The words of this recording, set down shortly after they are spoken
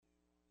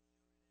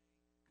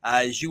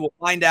As you will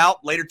find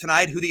out later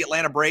tonight who the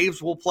Atlanta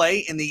Braves will play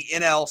in the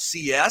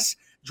NLCS.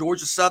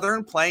 Georgia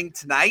Southern playing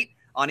tonight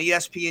on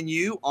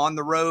ESPNU on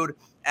the road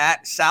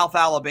at South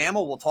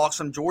Alabama. We'll talk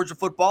some Georgia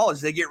football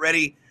as they get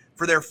ready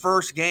for their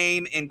first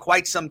game in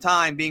quite some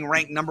time, being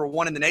ranked number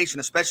 1 in the nation,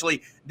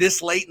 especially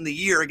this late in the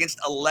year against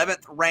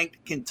 11th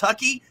ranked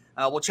Kentucky.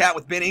 We'll chat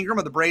with Ben Ingram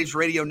of the Braves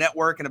Radio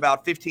Network in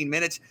about 15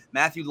 minutes.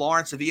 Matthew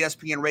Lawrence of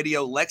ESPN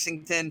Radio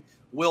Lexington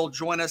will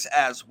join us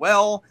as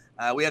well.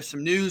 We have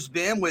some news,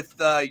 Ben, with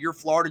your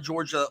Florida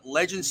Georgia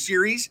Legends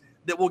series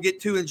that we'll get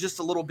to in just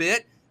a little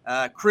bit.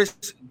 Chris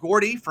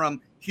Gordy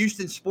from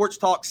Houston Sports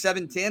Talk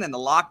 710 and the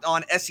Locked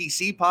On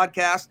SEC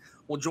podcast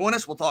will join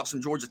us. We'll talk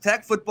some Georgia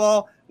Tech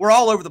football. We're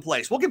all over the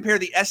place. We'll compare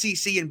the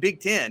SEC and Big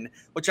Ten,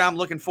 which I'm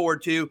looking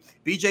forward to.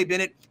 BJ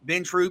Bennett,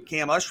 Ben Troop,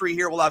 Cam Usry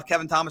here. We'll have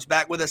Kevin Thomas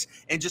back with us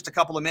in just a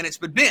couple of minutes.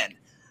 But Ben,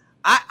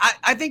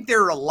 I think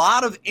there are a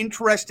lot of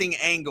interesting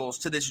angles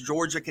to this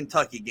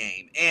Georgia-Kentucky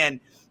game. And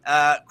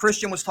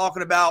Christian,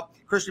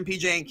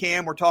 PJ, and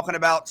Cam were talking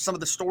about some of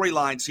the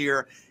storylines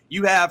here.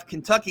 You have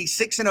Kentucky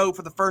 6-0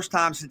 for the first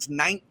time since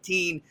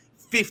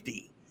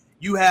 1950.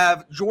 You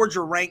have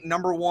Georgia ranked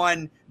number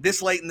 1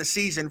 this late in the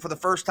season for the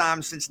first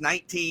time since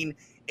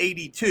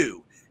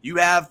 1982. You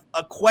have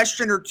a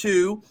question or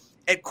two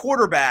at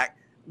quarterback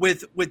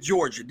with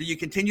Georgia. Do you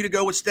continue to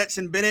go with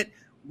Stetson Bennett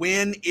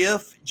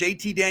if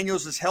JT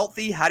Daniels is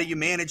healthy? How do you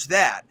manage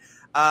that?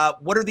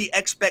 What are the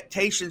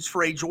expectations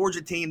for a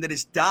Georgia team that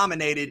is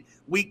dominated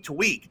week to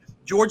week?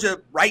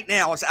 Georgia right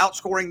now is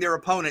outscoring their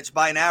opponents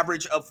by an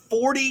average of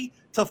 40-5,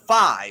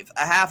 a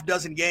half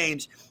dozen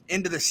games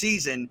into the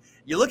season.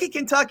 You look at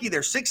Kentucky, they're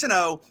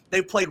 6-0.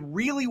 They've played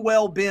really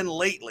well, Ben,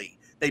 lately.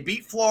 They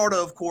beat Florida,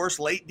 of course,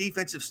 late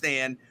defensive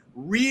stand,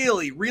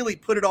 really, really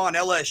put it on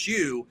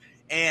LSU.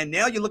 And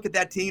now you look at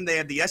that team, they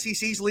have the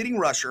SEC's leading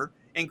rusher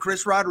in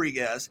Chris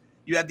Rodriguez.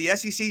 You have the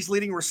SEC's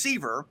leading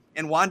receiver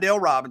in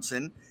Wan'Dale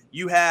Robinson.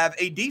 You have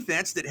a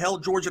defense that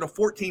held Georgia to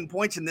 14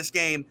 points in this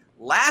game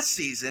last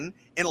season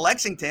in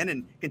Lexington,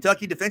 and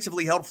Kentucky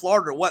defensively held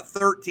Florida to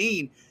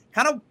 13.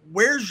 Kind of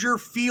where's your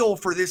feel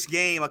for this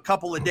game a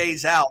couple of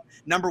days out,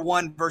 number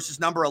 1 versus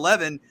number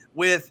 11,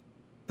 with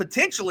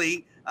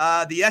potentially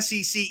the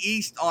SEC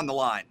East on the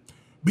line?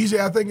 BJ,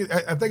 I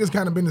think it's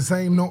kind of been the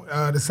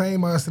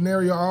same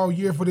scenario all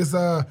year for this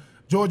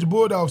Georgia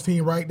Bulldogs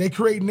team, right? They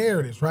create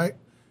narratives, right?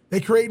 They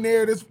create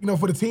narratives,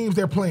 for the teams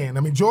they're playing. I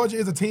mean, Georgia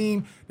is a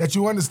team that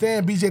you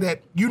understand, BJ,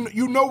 that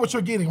you know what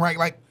you're getting, right?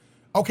 Like,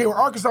 okay, when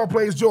Arkansas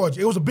plays Georgia,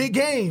 it was a big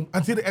game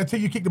until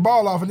you kick the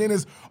ball off, and then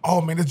it's,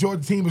 oh man, this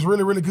Georgia team is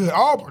really, really good.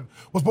 Auburn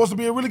was supposed to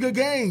be a really good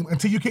game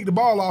until you kick the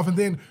ball off, and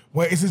then,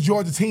 well, it's this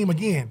Georgia team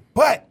again.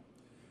 But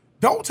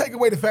don't take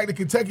away the fact that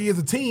Kentucky is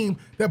a team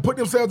that put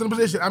themselves in a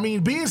position. I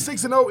mean, being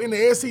 6-0 in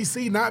the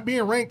SEC, not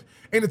being ranked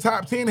in the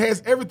top 10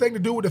 has everything to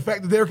do with the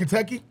fact that they're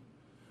Kentucky.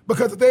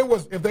 Because if they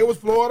was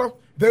Florida,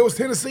 if they was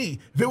Tennessee,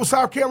 if it was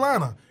South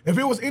Carolina, if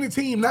it was any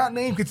team not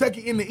named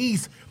Kentucky in the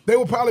East, they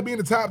would probably be in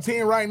the top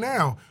 10 right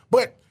now.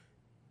 But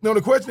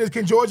the question is,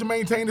 can Georgia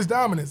maintain this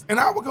dominance? And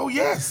I would go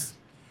yes.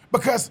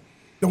 Because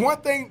the one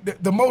thing,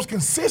 the most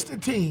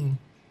consistent team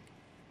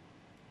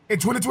in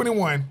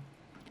 2021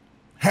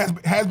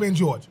 has been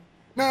Georgia.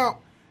 Now,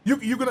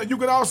 you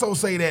can also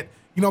say that,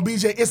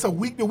 BJ, it's a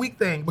week-to-week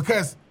thing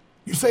because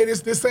you say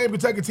this same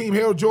Kentucky team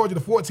held Georgia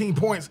to 14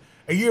 points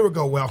a year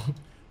ago. Well,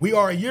 we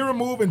are a year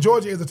removed, and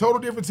Georgia is a total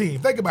different team.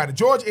 Think about it.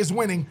 Georgia is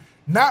winning,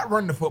 not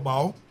running the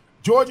football.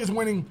 Georgia is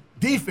winning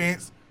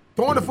defense,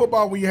 throwing the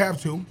football when you have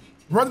to,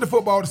 running the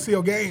football to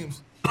seal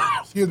games.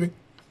 Excuse me.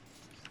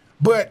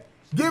 But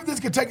give this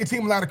Kentucky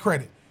team a lot of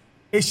credit.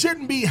 It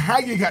shouldn't be how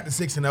you got to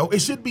 6-0. It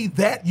should be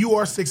that you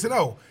are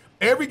 6-0.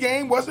 Every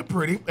game wasn't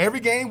pretty. Every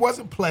game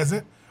wasn't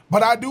pleasant.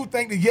 But I do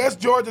think that, yes,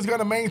 Georgia's going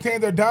to maintain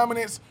their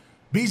dominance.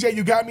 BJ,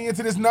 you got me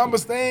into this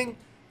numbers thing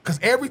because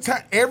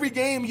every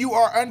game you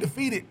are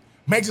undefeated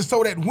makes it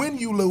so that when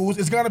you lose,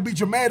 it's going to be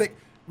dramatic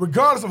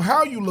regardless of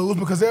how you lose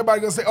because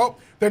everybody's going to say, oh,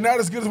 they're not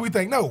as good as we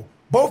think. No,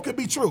 both could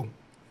be true.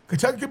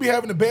 Kentucky could be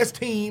having the best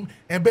team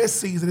and best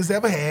season it's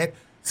ever had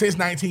since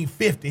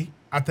 1950,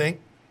 I think.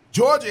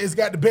 Georgia has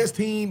got the best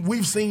team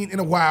we've seen in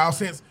a while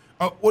since,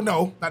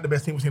 no, not the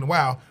best team we've seen in a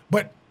while,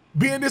 but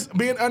being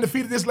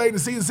undefeated this late in the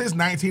season since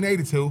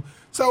 1982.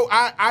 So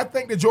I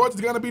think that Georgia's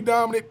going to be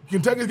dominant.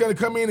 Kentucky's going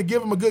to come in and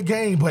give them a good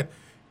game, but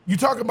you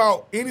talk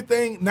about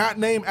anything not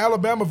named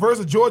Alabama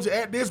versus Georgia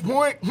at this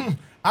point,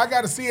 I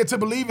got to see it to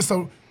believe it.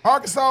 So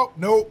Arkansas,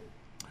 nope.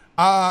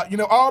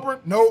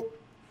 Auburn, nope.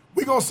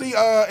 We're going to see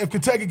if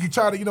Kentucky can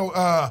try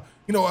to,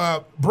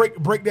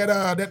 break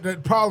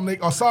that problem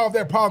or solve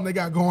that problem they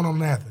got going on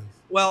in Athens.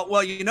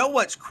 Well, you know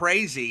what's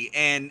crazy,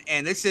 and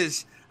this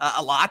is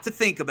a lot to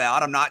think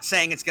about. I'm not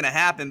saying it's going to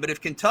happen, but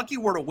if Kentucky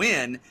were to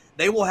win,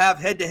 they will have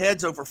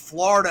head-to-heads over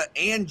Florida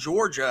and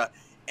Georgia,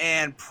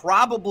 and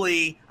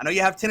probably, I know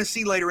you have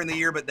Tennessee later in the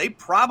year, but they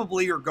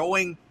probably are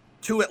going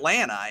to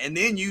Atlanta, and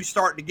then you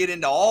start to get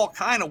into all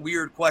kind of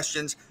weird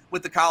questions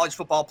with the college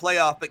football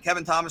playoff. But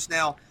Kevin Thomas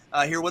now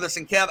here with us,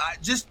 and Kev,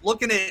 just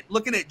looking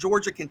at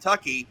Georgia,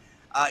 Kentucky,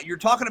 you're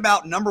talking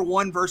about number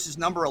 1 versus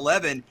number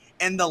 11.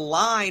 and the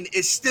line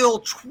is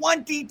still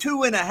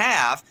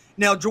 22.5.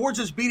 Now,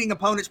 Georgia's beating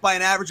opponents by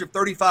an average of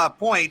 35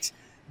 points.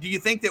 Do you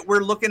think that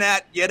we're looking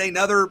at yet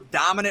another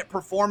dominant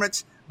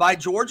performance by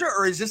Georgia,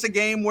 or is this a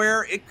game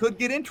where it could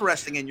get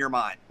interesting in your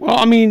mind? Well,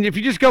 I mean, if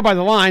you just go by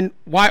the line,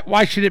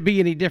 why should it be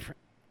any different,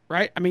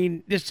 right? I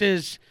mean,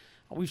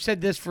 we've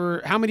said this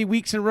for how many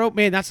weeks in a row?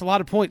 Man, that's a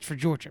lot of points for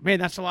Georgia. Man,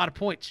 that's a lot of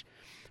points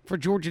for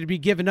Georgia to be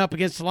given up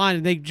against the line,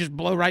 and they just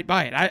blow right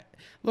by it.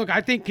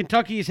 I think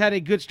Kentucky has had a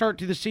good start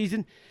to the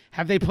season.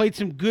 Have they played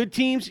some good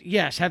teams?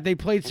 Yes. Have they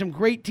played some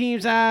great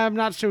teams? I'm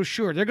not so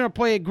sure. They're going to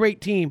play a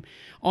great team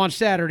on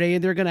Saturday,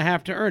 and they're going to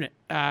have to earn it,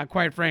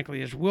 quite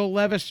frankly. Is Will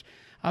Levis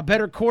a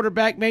better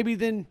quarterback maybe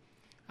than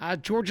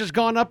Georgia's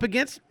gone up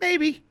against?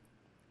 Maybe.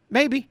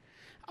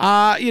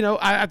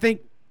 I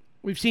think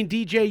we've seen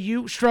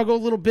DJU struggle a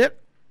little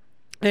bit,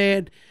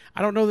 and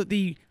I don't know that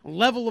the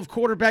level of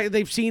quarterback that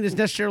they've seen is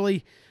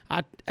necessarily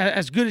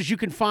as good as you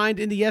can find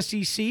in the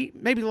SEC.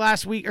 Maybe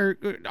last week or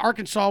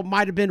Arkansas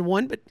might have been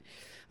one, but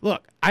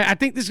look, I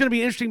think this is going to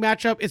be an interesting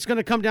matchup. It's going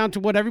to come down to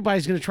what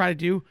everybody's going to try to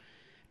do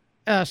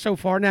so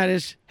far, and that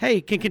is,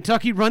 hey, can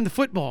Kentucky run the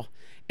football?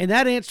 And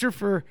that answer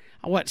for,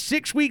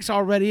 6 weeks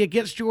already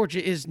against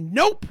Georgia is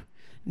nope.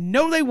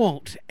 No, they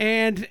won't.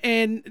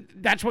 And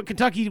that's what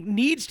Kentucky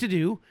needs to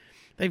do.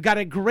 They've got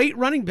a great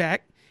running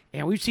back,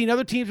 and we've seen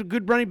other teams with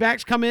good running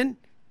backs come in.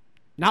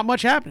 Not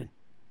much happening.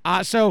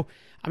 So,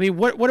 I mean,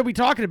 what are we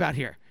talking about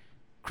here?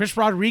 Chris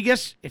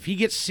Rodriguez, if he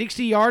gets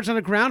 60 yards on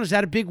the ground, is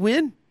that a big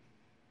win?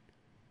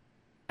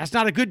 That's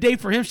not a good day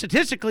for him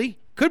statistically.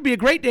 Could be a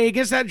great day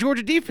against that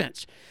Georgia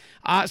defense.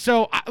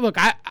 Look,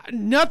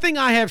 nothing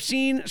I have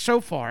seen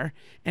so far,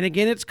 and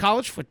again, it's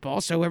college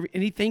football, so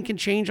anything can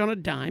change on a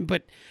dime,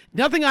 but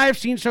nothing I have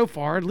seen so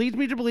far leads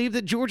me to believe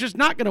that Georgia's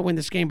not going to win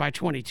this game by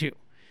 22.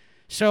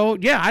 So,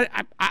 yeah,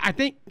 I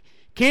think,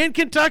 can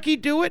Kentucky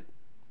do it?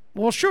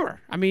 Well,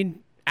 sure. I mean,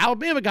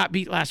 Alabama got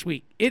beat last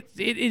week. It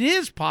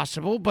is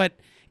possible, but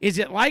is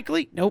it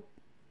likely? Nope.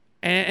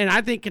 And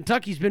I think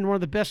Kentucky's been one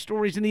of the best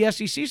stories in the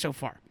SEC so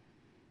far.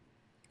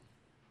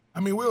 I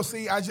mean, we'll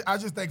see. I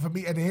just think for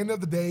me, at the end of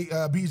the day,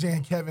 BJ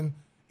and Kevin,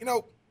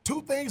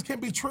 two things can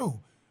be true.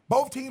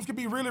 Both teams can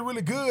be really,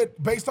 really good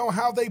based on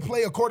how they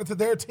play according to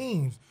their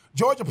teams.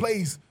 Georgia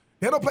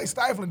they don't play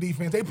stifling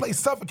defense. They play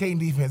suffocating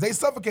defense. They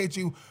suffocate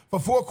you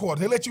for 4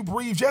 quarters. They let you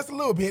breathe just a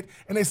little bit,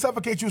 and they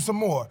suffocate you some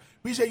more.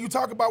 BJ, you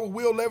talk about what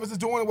Will Levis is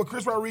doing and what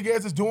Chris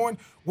Rodriguez is doing.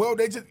 Well,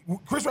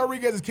 Chris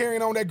Rodriguez is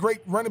carrying on that great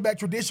running back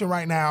tradition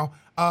right now,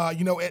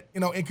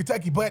 in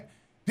Kentucky. But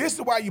this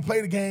is why you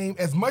play the game.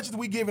 As much as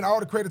we giving all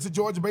the credit to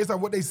Georgia based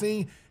on what they've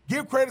seen,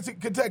 give credit to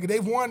Kentucky.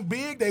 They've won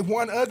big, they've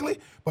won ugly.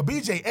 But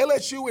BJ,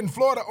 LSU and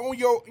Florida on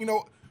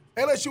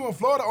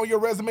your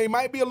resume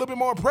might be a little bit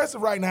more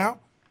impressive right now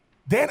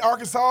than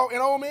Arkansas and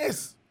Ole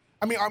Miss.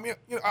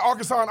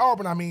 Arkansas and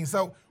Auburn.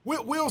 So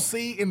we'll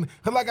see. And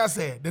like I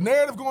said, the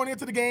narrative going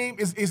into the game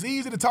is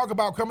easy to talk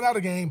about coming out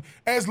of the game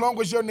as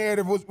long as your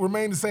narrative will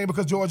remain the same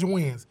because Georgia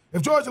wins.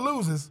 If Georgia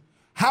loses,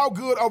 how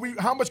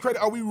much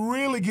credit are we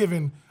really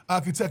giving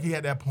Kentucky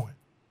at that point?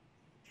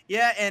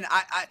 Yeah, and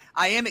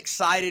I am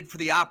excited for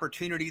the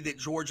opportunity that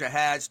Georgia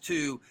has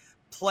to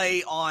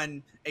play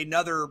on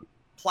another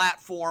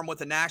platform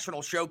with a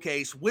national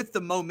showcase with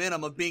the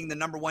momentum of being the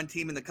number 1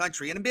 team in the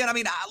country. And Ben,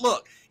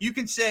 look, you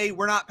can say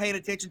we're not paying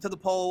attention to the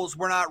polls,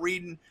 we're not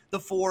reading the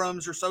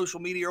forums or social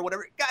media or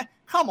whatever. God,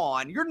 come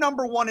on, you're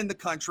number 1 in the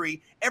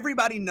country.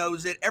 Everybody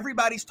knows it.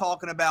 Everybody's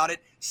talking about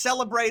it.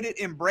 Celebrate it,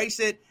 embrace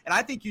it. And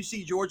I think you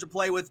see Georgia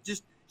play with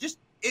just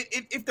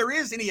if there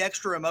is any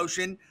extra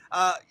emotion,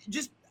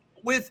 just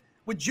with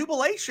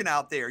jubilation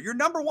out there. You're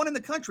number 1 in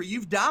the country.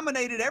 You've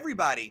dominated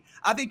everybody.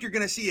 I think you're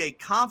going to see a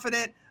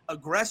confident,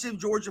 aggressive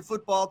Georgia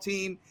football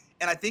team.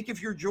 And I think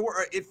if you're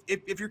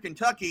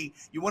Kentucky,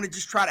 you want to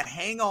just try to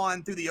hang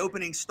on through the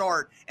opening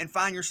start and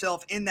find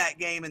yourself in that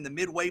game in the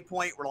midway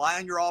point, rely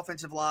on your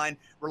offensive line,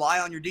 rely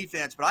on your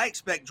defense. But I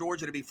expect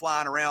Georgia to be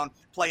flying around,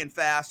 playing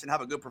fast, and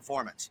have a good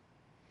performance.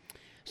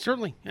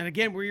 Certainly. And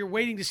again, we're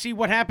waiting to see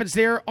what happens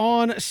there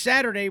on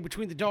Saturday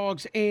between the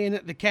Dogs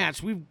and the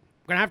Cats. We're going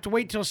to have to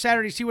wait till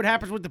Saturday to see what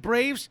happens with the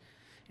Braves.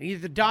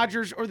 Either the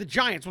Dodgers or the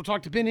Giants. We'll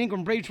talk to Ben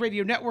Ingram, Braves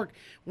Radio Network,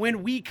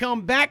 when we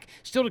come back.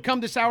 Still to come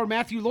this hour,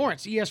 Matthew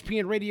Lawrence,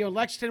 ESPN Radio in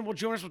Lexington, will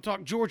join us. We'll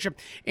talk Georgia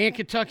and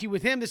Kentucky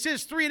with him. This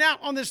is 3 and Out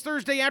on this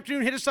Thursday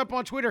afternoon. Hit us up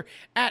on Twitter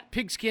at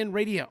Pigskin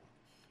Radio.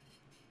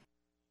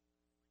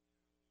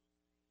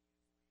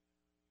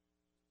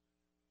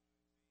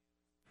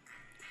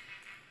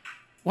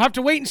 We'll have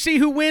to wait and see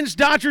who wins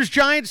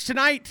Dodgers-Giants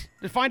tonight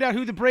to find out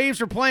who the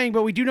Braves are playing,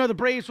 but we do know the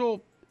Braves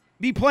will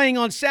be playing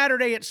on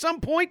Saturday at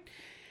some point.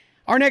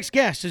 Our next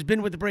guest has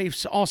been with the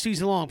Braves all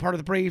season long, part of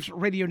the Braves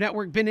Radio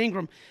Network. Ben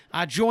Ingram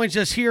joins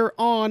us here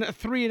on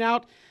 3 and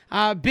Out.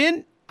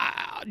 Ben,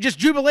 just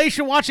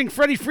jubilation watching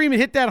Freddie Freeman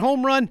hit that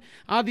home run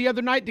the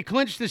other night to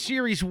clinch the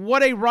series.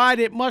 What a ride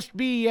it must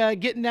be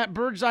getting that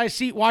bird's eye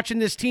seat, watching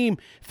this team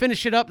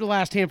finish it up the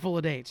last handful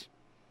of days.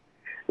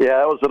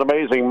 Yeah, it was an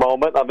amazing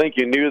moment. I think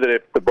you knew that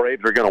if the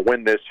Braves were going to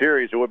win this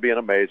series, it would be an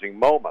amazing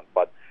moment.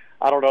 But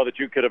I don't know that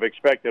you could have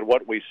expected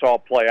what we saw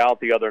play out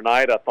the other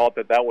night. I thought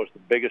that was the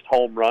biggest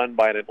home run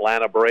by an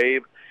Atlanta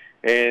Brave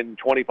in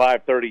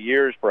 25, 30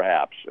 years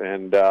perhaps.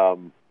 And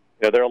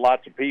there are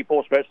lots of people,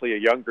 especially a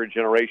younger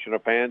generation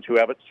of fans, who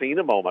haven't seen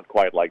a moment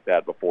quite like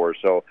that before.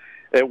 So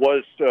it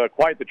was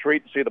quite the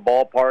treat to see the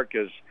ballpark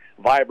as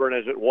vibrant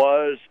as it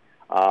was,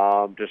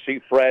 to see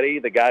Freddie,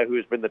 the guy who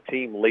has been the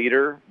team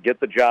leader,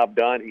 get the job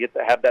done, get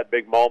to have that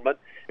big moment.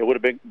 It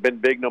would have been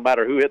big no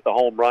matter who hit the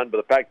home run, but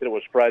the fact that it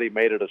was Freddie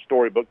made it a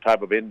storybook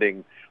type of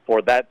ending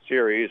for that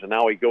series, and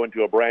now we go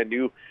into a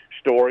brand-new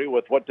story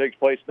with what takes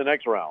place in the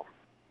next round.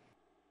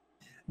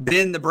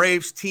 Ben, the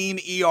Braves team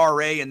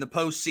ERA in the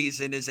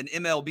postseason is an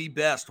MLB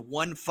best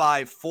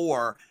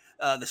 1.54.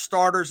 The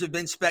starters have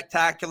been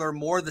spectacular,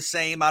 more the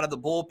same out of the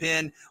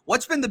bullpen.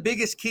 What's been the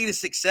biggest key to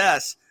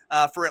success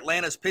for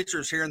Atlanta's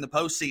pitchers here in the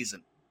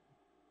postseason?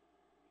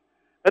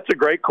 That's a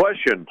great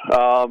question.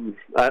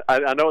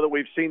 I know that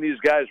we've seen these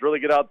guys really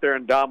get out there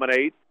and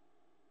dominate.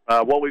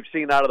 What we've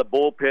seen out of the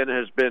bullpen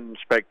has been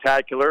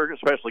spectacular,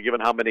 especially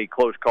given how many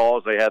close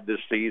calls they had this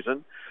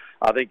season.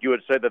 I think you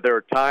would say that there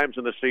are times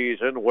in the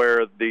season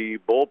where the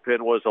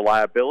bullpen was a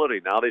liability.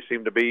 Now they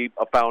seem to be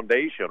a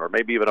foundation or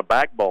maybe even a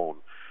backbone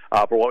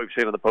for what we've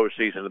seen in the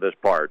postseason of this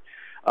part.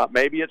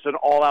 Maybe it's an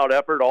all-out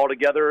effort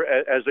altogether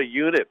as a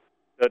unit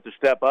to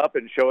step up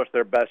and show us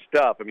their best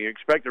stuff. I mean, you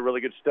expected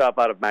really good stuff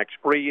out of Max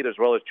Fried as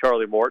well as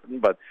Charlie Morton,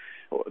 but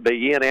the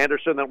Ian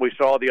Anderson that we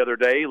saw the other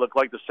day looked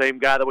like the same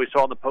guy that we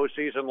saw in the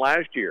postseason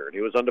last year, and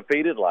he was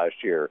undefeated last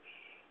year.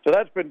 So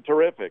that's been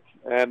terrific.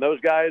 And those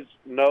guys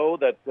know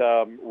that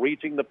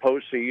reaching the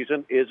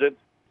postseason isn't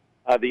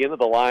the end of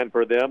the line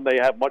for them. They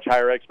have much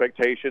higher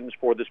expectations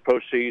for this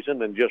postseason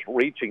than just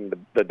reaching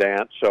the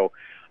dance. So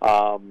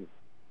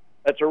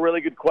that's a really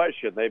good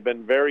question. They've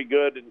been very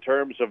good in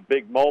terms of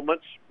big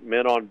moments,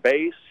 men on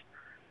base.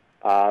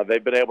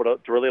 They've been able to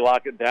really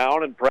lock it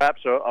down, and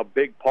perhaps a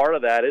big part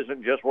of that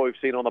isn't just what we've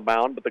seen on the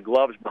mound, but the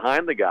gloves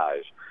behind the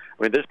guys.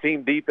 I mean, this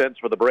team defense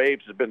for the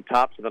Braves has been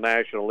tops in the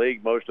National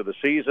League most of the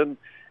season,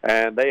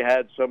 and they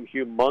had some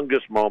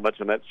humongous moments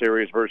in that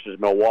series versus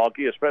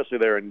Milwaukee, especially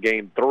there in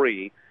Game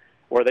 3,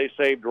 where they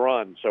saved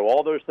runs. So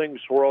all those things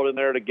swirled in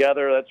there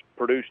together, that's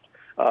produced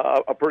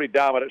a pretty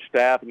dominant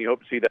staff, and you hope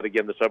to see that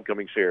again this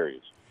upcoming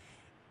series.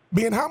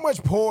 Ben, how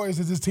much poise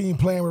is this team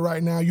playing with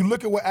right now? You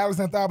look at what Alex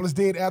Anthopoulos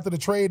did after the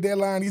trade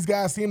deadline. These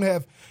guys seem to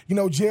have,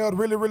 gelled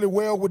really, really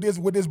well with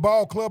this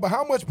ball club. But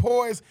how much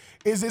poise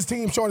is this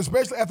team showing,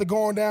 especially after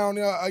going down,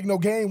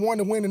 game 1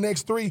 to win the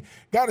next 3?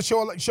 Got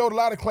to showed a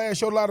lot of class,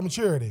 showed a lot of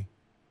maturity.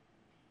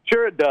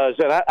 Sure it does,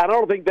 and I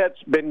don't think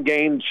that's been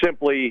gained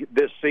simply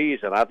this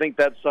season. I think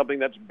that's something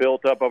that's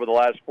built up over the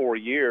last 4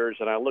 years,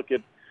 and I look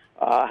at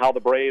how the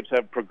Braves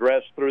have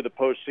progressed through the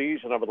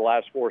postseason over the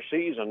last 4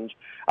 seasons.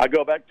 I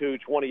go back to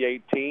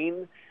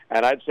 2018,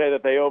 and I'd say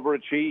that they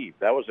overachieved.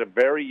 That was a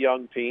very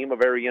young team, a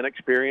very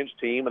inexperienced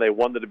team, and they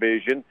won the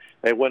division.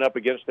 They went up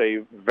against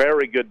a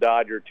very good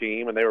Dodger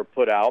team, and they were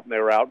put out, and they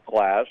were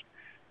outclassed.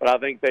 But I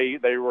think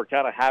they were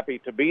kind of happy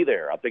to be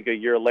there. I think a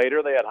year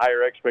later they had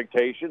higher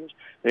expectations.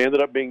 They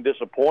ended up being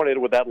disappointed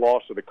with that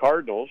loss to the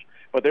Cardinals,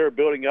 but they were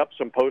building up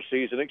some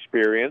postseason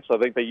experience. I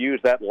think they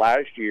used that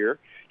last year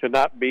to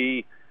not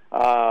be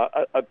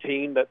a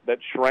team that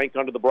shrank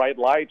under the bright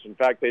lights. In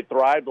fact, they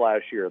thrived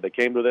last year. They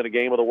came within a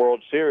game of the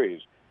World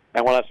Series.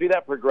 And when I see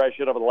that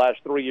progression over the last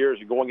 3 years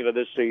and going into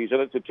this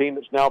season, it's a team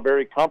that's now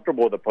very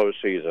comfortable with the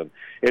postseason.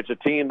 It's a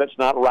team that's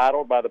not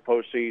rattled by the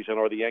postseason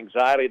or the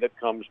anxiety that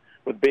comes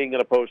with being in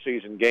a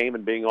postseason game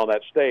and being on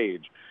that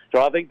stage.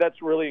 So I think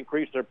that's really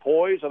increased their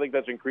poise. I think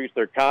that's increased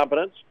their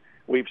confidence.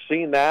 We've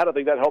seen that. I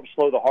think that helps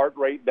slow the heart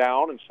rate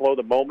down and slow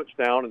the moments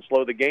down and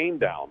slow the game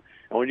down.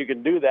 And when you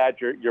can do that,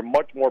 you're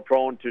much more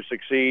prone to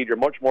succeed. You're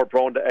much more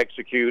prone to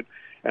execute,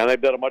 and they've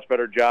done a much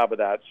better job of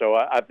that. So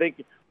I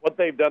think what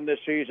they've done this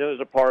season is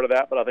a part of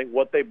that, but I think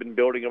what they've been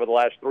building over the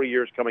last 3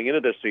 years coming into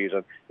this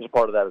season is a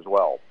part of that as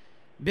well.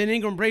 Ben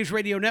Ingram, Braves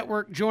Radio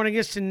Network, joining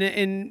us.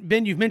 And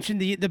Ben, you've mentioned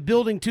the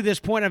building to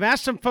this point. I've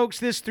asked some folks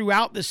this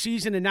throughout the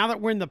season, and now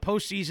that we're in the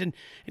postseason, and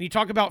you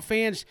talk about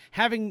fans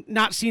having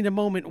not seen a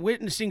moment,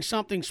 witnessing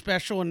something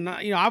special. And,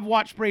 I've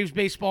watched Braves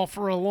baseball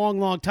for a long,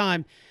 long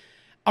time.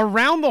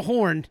 Around the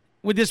horn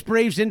with this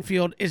Braves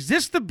infield, is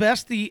this the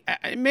best?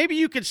 Maybe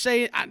you could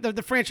say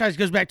the franchise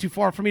goes back too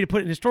far for me to put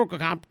it in historical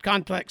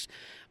context,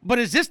 but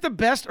is this the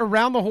best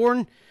around the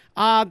horn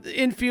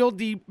infield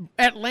the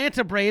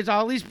Atlanta Braves, I'll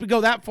at least go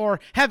that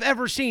far, have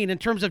ever seen in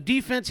terms of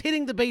defense,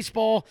 hitting the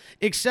baseball,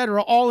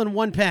 etc., all in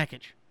one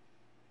package?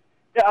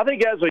 Yeah, I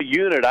think as a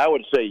unit, I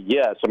would say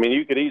yes. I mean,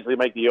 you could easily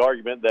make the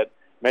argument that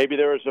maybe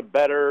there is a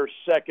better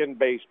second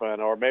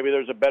baseman, or maybe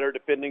there's a better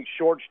defending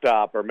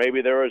shortstop, or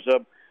maybe there is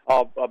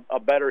a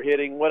better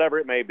hitting, whatever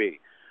it may be.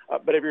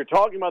 But if you're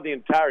talking about the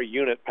entire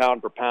unit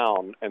pound for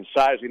pound and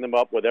sizing them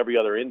up with every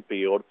other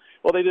infield,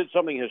 well, they did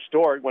something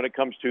historic when it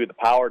comes to the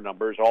power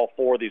numbers. All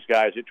 4 of these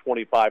guys hit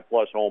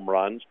 25-plus home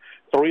runs.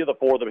 3 of the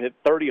 4 of them hit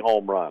 30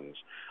 home runs.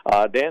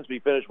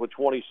 Dansby finished with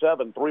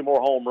 27, 3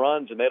 more home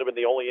runs, and they'd have been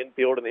the only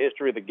infield in the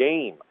history of the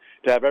game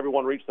to have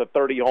everyone reach the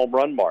 30 home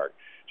run mark.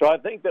 So I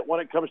think that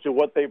when it comes to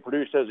what they've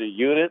produced as a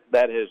unit,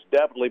 that has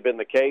definitely been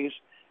the case.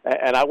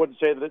 And I wouldn't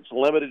say that it's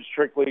limited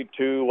strictly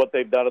to what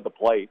they've done at the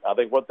plate. I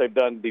think what they've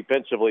done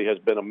defensively has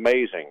been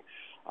amazing.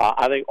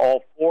 I think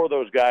all four of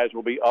those guys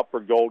will be up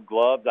for Gold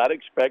Gloves. I'd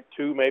expect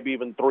 2, maybe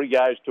even 3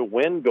 guys to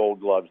win Gold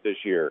Gloves this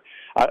year.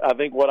 I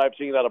think what I've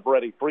seen out of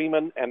Freddie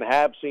Freeman and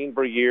have seen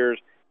for years,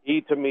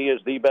 he, to me, is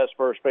the best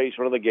first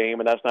baseman of the game,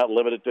 and that's not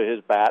limited to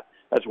his bat.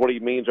 That's what he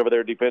means over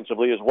there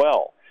defensively as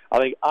well. I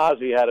think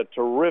Ozzie had a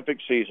terrific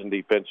season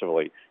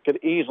defensively.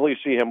 Could easily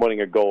see him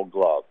winning a Gold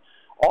Glove.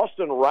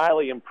 Austin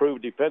Riley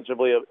improved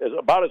defensively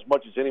about as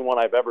much as anyone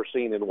I've ever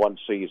seen in one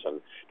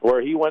season, where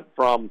he went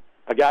from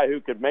a guy who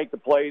could make the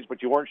plays,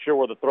 but you weren't sure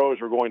where the throws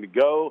were going to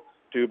go,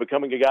 to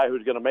becoming a guy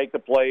who's going to make the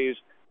plays,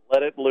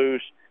 let it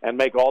loose, and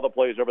make all the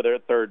plays over there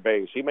at third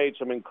base. He made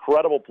some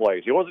incredible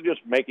plays. He wasn't just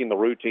making the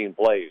routine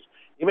plays.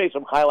 He made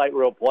some highlight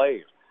reel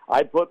plays.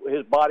 I'd put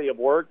his body of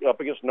work up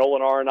against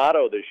Nolan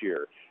Arenado this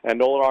year, and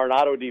Nolan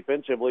Arenado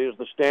defensively is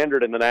the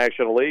standard in the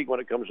National League when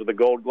it comes to the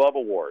Gold Glove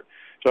Award.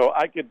 So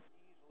I could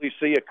easily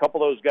see a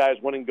couple of those guys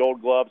winning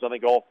Gold Gloves. I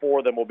think all 4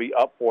 of them will be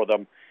up for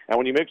them. And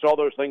when you mix all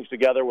those things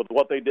together with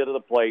what they did at the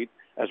plate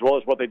as well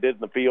as what they did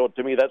in the field,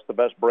 to me, that's the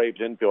best Braves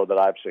infield that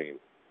I've seen.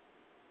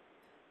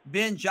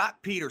 Ben, Joc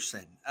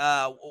Pederson,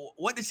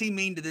 what does he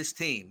mean to this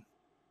team?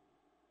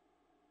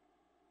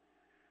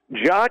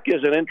 Joc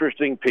is an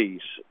interesting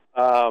piece.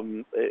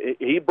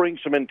 He brings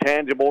some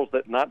intangibles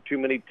that not too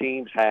many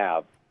teams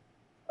have.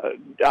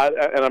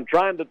 And I'm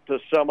trying to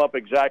sum up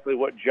exactly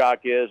what Joc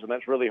is, and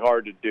that's really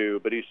hard to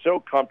do, but he's so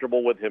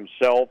comfortable with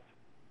himself.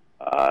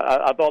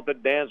 I thought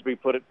that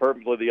Dansby put it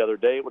perfectly the other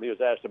day when he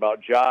was asked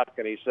about Joc,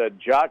 and he said,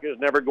 Joc is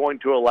never going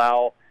to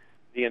allow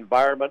the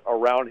environment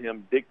around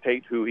him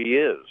dictate who he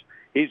is.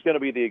 He's going to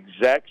be the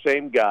exact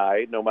same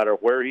guy no matter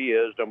where he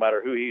is, no matter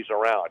who he's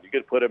around. You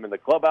could put him in the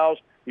clubhouse.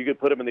 You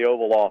could put him in the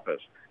Oval Office.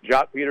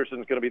 Joc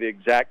Pederson's going to be the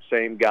exact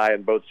same guy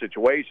in both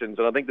situations,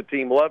 and I think the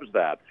team loves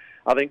that.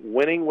 I think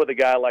winning with a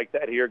guy like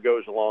that here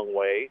goes a long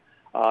way.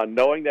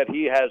 Knowing that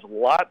he has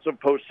lots of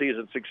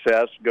postseason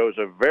success goes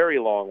a very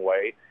long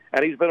way,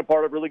 and he's been a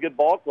part of really good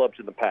ball clubs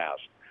in the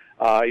past.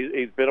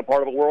 He's been a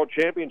part of a world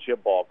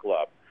championship ball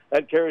club.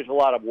 That carries a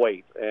lot of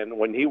weight, and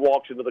when he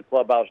walks into the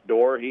clubhouse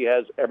door, he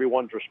has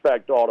everyone's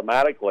respect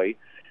automatically,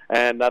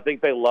 and I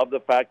think they love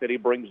the fact that he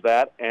brings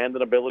that and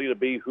an ability to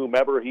be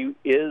whomever he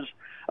is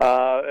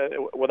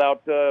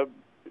without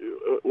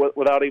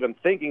even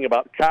thinking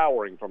about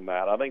cowering from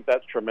that. I think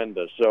that's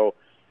tremendous. So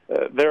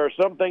there are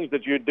some things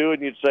that you do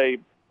and you'd say,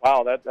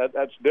 wow,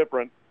 that's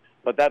different,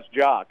 but that's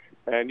Joc.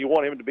 And you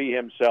want him to be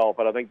himself,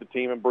 and I think the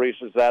team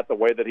embraces that the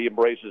way that he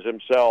embraces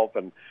himself.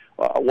 And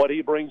what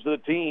he brings to the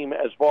team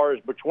as far as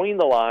between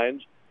the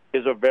lines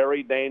is a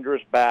very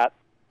dangerous bat,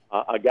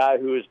 a guy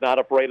who is not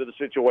afraid of the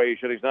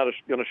situation. He's not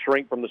going to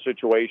shrink from the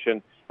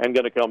situation and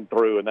going to come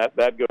through, and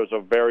that goes a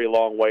very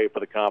long way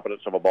for the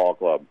confidence of a ball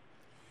club.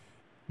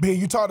 Ben,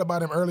 you talked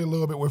about him earlier a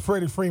little bit with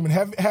Freddie Freeman.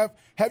 Have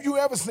you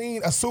ever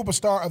seen a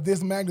superstar of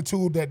this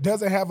magnitude that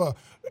doesn't have a,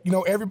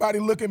 everybody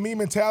look at me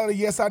mentality?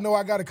 Yes, I know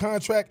I got a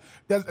contract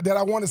that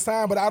I want to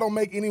sign, but I don't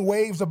make any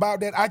waves about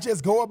that. I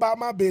just go about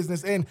my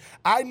business. And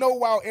I know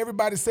while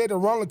everybody said that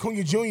Ronald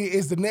Acuna Jr.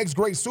 is the next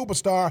great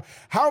superstar,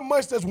 how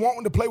much does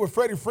wanting to play with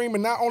Freddie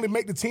Freeman not only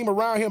make the team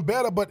around him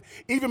better, but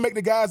even make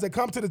the guys that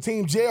come to the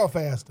team gel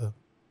faster?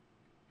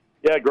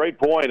 Yeah, great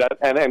point.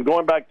 And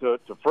going back to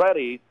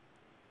Freddie,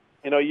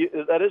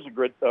 that is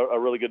a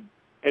really good,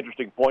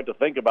 interesting point to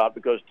think about,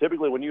 because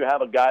typically when you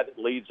have a guy that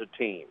leads a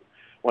team,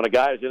 when a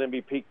guy is an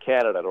MVP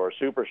candidate or a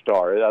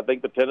superstar, I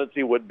think the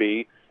tendency would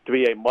be to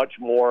be a much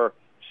more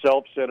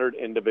self-centered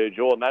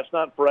individual, and that's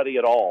not Freddie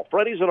at all.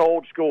 Freddie's an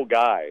old-school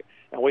guy,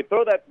 and we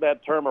throw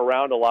that term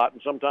around a lot,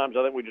 and sometimes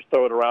I think we just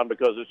throw it around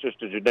because it's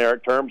just a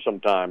generic term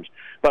sometimes.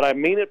 But I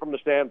mean it from the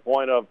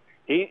standpoint of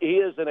he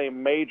is in a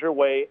major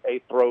way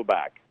a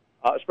throwback.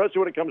 Especially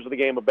when it comes to the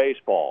game of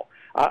baseball.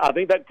 I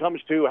think that comes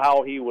to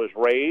how he was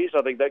raised.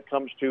 I think that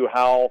comes to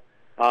how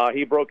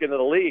he broke into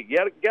the league. You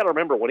got to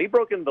remember, when he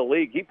broke into the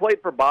league, he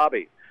played for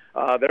Bobby.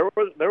 There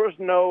was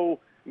no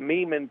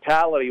me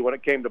mentality when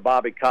it came to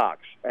Bobby Cox.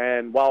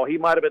 And while he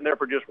might have been there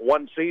for just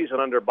one season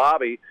under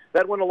Bobby,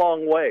 that went a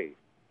long way.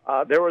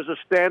 There was a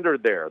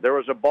standard there. There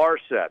was a bar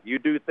set. You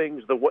do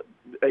things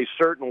a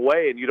certain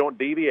way, and you don't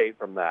deviate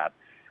from that.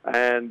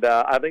 And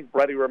I think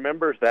Freddie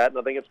remembers that, and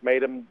I think it's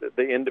made him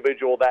the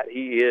individual that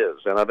he is.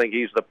 And I think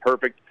he's the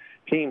perfect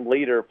team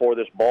leader for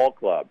this ball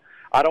club.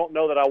 I don't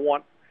know that I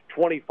want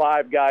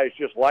 25 guys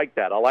just like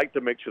that. I like to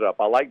mix it up.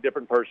 I like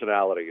different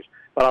personalities.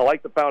 But I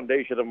like the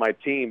foundation of my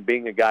team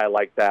being a guy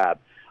like that.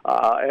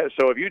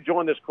 So if you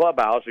join this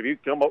clubhouse, if you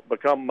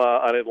become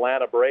an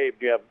Atlanta Brave,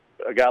 you have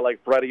a guy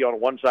like Freddie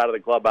on one side of the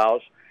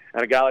clubhouse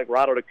and a guy like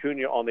Ronald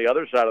Acuna on the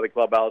other side of the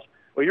clubhouse,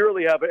 well, you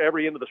really have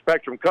every end of the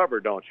spectrum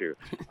covered, don't you?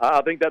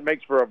 I think that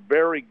makes for a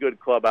very good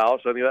clubhouse.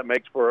 I think that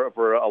makes for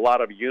a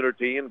lot of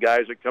unity and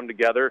guys that come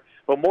together.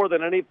 But more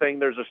than anything,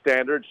 there's a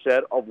standard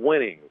set of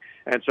winning.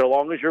 And so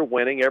long as you're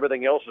winning,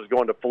 everything else is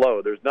going to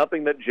flow. There's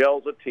nothing that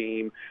gels a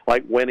team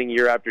like winning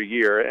year after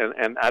year.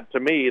 And to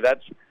me,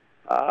 that's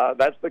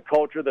That's the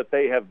culture that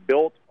they have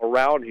built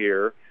around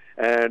here,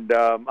 and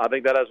I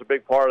think that has a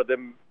big part of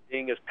them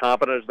being as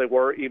competent as they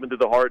were, even through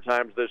the hard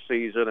times this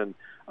season, and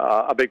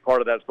a big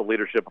part of that's the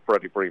leadership of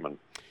Freddie Freeman.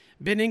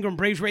 Ben Ingram,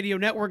 Braves Radio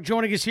Network,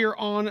 joining us here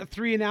on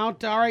 3 and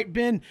Out. All right,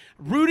 Ben,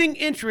 rooting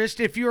interest,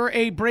 if you're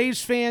a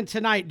Braves fan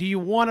tonight, do you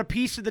want a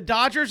piece of the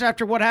Dodgers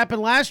after what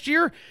happened last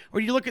year? Or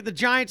do you look at the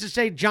Giants and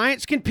say,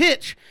 Giants can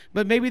pitch,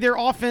 but maybe their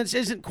offense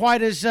isn't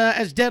quite as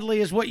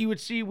deadly as what you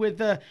would see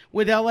with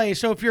L.A.?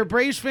 So if you're a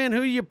Braves fan,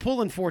 who are you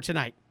pulling for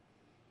tonight?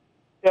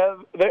 Yeah,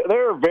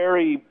 there are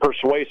very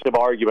persuasive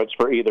arguments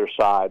for either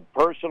side.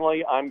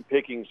 Personally, I'm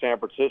picking San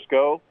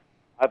Francisco.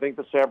 I think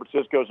that San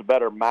Francisco is a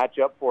better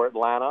matchup for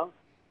Atlanta.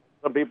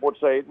 Some people would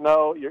say,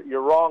 no,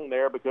 you're wrong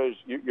there because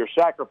you're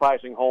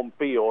sacrificing home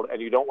field,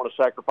 and you don't want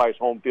to sacrifice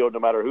home field no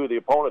matter who the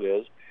opponent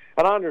is.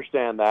 And I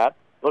understand that.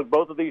 Look,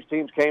 both of these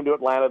teams came to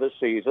Atlanta this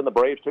season. The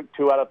Braves took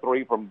 2 out of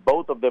 3 from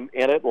both of them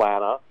in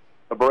Atlanta.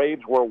 The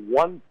Braves were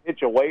 1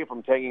 pitch away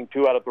from taking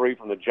 2 out of 3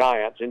 from the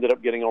Giants, ended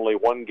up getting only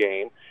 1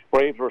 game.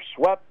 Braves were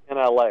swept in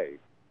L.A.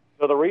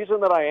 So the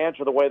reason that I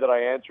answer the way that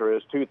I answer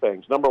is 2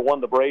 things. Number one,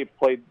 the Braves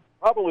played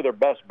probably their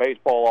best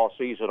baseball all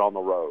season on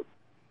the road.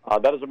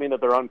 That doesn't mean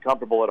that they're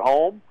uncomfortable at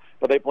home,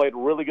 but they played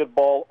really good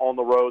ball on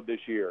the road this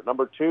year.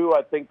 Number 2,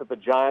 I think that the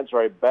Giants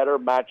are a better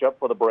matchup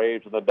for the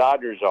Braves than the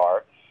Dodgers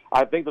are.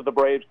 I think that the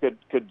Braves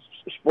could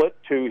split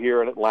 2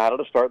 here in Atlanta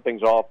to start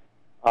things off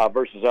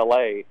versus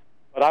L.A.,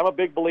 but I'm a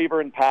big believer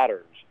in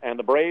patterns, and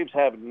the Braves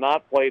have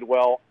not played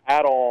well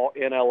at all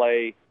in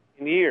L.A.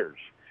 in years,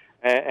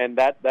 and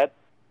that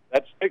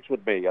sticks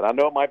with me. And I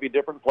know it might be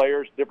different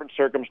players, different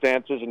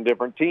circumstances, and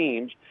different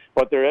teams,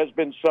 but there has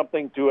been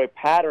something to a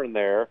pattern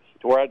there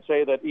to where I'd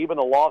say that even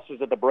the losses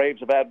that the Braves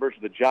have had versus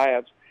the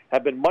Giants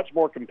have been much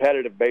more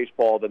competitive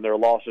baseball than their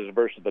losses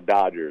versus the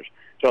Dodgers.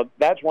 So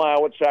that's why I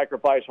would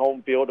sacrifice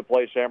home field to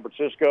play San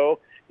Francisco.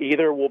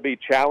 Either will be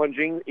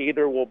challenging,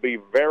 either will be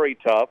very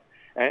tough,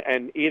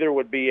 and either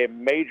would be a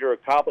major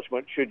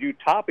accomplishment should you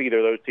top either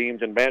of those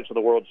teams and advance to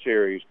the World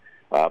Series.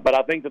 But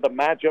I think that the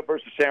matchup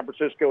versus San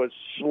Francisco is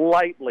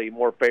slightly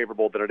more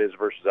favorable than it is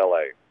versus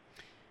L.A.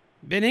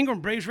 Ben Ingram,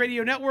 Braves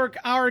Radio Network.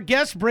 Our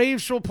guest,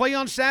 Braves will play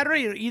on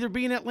Saturday. It'll either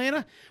be in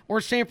Atlanta or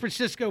San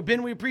Francisco.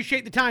 Ben, we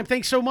appreciate the time.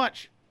 Thanks so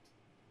much.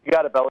 You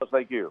got it, fellas.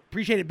 Thank you.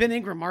 Appreciate it. Ben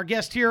Ingram, our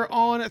guest here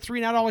on 3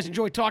 and Out. Always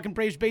enjoy talking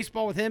Braves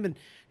baseball with him and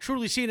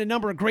truly seeing a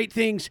number of great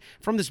things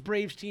from this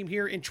Braves team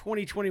here in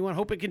 2021.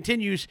 Hope it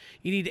continues.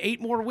 You need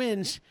 8 more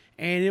wins,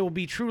 and it will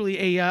be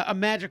truly a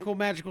magical,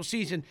 magical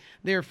season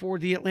there for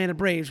the Atlanta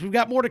Braves. We've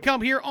got more to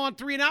come here on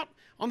 3 and Out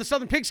on the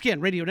Southern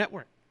Pigskin Radio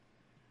Network.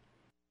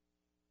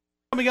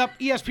 Coming up,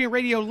 ESPN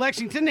Radio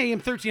Lexington,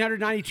 AM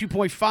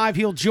 1392.5.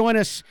 He'll join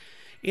us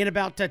in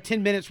about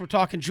 10 minutes. We're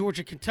talking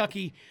Georgia,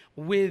 Kentucky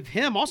with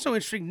him. Also,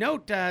 interesting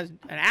note, an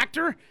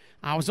actor.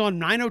 I was on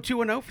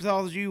 90210 for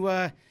all of you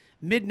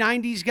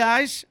mid-90s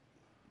guys.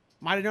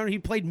 Might have known he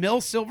played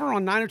Mel Silver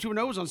on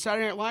 90210. It was on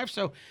Saturday Night Live.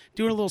 So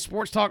doing a little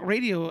sports talk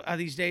radio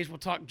these days. We'll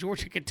talk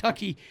Georgia,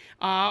 Kentucky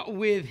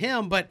with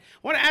him. But I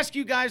want to ask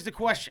you guys the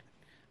question,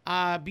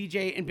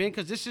 BJ and Ben,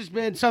 because this has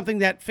been something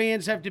that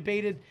fans have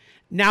debated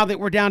now that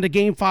we're down to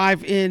Game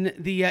 5 in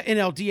the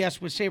NLDS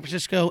with San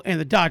Francisco and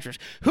the Dodgers.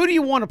 Who do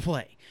you want to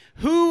play?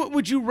 Who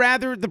would you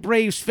rather the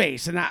Braves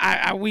face? And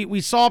we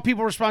saw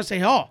people respond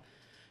saying,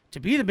 to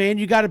be the man,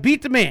 you got to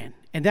beat the man,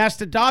 and that's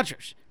the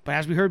Dodgers. But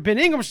as we heard Ben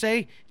Ingram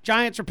say,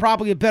 Giants are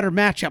probably a better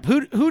matchup.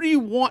 Who do you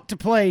want to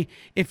play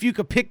if you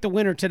could pick the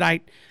winner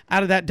tonight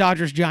out of that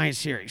Dodgers-Giants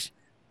series?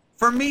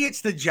 For me, it's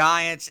the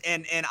Giants,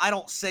 and I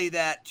don't say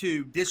that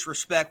to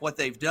disrespect what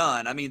they've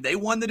done. I mean, they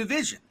won the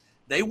division.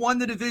 They won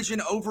the division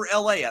over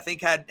L.A. I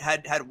think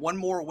had one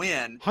more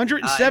win.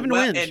 107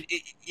 wins.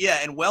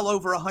 And well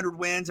over 100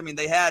 wins. I mean,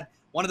 they had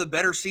one of the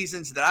better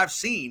seasons that I've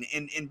seen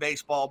in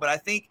baseball. But I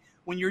think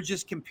when you're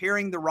just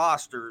comparing the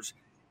rosters,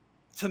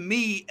 to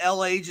me,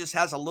 L.A. just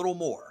has a little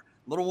more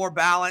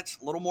balance,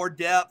 a little more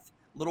depth,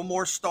 a little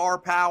more star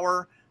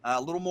power,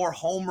 a little more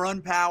home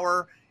run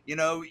power. You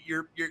know,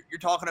 you're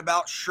talking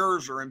about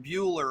Scherzer and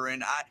Buehler,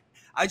 and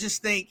I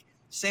just think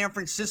San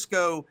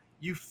Francisco,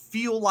 you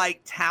feel like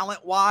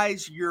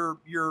talent-wise, you're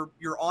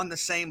on the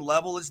same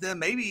level as them,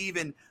 maybe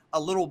even a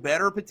little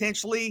better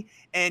potentially,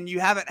 and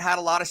you haven't had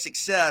a lot of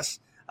success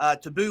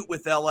to boot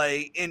with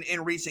LA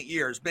in recent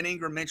years. Ben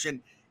Ingram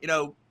mentioned,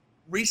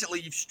 recently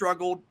you've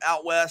struggled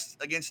out west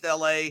against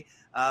LA,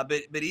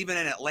 but even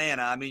in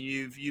Atlanta, I mean,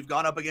 you've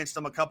gone up against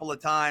them a couple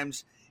of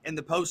times in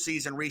the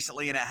postseason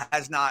recently, and it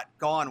has not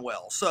gone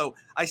well. So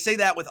I say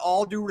that with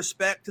all due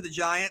respect to the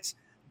Giants.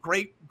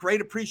 Great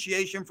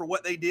appreciation for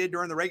what they did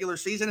during the regular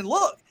season. And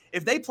look,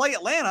 if they play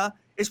Atlanta,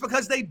 it's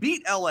because they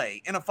beat LA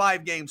in a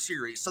 5-game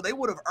series. So they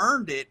would have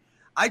earned it.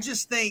 I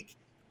just think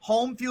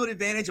home field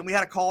advantage. And we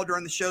had a call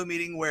during the show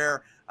meeting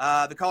where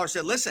the caller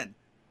said, listen,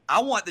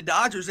 I want the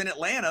Dodgers in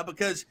Atlanta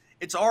because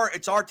it's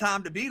our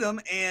time to beat them,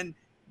 and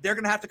they're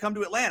going to have to come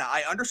to Atlanta.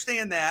 I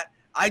understand that.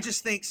 I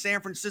just think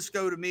San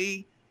Francisco, to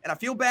me, and I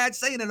feel bad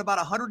saying it about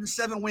a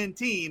 107-win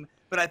team,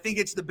 but I think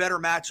it's the better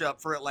matchup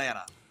for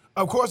Atlanta.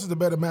 Of course, it's a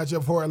better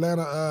matchup for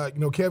Atlanta,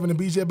 Kevin and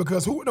BJ,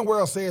 because who in the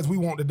world says we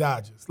want the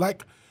Dodgers?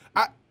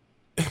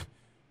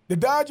 The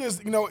Dodgers,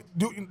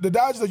 the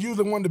Dodgers are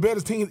usually one of the better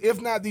teams,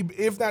 if not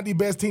the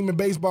best team in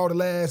baseball the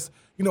last,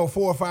 4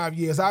 or 5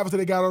 years. Obviously,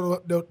 they got on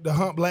the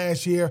hump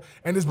last year,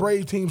 and this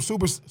Braves team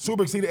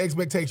super exceeded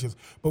expectations.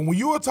 But when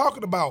you were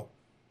talking about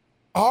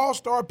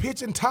all-star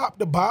pitching top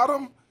to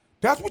bottom,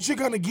 that's what you're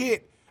going to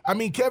get. I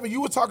mean, Kevin,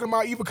 you were talking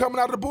about even coming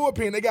out of the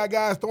bullpen. They got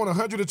guys throwing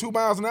 102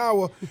 miles an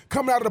hour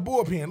coming out of the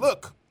bullpen.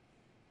 Look,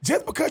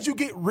 just because you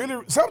get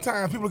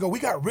sometimes people go, we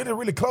got really,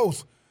 really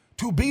close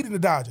to beating the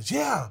Dodgers.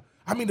 Yeah.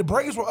 I mean, the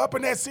Braves were up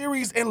in that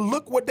series, and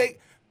look what they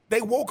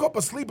woke up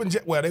a sleeping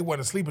giant. Well, they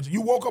weren't a sleeping giant.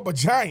 You woke up a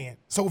giant.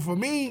 So for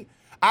me,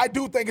 I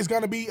do think it's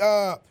going to be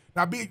now,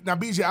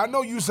 BJ, I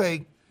know you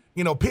say,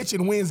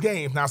 pitching wins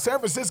games. Now, San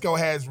Francisco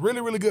has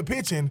really, really good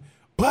pitching,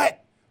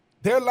 but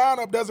their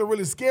lineup doesn't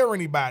really scare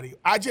anybody.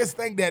 I just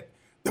think that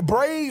the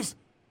Braves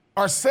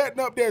are setting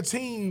up their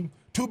team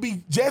to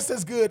be just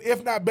as good,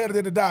 if not better,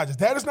 than the Dodgers.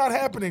 That is not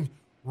happening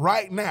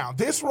right now.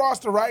 This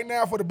roster right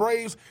now for the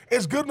Braves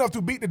is good enough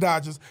to beat the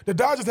Dodgers. The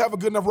Dodgers have a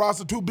good enough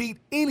roster to beat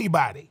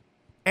anybody.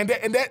 And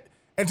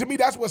to me,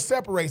 that's what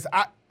separates.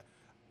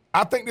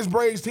 I think this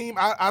Braves team,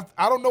 I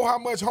don't know how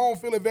much home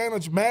field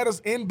advantage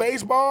matters in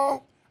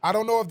baseball. I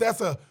don't know if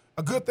that's a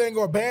good thing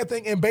or a bad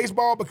thing in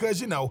baseball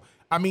because, you're going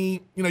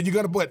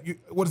to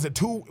what is it,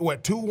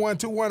 2-1,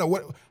 2-1, or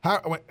what?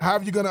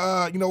 However you're going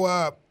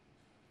to,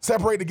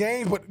 separate the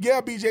games. But,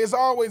 yeah, BJ, it's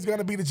always going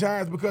to be the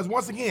Giants because,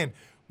 once again,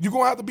 you're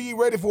going to have to be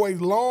ready for a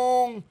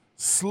long,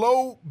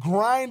 slow,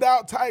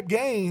 grind-out type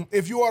game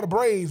if you are the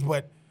Braves.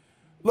 But,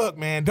 look,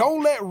 man,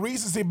 don't let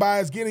recency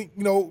bias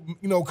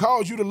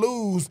cause you to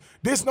lose.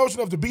 This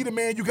notion of to beat a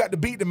man, you got to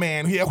beat the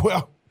man. Yeah,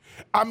 well,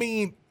 I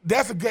mean,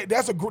 that's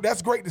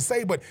great to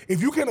say. But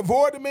if you can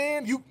avoid the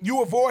man,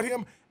 you avoid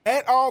him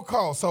at all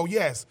costs. So,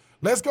 yes,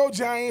 let's go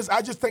Giants.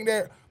 I just think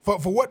that for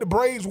what the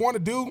Braves want to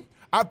do,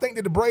 I think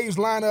that the Braves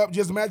lineup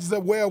just matches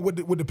up well with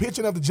the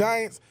pitching of the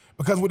Giants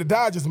because with the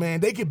Dodgers, man,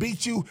 they can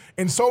beat you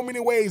in so many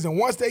ways. And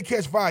once they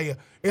catch fire,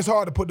 it's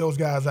hard to put those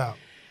guys out.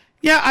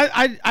 Yeah,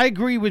 I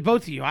agree with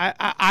both of you.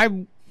 I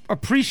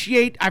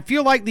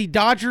feel like the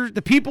Dodgers,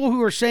 the people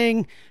who are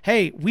saying,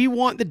 hey, we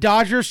want the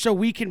Dodgers so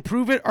we can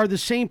prove it are the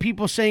same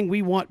people saying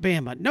we want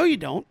Bama. No, you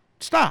don't.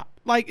 Stop.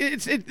 Like,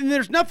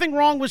 there's nothing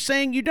wrong with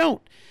saying you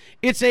don't.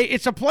 It's a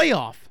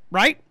playoff,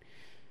 right?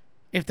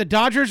 If the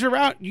Dodgers are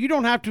out, you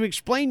don't have to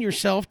explain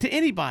yourself to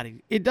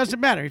anybody. It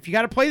doesn't matter. If you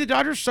got to play the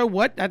Dodgers, so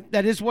what?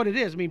 That is what it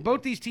is. I mean,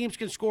 both these teams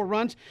can score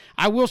runs.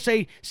 I will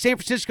say San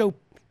Francisco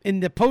in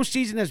the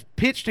postseason has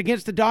pitched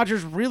against the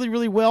Dodgers really,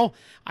 really well.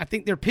 I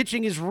think their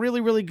pitching is really,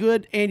 really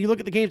good. And you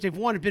look at the games they've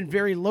won, have been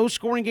very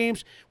low-scoring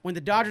games. When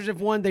the Dodgers have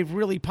won, they've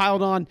really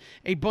piled on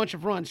a bunch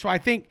of runs. So I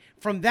think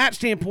from that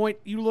standpoint,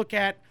 you look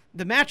at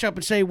the matchup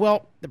and say,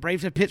 well, the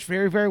Braves have pitched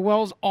very, very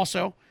well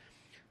also.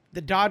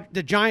 The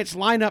Giants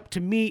lineup, to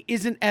me,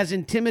 isn't as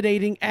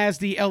intimidating as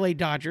the LA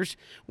Dodgers,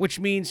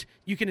 which means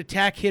you can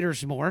attack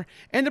hitters more.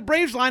 And the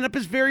Braves lineup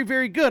is very,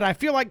 very good. I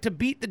feel like to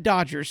beat the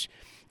Dodgers,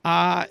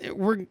 you're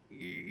going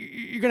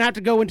to have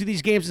to go into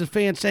these games as a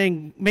fan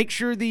saying, make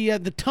sure the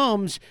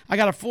Tums, I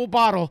got a full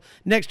bottle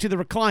next to the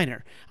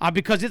recliner,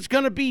 because it's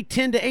going to be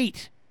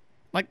 10-8.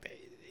 Like,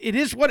 it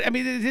is what, I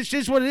mean, it's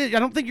just what it is. I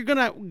don't think you're going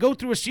to go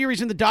through a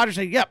series in the Dodgers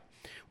and say, yep,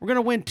 we're going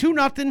to win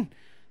 2-0,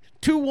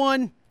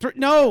 2-1.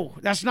 No,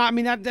 that's not. I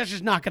mean, that's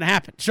just not going to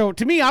happen. So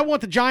to me, I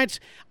want the Giants.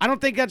 I don't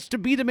think that's to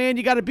be the man.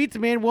 You got to beat the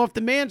man. Well, if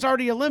the man's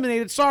already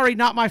eliminated, sorry,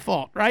 not my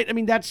fault, right? I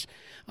mean, that's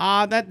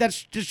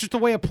just the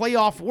way a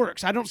playoff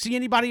works. I don't see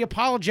anybody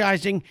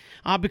apologizing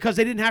because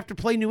they didn't have to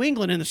play New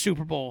England in the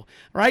Super Bowl,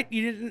 right?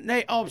 You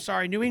didn't. Oh,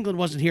 sorry, New England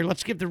wasn't here.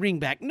 Let's give the ring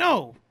back.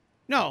 No,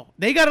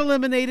 they got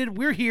eliminated.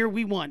 We're here.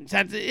 We won.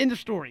 That's the end of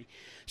story.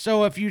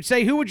 So if you'd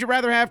say, who would you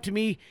rather have? To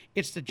me,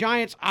 it's the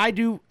Giants. I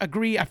do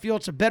agree. I feel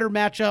it's a better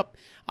matchup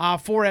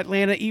for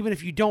Atlanta, even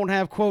if you don't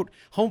have, quote,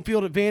 home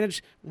field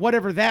advantage,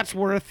 whatever that's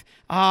worth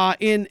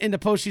in the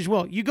postseason.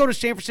 Well, you go to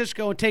San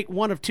Francisco and take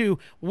one of two.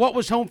 What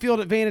was home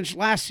field advantage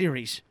last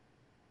series?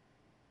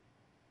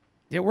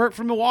 Did it work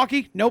for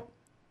Milwaukee? Nope.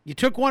 You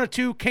took one of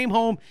two, came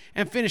home,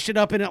 and finished it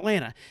up in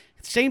Atlanta.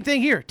 Same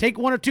thing here. Take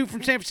one or two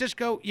from San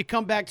Francisco, you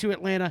come back to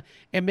Atlanta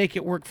and make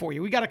it work for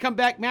you. We got to come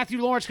back.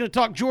 Matthew Lawrence going to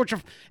talk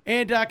Georgia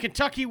and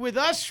Kentucky with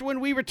us when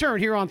we return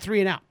here on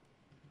 3 and Out.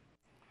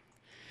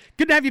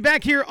 Good to have you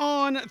back here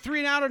on 3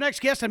 and Out. Our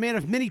next guest, a man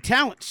of many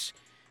talents.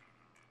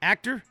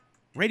 Actor,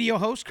 radio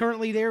host,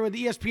 currently there with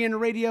ESPN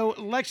Radio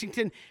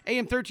Lexington,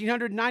 AM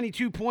 1300,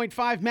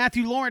 92.5.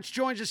 Matthew Lawrence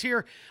joins us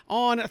here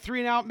on 3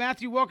 and Out.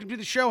 Matthew, welcome to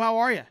the show. How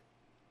are you?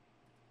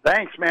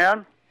 Thanks,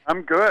 man.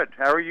 I'm good.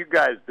 How are you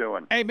guys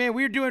doing? Hey, man,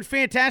 we're doing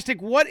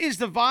fantastic. What is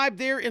the vibe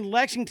there in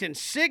Lexington?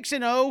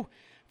 6-0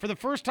 for the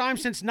first time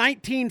since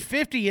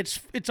 1950.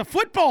 It's a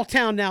football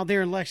town now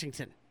there in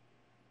Lexington.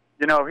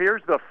 You know,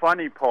 here's the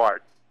funny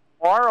part.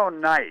 Tomorrow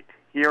night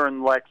here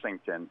in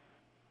Lexington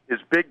is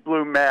Big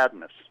Blue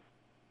Madness,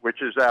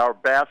 which is our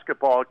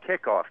basketball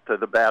kickoff to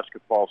the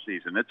basketball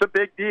season. It's a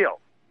big deal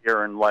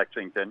here in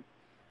Lexington.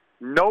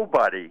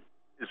 Nobody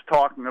is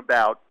talking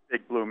about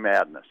Big Blue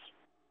Madness.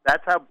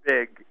 That's how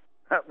big.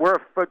 We're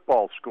a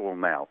football school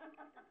now,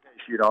 in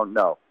case you don't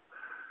know.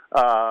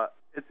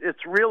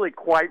 It's really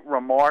quite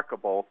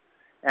remarkable,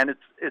 and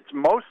it's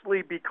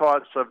mostly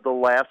because of the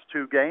last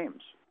two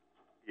games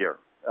here.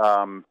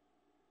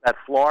 That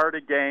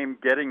Florida game,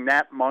 getting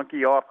that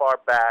monkey off our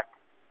back,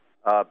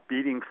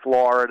 beating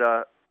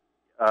Florida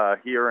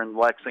here in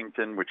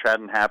Lexington, which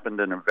hadn't happened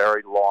in a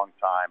very long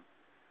time.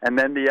 And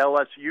then the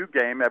LSU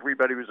game,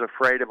 everybody was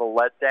afraid of a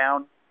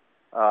letdown.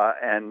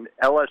 And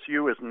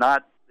LSU is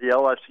not the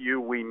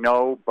LSU we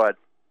know, but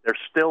they're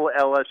still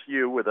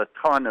LSU with a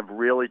ton of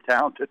really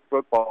talented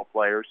football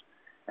players.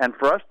 And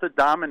for us to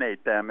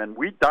dominate them, and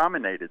we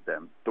dominated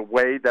them the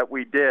way that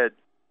we did,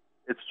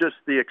 it's just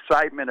the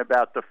excitement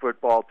about the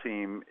football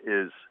team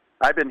is,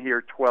 I've been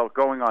here 12,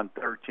 going on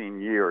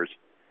 13 years,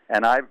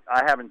 and I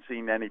haven't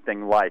seen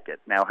anything like it.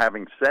 Now,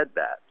 having said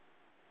that,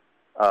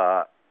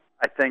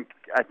 I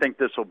think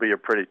this will be a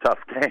pretty tough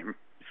game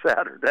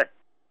Saturday.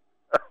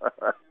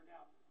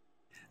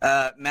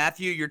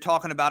 Matthew, you're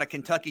talking about a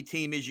Kentucky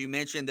team, as you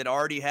mentioned, that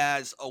already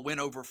has a win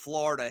over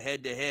Florida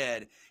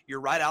head-to-head.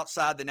 You're right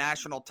outside the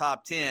national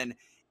top 10.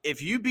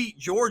 If you beat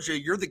Georgia,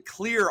 you're the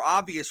clear,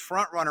 obvious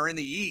front-runner in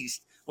the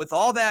East. With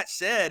all that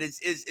said,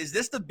 is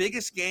this the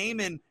biggest game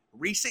in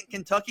recent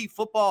Kentucky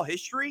football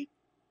history?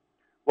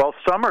 Well,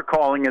 some are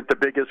calling it the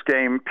biggest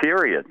game,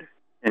 period,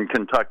 in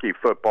Kentucky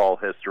football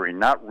history,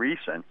 not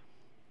recent,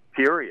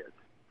 period.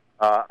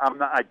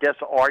 I guess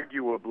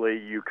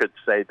arguably you could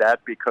say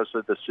that because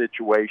of the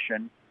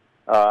situation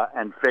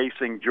and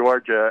facing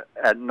Georgia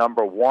at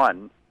number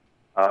one.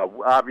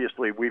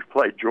 Obviously, we've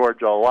played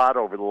Georgia a lot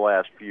over the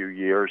last few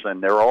years,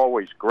 and they're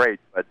always great.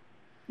 But,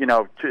 you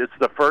know, it's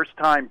the first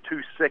time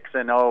 2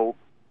 6-0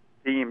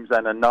 teams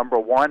and a number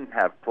one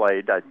have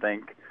played, I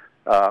think,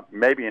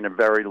 maybe in a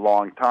very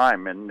long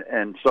time.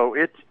 And so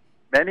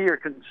many are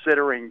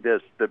considering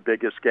this the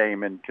biggest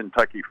game in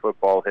Kentucky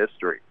football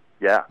history.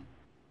 Yeah.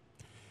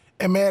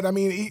 And, man, I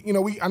mean, you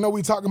know, I know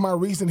we talking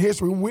about recent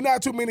history. We're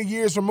not too many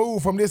years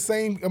removed from this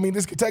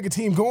Kentucky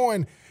team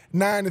going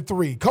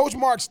 9-3. Coach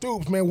Mark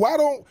Stoops, man,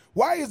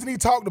 why isn't he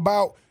talked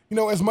about, you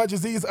know, as much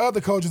as these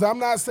other coaches? I'm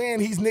not saying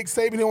he's Nick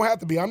Saban, he don't have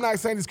to be. I'm not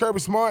saying he's Kirby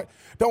Smart,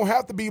 don't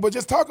have to be. But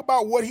just talk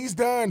about what he's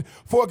done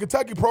for a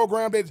Kentucky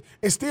program that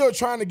is still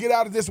trying to get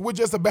out of this with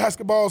just a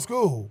basketball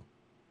school.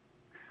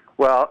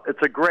 Well,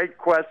 it's a great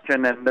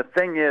question, and the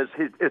thing is,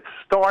 it's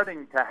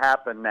starting to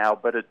happen now,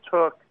 but it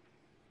took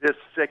this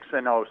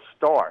 6-0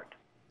 start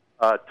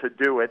to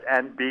do it,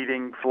 and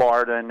beating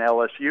Florida and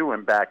LSU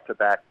in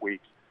back-to-back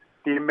weeks.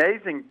 The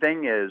amazing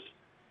thing is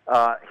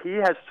he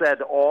has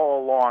said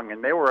all along,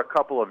 and there were a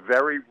couple of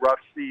very rough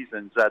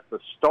seasons at the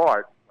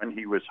start when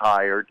he was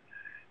hired,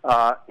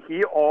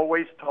 he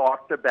always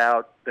talked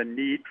about the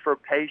need for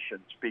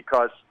patience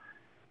because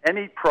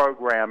any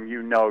program,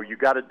 you know, you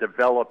got to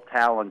develop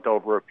talent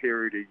over a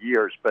period of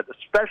years, but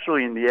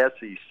especially in the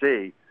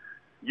SEC,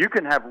 you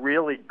can have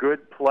really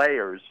good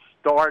players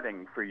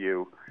starting for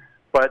you,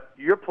 but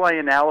you're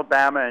playing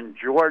Alabama and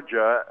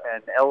Georgia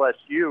and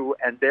LSU,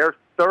 and their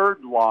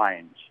third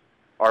lines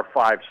are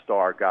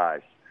five-star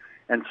guys.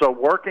 And so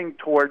working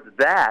towards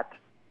that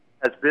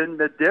has been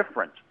the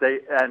difference.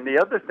 And the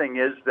other thing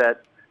is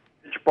that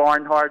Mitch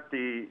Barnhart,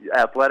 the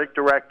athletic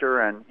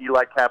director, and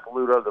Eli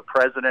Capilouto, the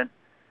president,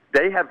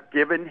 they have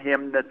given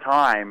him the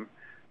time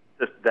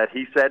that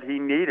he said he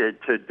needed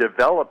to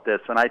develop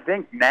this. And I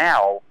think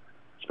now,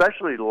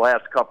 especially the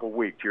last couple of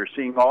weeks, you're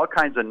seeing all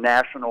kinds of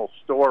national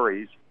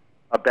stories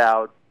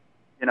about,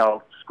 you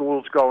know,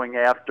 schools going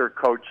after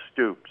Coach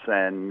Stoops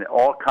and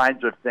all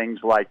kinds of things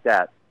like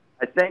that.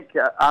 I think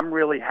I'm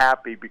really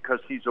happy because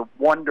he's a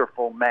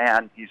wonderful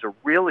man. He's a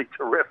really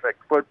terrific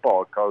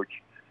football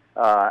coach.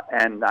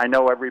 And I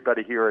know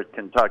everybody here at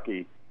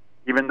Kentucky,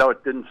 even though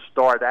it didn't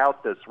start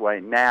out this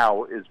way,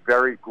 now is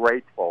very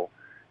grateful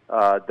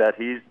that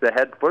he's the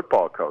head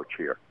football coach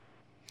here.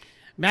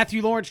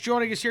 Matthew Lawrence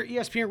joining us here at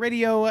ESPN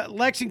Radio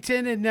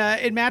Lexington.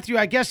 And Matthew,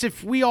 I guess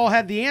if we all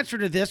had the answer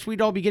to this,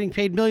 we'd all be getting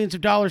paid millions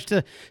of dollars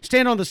to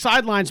stand on the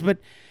sidelines. But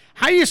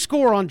how do you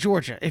score on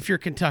Georgia if you're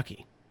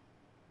Kentucky?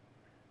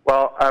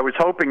 Well, I was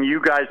hoping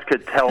you guys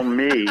could tell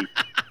me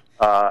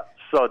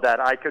so that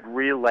I could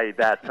relay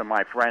that to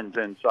my friends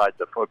inside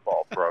the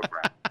football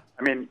program.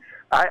 I mean,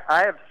 I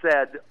have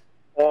said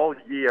all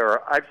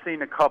year, I've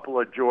seen a couple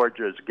of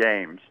Georgia's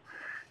games.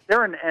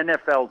 They're an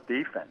NFL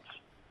defense.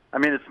 I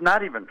mean, it's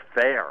not even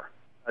fair.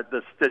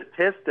 The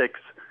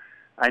statistics,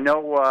 I know,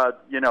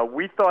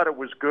 we thought it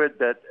was good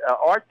that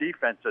our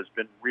defense has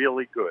been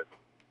really good.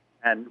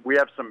 And we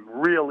have some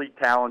really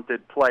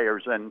talented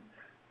players. And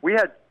we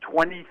had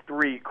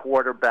 23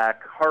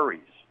 quarterback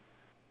hurries.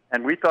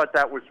 And we thought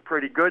that was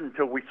pretty good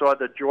until we saw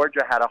that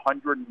Georgia had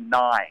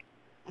 109.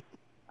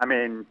 I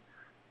mean,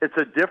 it's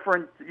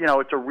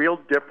a real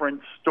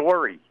different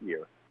story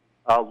here.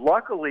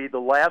 Luckily, the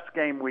last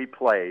game we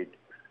played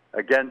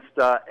against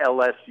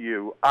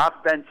LSU,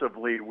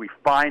 offensively, we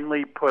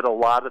finally put a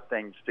lot of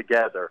things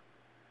together.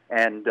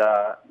 And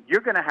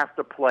you're going to have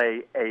to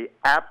play a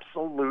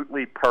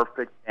absolutely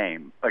perfect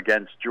game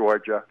against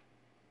Georgia.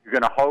 You're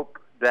going to hope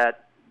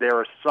that there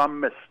are some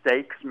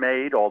mistakes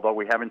made, although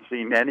we haven't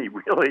seen any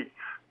really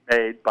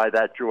made by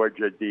that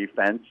Georgia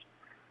defense.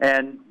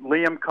 And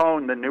Liam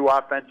Cohn, the new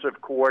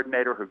offensive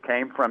coordinator who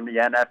came from the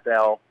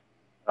NFL,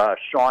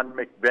 Sean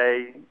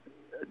McVay,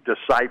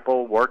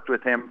 disciple, worked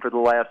with him for the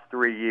last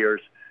 3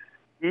 years.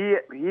 He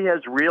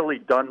has really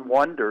done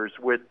wonders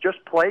with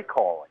just play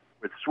calling,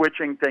 with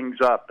switching things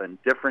up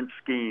and different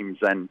schemes.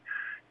 And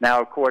now,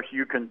 of course,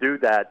 you can do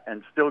that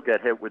and still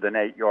get hit with an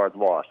 8-yard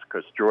loss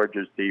because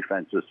Georgia's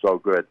defense is so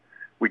good.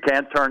 We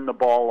can't turn the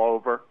ball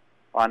over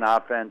on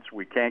offense.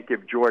 We can't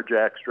give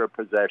Georgia extra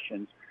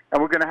possessions.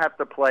 And we're going to have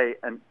to play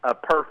a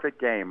perfect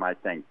game, I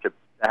think, to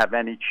have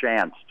any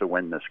chance to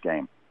win this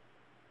game.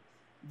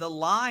 The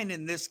line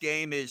in this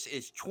game is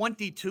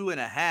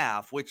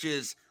 22.5, which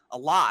is a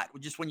lot.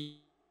 Just when you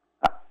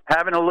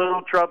having a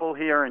little trouble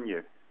hearing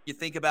you. You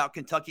think about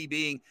Kentucky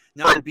being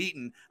not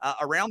unbeaten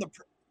around the.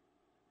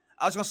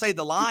 I was going to say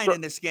the line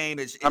in this game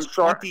is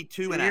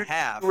 22.5.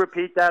 Can you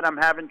repeat that? I'm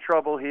having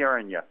trouble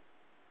hearing you.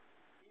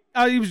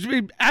 He was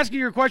asking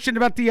your question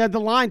about the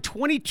line,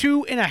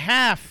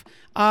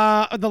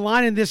 22.5. The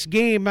line in this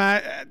game.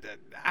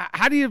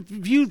 How do you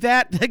view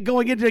that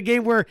going into a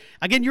game where,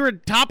 again, you're a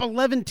top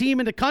 11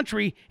 team in the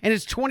country and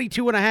it's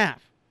 22.5?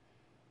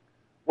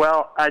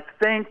 Well, I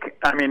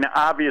mean,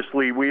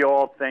 obviously we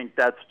all think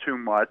that's too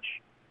much,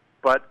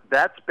 but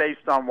that's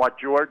based on what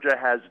Georgia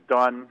has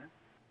done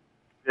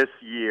this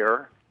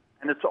year,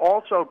 and it's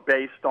also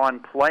based on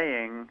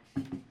playing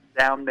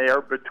down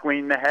there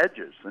between the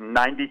hedges and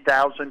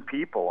 90,000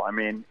 people. I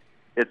mean,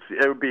 it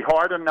would be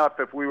hard enough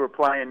if we were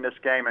playing this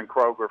game in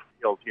Kroger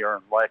Field here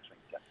in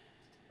Lexington.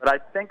 But I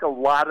think a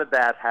lot of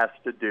that has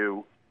to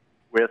do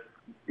with,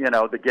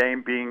 the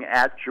game being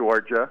at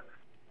Georgia.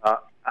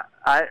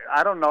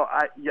 I don't know.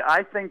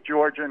 I think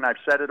Georgia, and I've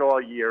said it all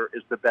year,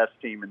 is the best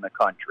team in the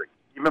country.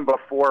 Even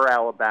before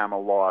Alabama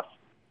lost,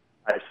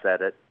 I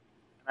said it.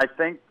 I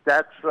think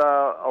that's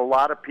a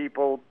lot of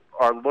people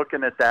are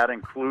looking at that,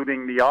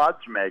 including the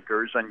odds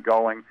makers, and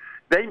going,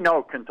 they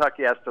know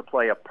Kentucky has to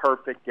play a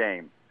perfect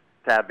game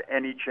to have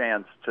any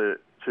chance to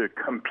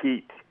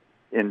compete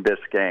in this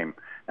game.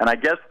 And I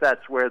guess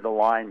that's where the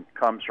line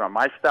comes from.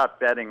 I stopped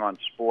betting on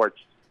sports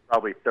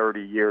probably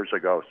 30 years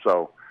ago,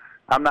 so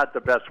I'm not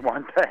the best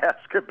one to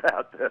ask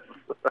about this.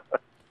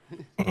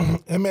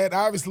 And, Matt,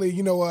 obviously,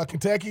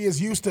 Kentucky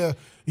is used to,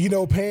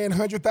 paying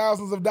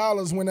 $100,000s of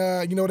dollars when,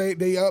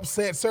 they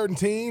upset certain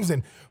teams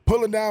and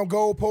pulling down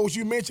goalposts.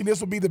 You mentioned this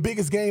will be the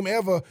biggest game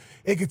ever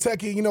in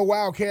Kentucky,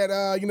 Wildcat,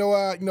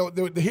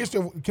 the history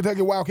of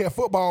Kentucky Wildcat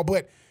football.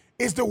 But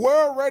is the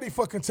world ready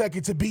for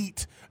Kentucky to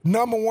beat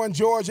number one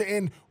Georgia?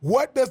 And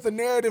what does the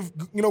narrative,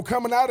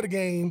 coming out of the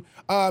game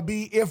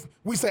be if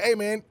we say, hey,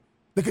 man,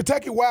 the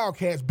Kentucky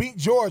Wildcats beat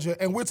Georgia,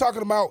 and we're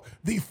talking about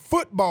the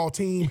football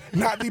team,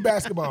 not the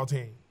basketball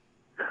team?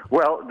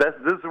 Well, this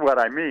is what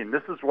I mean.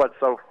 This is what's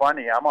so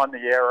funny. I'm on the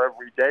air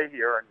every day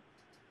here, and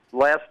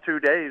last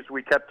 2 days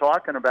we kept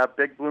talking about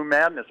Big Blue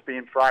Madness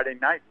being Friday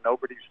night.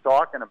 Nobody's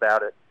talking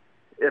about it.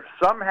 If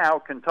somehow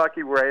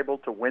Kentucky were able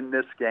to win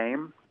this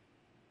game,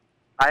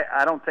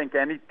 I don't think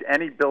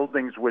any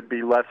buildings would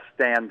be left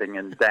standing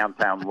in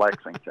downtown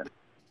Lexington.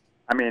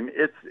 I mean,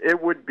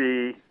 it would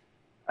be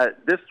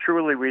this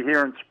truly, we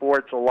hear in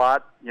sports a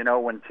lot,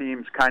 when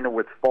teams kind of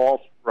with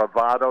false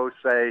bravado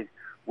say,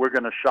 we're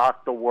going to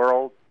shock the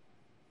world.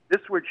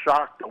 This would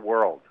shock the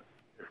world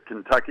if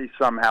Kentucky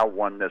somehow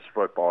won this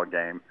football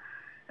game.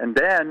 And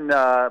then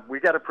we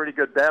got a pretty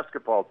good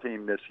basketball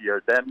team this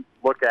year. Then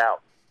look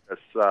out,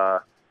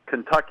 because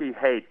Kentucky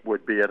hate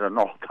would be at an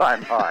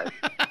all-time high.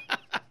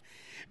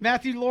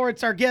 Matthew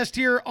Lawrence, our guest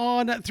here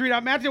on 3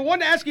 Out. Matthew, I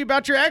wanted to ask you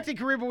about your acting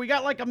career, but we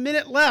got like a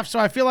minute left, so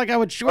I feel like I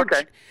would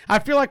I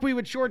feel like we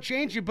would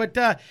shortchange you. But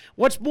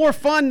what's more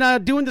fun,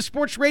 doing the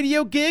sports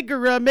radio gig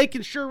or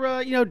making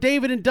sure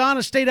David and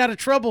Donna stayed out of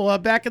trouble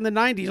back in the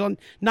 '90s on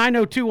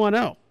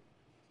 90210?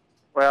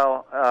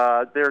 Well,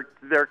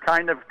 they're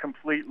kind of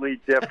completely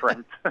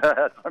different,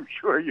 as I'm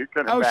sure you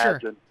can imagine.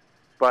 Sure.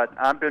 But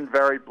I've been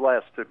very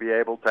blessed to be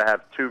able to have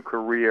two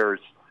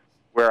careers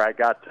where I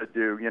got to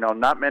do,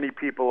 not many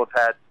people have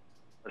had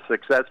a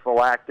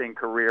successful acting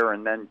career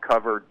and then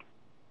covered,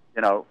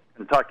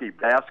 Kentucky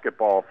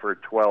basketball for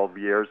 12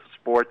 years.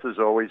 Sports has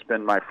always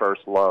been my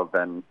first love.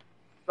 And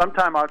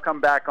sometime I'll come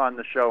back on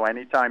the show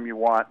anytime you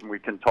want, and we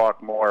can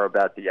talk more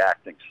about the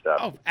acting stuff.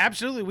 Oh,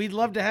 absolutely. We'd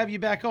love to have you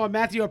back on.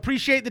 Matthew,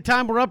 appreciate the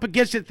time. We're up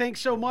against it. Thanks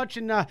so much,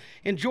 and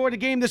enjoy the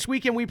game this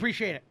weekend. We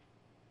appreciate it.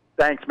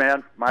 Thanks,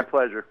 man. My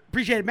pleasure.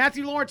 Appreciate it.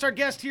 Matthew Lawrence, our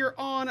guest here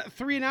on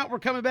 3 and Out. We're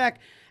coming back.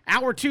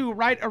 Hour 2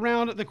 right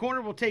around the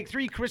corner. We'll take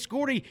 3. Chris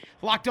Gordy,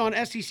 Locked On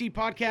SEC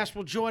podcast,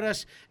 will join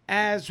us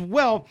as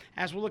well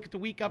as we'll look at the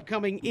week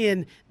upcoming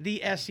in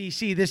the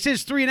SEC. This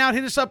is 3 and Out.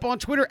 Hit us up on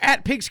Twitter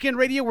at Pigskin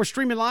Radio. We're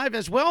streaming live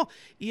as well,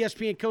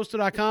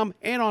 ESPNCoastal.com,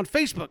 and on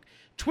Facebook,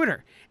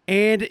 Twitter,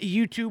 and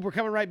YouTube. We're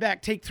coming right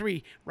back. Take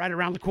 3 right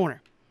around the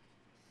corner.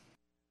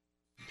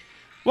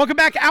 Welcome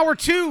back. Hour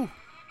 2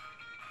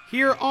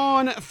 here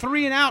on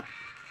 3 and Out.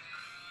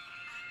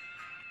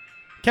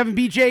 Kevin,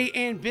 BJ,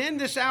 and Ben.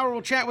 This hour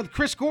we'll chat with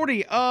Chris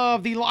Gordy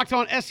of the Locked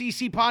On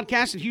SEC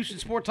podcast and Houston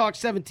Sport Talk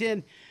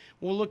 710.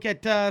 We'll look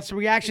at some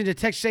reaction to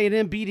Texas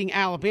A&M beating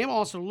Alabama.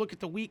 Also look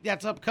at the week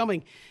that's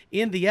upcoming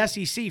in the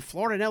SEC.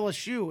 Florida and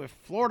LSU. If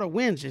Florida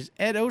wins, is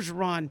Ed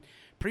Orgeron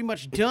pretty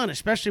much done,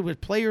 especially with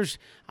players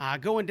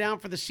going down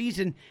for the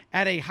season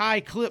at a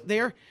high clip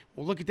there?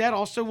 We'll look at that.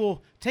 Also,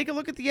 we'll take a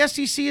look at the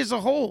SEC as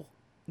a whole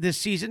this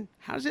season.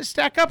 How does it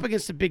stack up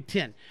against the Big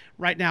Ten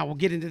right now? We'll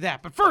get into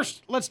that. But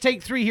first, let's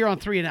take 3 here on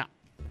 3 and Out.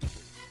 All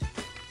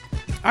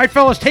right,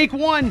 fellas, take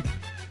 1.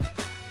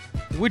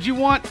 Who would you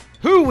want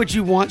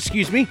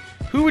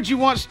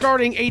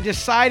starting a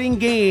deciding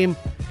game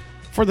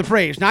for the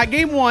Braves? Not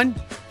game 1,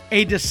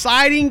 a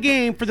deciding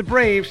game for the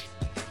Braves.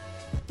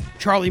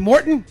 Charlie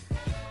Morton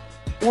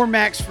or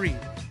Max Fried?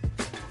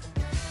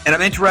 And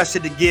I'm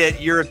interested to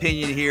get your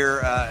opinion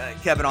here,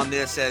 Kevin, on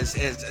this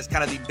as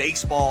kind of the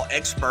baseball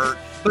expert.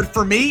 But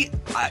for me,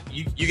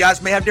 you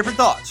guys may have different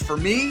thoughts. For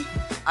me,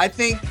 I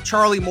think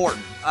Charlie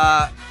Morton,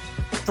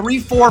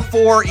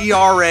 3.44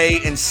 ERA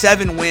and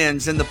 7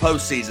 wins in the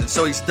postseason.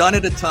 So he's done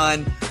it a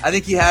ton. I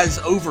think he has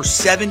over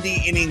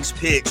 70 innings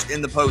pitched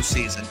in the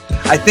postseason.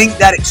 I think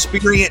that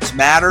experience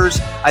matters.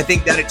 I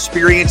think that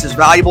experience is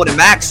valuable. And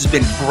Max has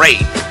been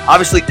great.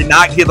 Obviously did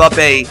not give up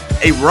a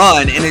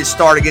run in his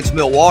start against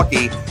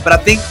Milwaukee. But I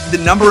think the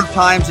number of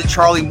times that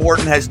Charlie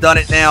Morton has done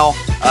it now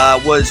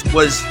was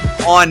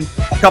on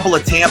a couple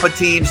of Tampa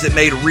teams that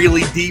made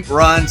really deep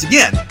runs.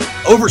 Again,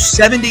 over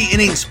 70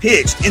 innings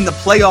pitched in the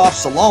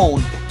playoffs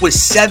alone with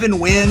 7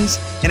 wins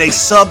and a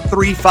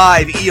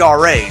sub-3.5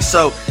 ERA.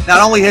 So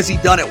not only has he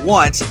done it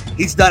once,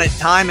 he's done it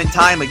time and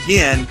time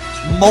again,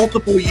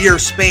 multiple year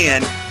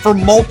span for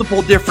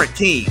multiple different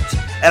teams.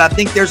 And I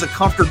think there's a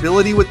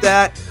comfortability with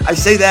that. I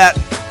say that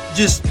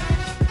just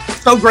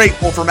so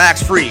grateful for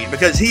Max Fried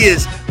because he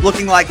is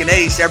looking like an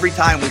ace every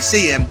time we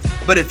see him.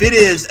 But if it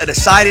is a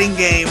deciding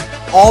game,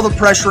 all the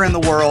pressure in the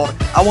world,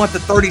 I want the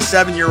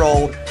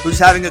 37-year-old who's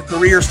having a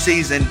career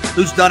season,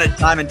 who's done it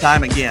time and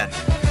time again.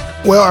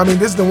 Well, I mean,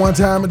 this is the one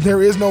time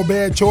there is no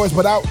bad choice,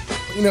 but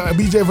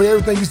BJ, for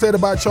everything you said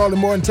about Charlie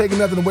Morton, taking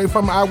nothing away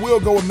from him, I will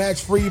go with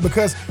Max Fried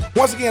because,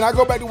 once again, I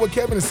go back to what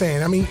Kevin is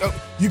saying. I mean,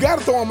 you got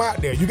to throw him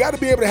out there. You got to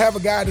be able to have a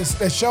guy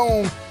that's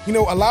shown,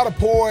 a lot of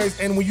poise.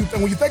 And when you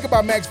think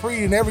about Max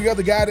Fried and every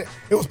other guy,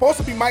 it was supposed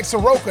to be Mike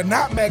Soroka,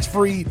 not Max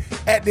Fried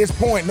at this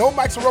point. No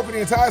Mike Soroka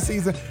the entire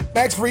season.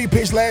 Max Fried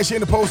pitched last year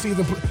in the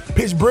postseason,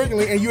 pitched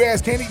brilliantly, and you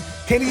ask, can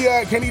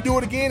he do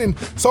it again? And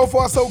so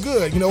far, so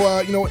good.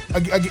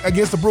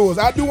 Against the Brewers.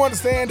 I do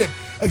understand that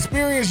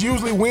experience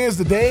usually wins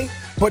the day,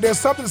 but there's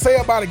something to say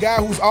about a guy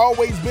who's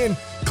always been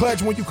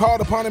clutch when you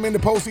called upon him in the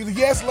postseason.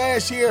 Yes,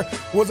 last year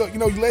was a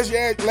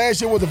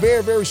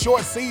very, very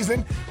short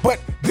season, but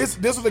this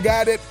was a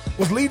guy that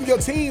was leading your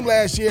team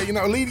last year,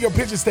 leading your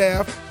pitching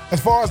staff as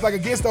far as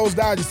against those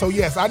Dodgers. So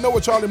yes, I know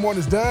what Charlie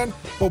Morton has done,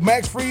 but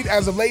Max Fried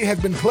as of late has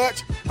been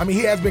clutch. I mean,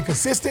 he has been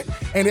consistent,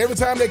 and every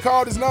time they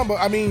called his number,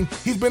 I mean,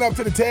 he's been up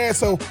to the task.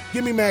 So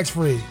give me Max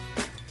Fried.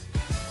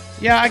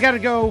 Yeah, I got to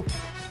go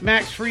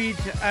Max Fried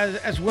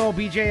as well,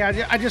 BJ.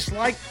 I just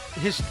like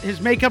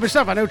his makeup and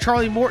stuff. I know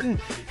Charlie Morton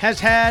has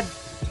had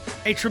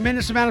a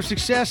tremendous amount of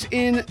success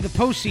in the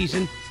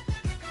postseason.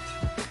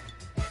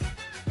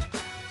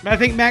 But I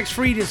think Max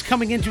Fried is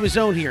coming into his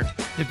own here,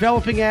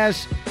 developing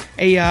as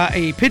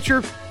a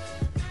pitcher.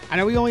 I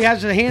know he only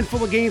has a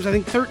handful of games, I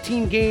think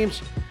 13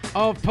 games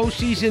of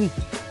postseason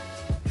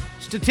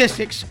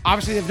statistics.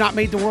 Obviously, they've not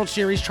made the World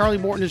Series. Charlie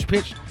Morton has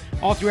pitched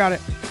all throughout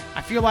it.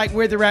 I feel like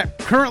where they're at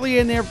currently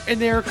in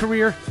their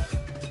career,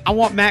 I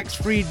want Max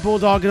Fried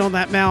bulldogging on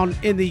that mound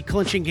in the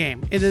clinching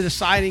game, in the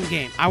deciding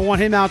game. I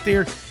want him out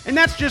there, and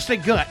that's just a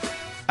gut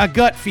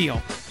feel,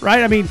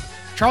 right? I mean,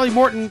 Charlie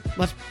Morton,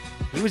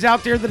 he was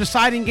out there the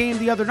deciding game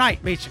the other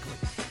night, basically,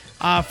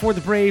 for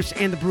the Braves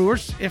and the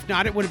Brewers. If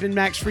not, it would have been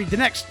Max Fried the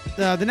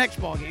next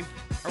ball game,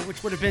 or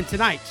which would have been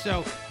tonight.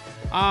 So,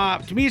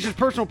 to me, it's just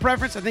personal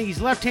preference. I think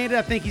he's left-handed.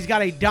 I think he's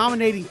got a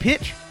dominating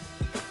pitch,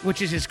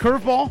 which is his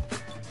curveball.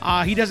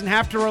 He doesn't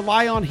have to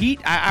rely on heat.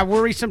 I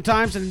worry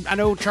sometimes, and I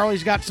know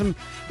Charlie's got some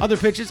other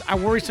pitches. I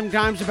worry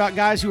sometimes about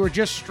guys who are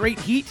just straight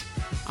heat.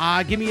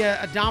 Give me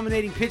a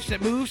dominating pitch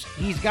that moves.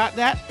 He's got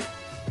that.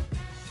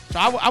 So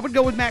I would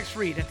go with Max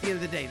Fried at the end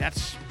of the day.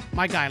 That's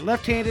my guy.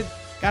 Left-handed,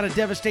 got a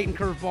devastating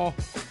curveball.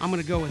 I'm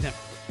going to go with him.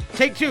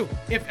 Take 2.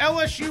 If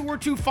LSU were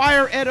to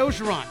fire Ed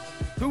Orgeron,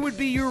 who would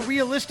be your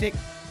realistic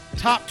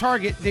top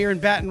target there in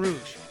Baton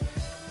Rouge?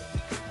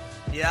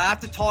 Yeah, I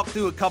have to talk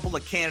through a couple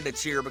of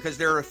candidates here because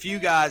there are a few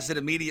guys that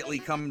immediately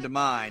come to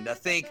mind. I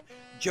think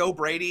Joe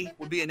Brady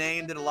would be a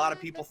name that a lot of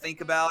people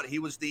think about. He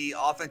was the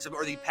offensive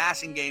or the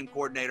passing game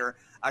coordinator,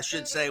 I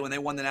should say, when they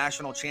won the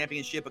national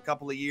championship a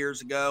couple of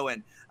years ago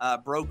and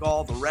broke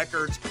all the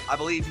records. I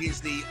believe he's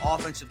the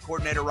offensive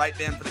coordinator right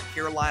then for the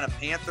Carolina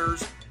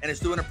Panthers. and is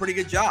doing a pretty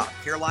good job.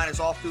 Carolina's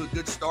off to a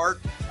good start.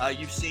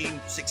 You've seen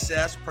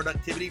success,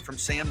 productivity from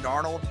Sam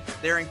Darnold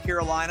there in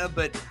Carolina,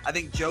 but I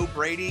think Joe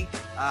Brady,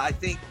 I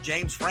think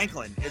James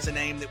Franklin is a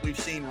name that we've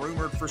seen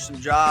rumored for some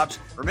jobs.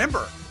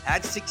 Remember,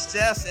 had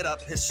success at a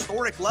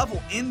historic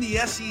level in the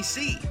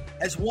SEC,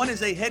 has won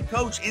as a head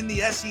coach in the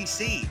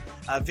SEC,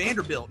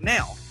 Vanderbilt.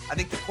 Now, I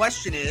think the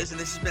question is, and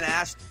this has been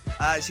asked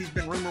as he's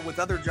been rumored with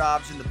other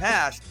jobs in the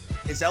past,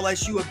 is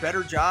LSU a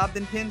better job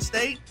than Penn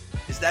State?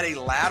 Is that a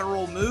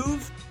lateral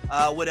move?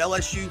 Would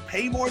LSU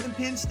pay more than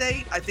Penn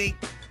State? I think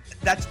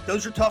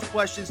those are tough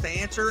questions to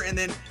answer. And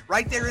then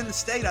right there in the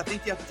state, I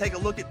think you have to take a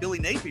look at Billy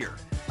Napier.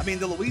 I mean,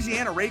 the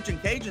Louisiana Raging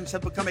Cajuns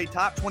have become a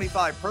top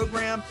 25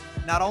 program.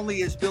 Not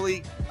only is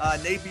Billy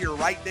Napier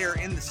right there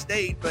in the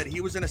state, but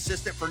he was an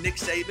assistant for Nick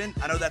Saban.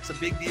 I know that's a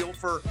big deal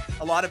for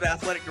a lot of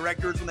athletic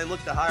directors when they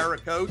look to hire a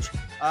coach.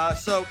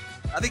 So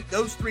I think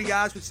those three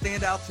guys would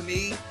stand out to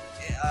me,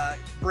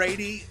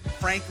 Brady,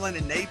 Franklin,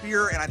 and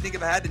Napier. And I think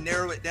if I had to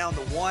narrow it down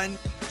to one,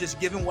 just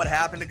given what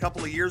happened a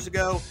couple of years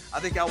ago, I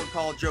think I would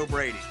call Joe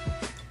Brady.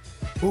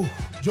 Ooh,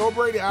 Joe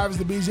Brady,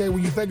 obviously, BJ,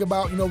 when you think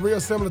about, real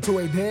similar to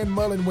a Dan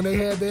Mullen when they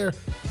had their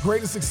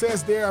greatest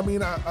success there. I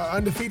mean, an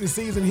undefeated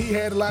season. He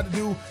had a lot to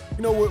do,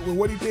 with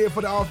what he did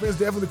for the offense,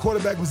 definitely the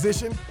quarterback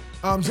position.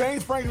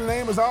 James Franklin's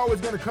name is always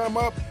going to come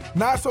up,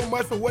 not so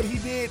much for what he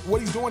did,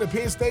 what he's doing at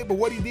Penn State, but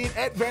what he did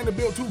at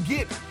Vanderbilt to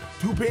get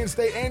to Penn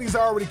State, and he's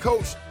already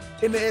coached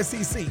in the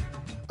SEC.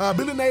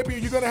 Billy Napier,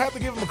 you're going to have to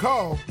give him a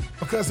call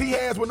because he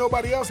has what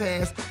nobody else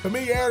has,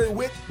 familiarity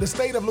with the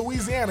state of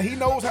Louisiana. He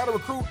knows how to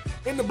recruit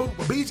in the boot.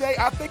 But BJ,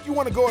 I think you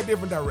want to go a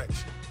different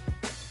direction.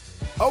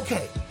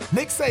 Okay,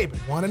 Nick Saban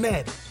won a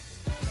natty.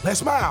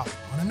 Les Miles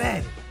won a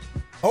natty.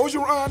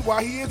 Orgeron, while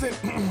he isn't,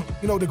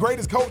 the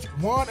greatest coach,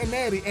 won a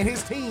natty, and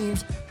his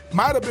teams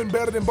might have been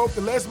better than both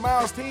the Les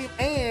Miles team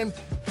and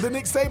the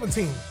Nick Saban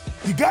team.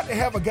 You got to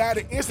have a guy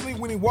that instantly,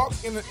 when he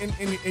walks in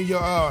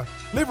your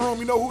living room,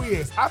 you know who he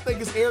is. I think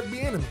it's Eric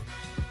Bieniemy.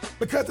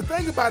 Because the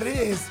thing about it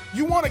is,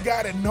 you want a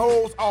guy that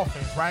knows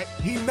offense, right?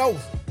 He knows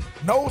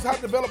how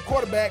to develop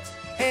quarterbacks,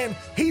 and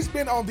he's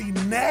been on the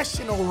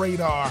national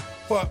radar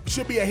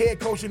should be a head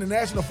coach in the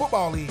National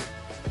Football League.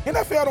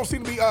 NFL don't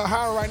seem to be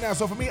hiring right now,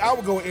 so for me, I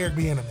would go with Eric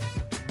Bieniemy.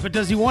 But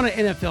does he want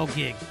an NFL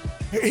gig?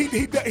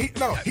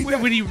 No.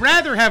 Would he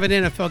rather have an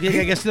NFL gig?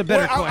 I guess is a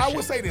better question. I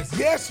would say this.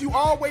 Yes, you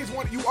always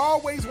want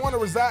to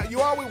reside. You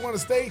always want to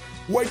stay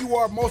where you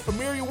are most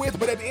familiar with.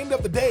 But at the end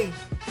of the day,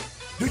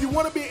 do you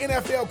want to be an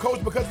NFL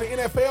coach because of the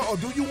NFL, or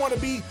do you want to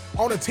be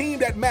on a team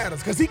that matters?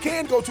 Because he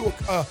can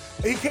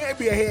he can't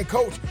be a head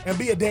coach and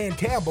be a Dan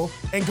Campbell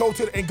and go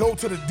to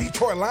the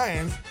Detroit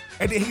Lions,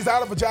 and then he's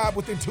out of a job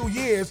within 2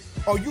 years.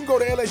 Or you can go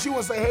to LSU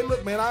and say, hey,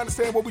 look, man, I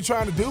understand what we're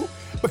trying to do.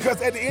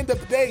 Because at the end of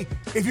the day,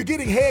 if you're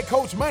getting head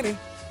coach money,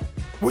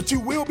 which you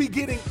will be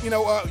getting,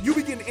 you'll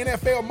be getting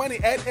NFL money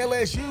at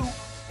LSU,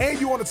 and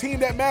you're on a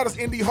team that matters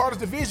in the hardest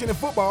division in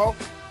football.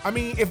 I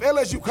mean, if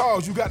LSU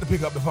calls, you got to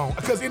pick up the phone.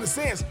 Because in a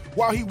sense,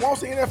 while he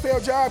wants an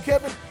NFL job,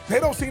 Kevin, they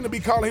don't seem to be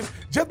calling him.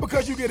 Just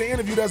because you get an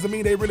interview doesn't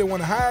mean they really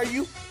want to hire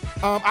you.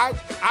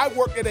 I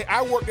worked at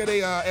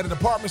a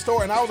department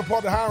store, and I was a part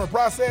of the hiring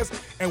process.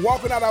 And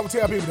walking out, I would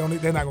tell people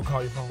they're not gonna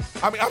call your phone.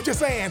 I mean, I'm just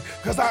saying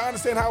because I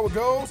understand how it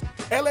goes.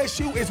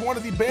 LSU is one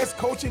of the best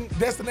coaching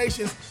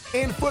destinations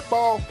in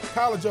football,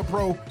 college or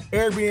pro.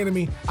 Eric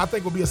Bieniemy, I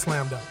think, will be a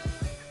slam dunk.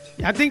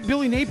 I think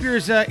Billy Napier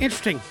is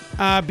interesting,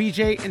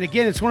 BJ. And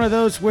again, it's one of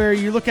those where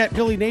you look at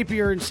Billy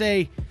Napier and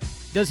say,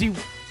 does he,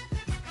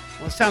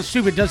 well, it sounds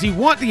stupid, does he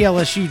want the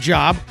LSU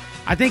job?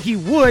 I think he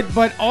would,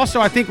 but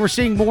also I think we're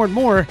seeing more and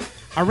more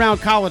around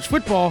college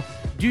football.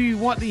 Do you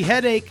want the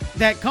headache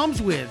that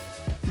comes with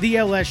the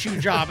LSU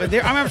job? And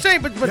I'm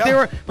saying, but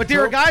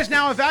there are guys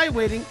now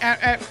evaluating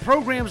at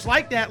programs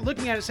like that,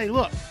 looking at it and say,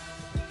 look,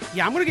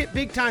 yeah, I'm going to get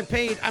big time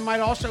paid. I might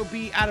also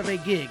be out of a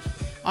gig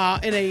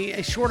in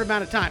a short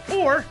amount of time.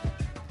 Or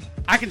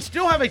I can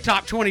still have a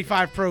top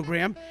 25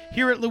 program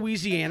here at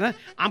Louisiana.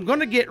 I'm going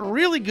to get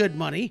really good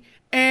money,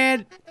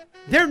 and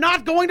they're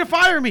not going to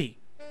fire me.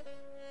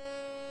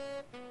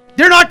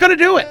 They're not going to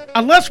do it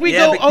unless you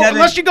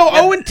go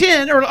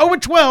 0-10 or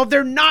 0-12.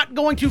 They're not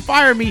going to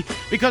fire me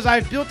because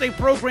I've built a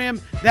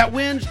program that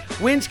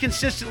wins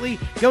consistently,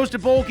 goes to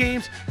bowl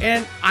games,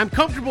 and I'm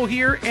comfortable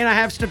here, and I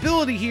have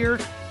stability here.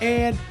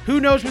 And who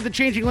knows, with the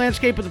changing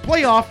landscape of the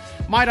playoff,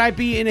 might I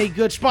be in a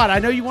good spot? I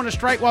know you want to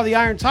strike while the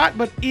iron's hot,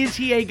 but is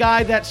he a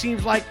guy that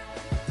seems like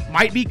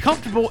might be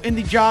comfortable in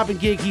the job and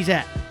gig he's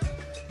at?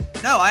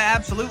 No, I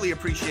absolutely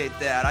appreciate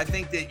that. I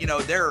think that,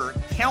 there are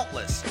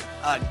countless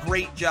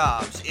great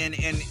jobs in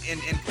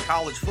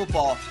college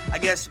football. I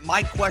guess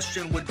my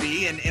question would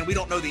be, and we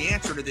don't know the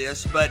answer to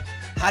this, but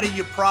how do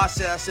you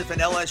process if an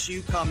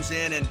LSU comes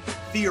in and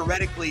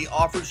theoretically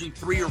offers you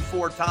 3 or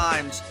 4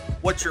 times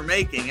what you're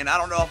making? And I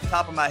don't know off the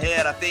top of my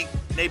head, I think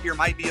Napier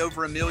might be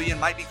over $1 million,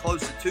 might be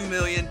close to $2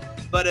 million.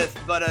 But if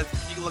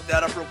you can look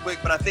that up real quick,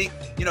 but I think,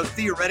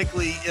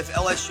 theoretically, if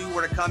LSU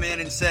were to come in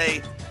and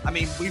say, I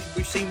mean, we've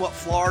seen what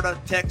Florida,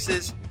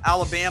 Texas,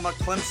 Alabama,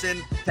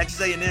 Clemson,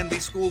 Texas A&M,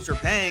 these schools are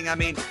paying. I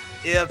mean,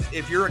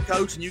 if you're a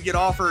coach and you get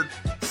offered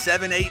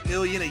 $7-8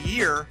 million a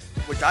year,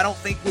 which I don't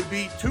think would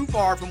be too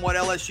far from what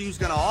LSU is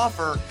going to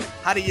offer.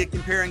 How do you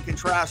compare and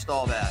contrast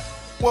all that?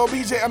 Well,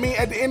 BJ, I mean,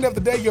 at the end of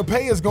the day, your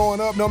pay is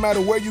going up no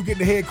matter where you get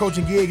the head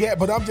coaching gig at.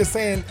 But I'm just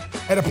saying,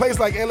 at a place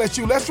like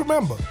LSU, let's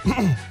remember,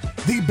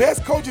 the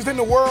best coaches in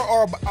the world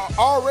are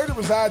already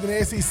reside in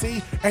the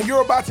SEC, and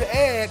you're about to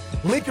add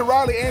Lincoln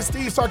Riley and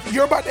Steve Sarkisian.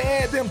 You're about to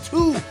add them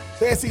to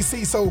the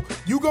SEC. So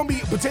you're going to be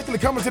potentially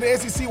coming to the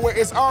SEC where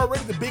it's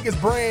already the biggest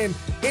brand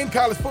in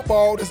college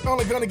football that's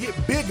only going to get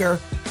bigger.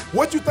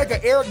 What you think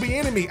of Eric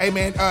Bieniemy? Hey,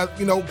 man,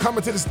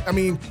 coming to this, I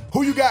mean,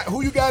 who you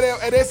got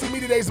at SC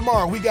Media Days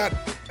tomorrow? We got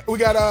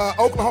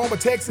Oklahoma,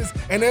 Texas,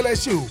 and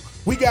LSU.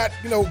 We got,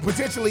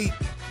 potentially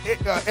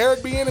Eric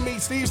Bieniemy,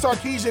 Steve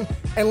Sarkisian,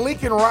 and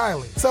Lincoln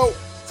Riley. So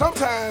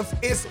sometimes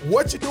it's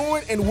what you're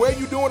doing and where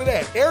you're doing it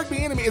at. Eric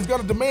Bieniemy is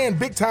going to demand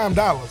big-time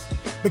dollars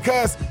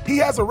because he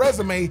has a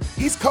resume.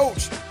 He's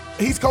coached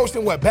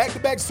in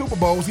back-to-back Super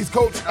Bowls. He's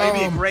coached.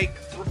 Maybe a great,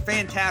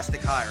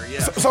 fantastic hire, yeah.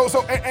 So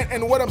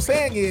what I'm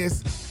saying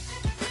is,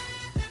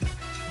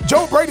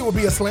 Joe Brady will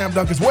be a slam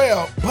dunk as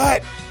well,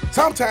 but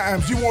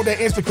sometimes you want that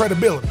instant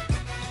credibility.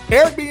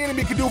 Eric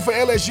Bieniemy can do for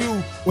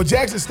LSU what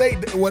Jackson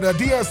State, what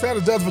Deion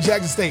Sanders does for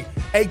Jackson State.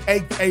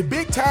 A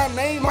big-time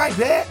name like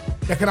that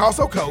can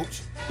also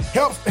coach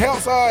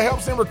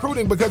helps in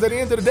recruiting, because at the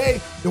end of the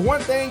day, the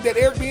one thing that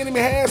Eric Bieniemy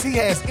has, he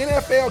has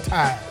NFL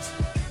ties.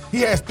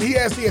 He has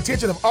the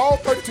attention of all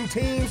 32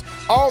 teams,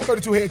 all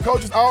 32 head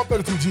coaches, all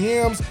 32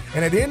 GMs,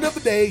 and at the end of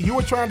the day, you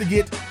were trying to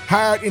get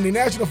hired in the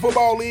National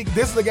Football League.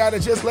 This is a guy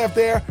that just left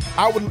there.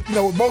 I would,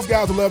 most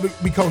guys would love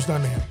to be coached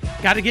under him.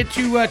 Got to get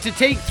to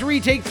take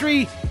three.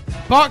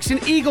 Bucs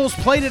and Eagles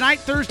play tonight.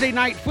 Thursday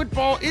night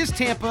football. Is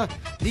Tampa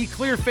the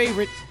clear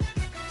favorite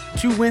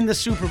to win the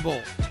Super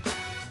Bowl?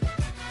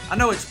 I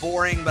know it's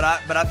boring, but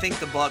I think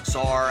the Bucs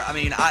are. I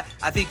mean, I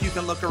think you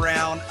can look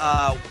around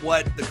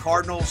what the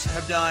Cardinals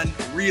have done.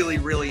 Really,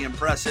 really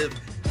impressive.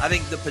 I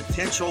think the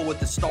potential with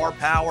the star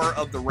power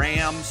of the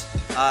Rams,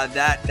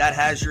 that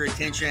has your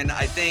attention.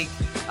 I think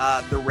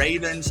the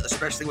Ravens,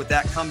 especially with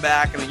that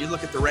comeback. I mean, you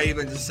look at the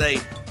Ravens and say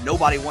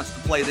nobody wants to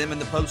play them in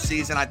the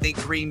postseason. I think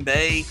Green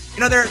Bay.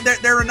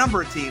 There are a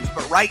number of teams,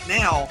 but right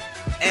now,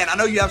 and I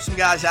know you have some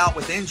guys out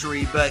with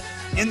injury, but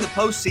in the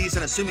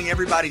postseason, assuming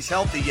everybody's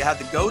healthy, you have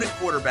the GOAT at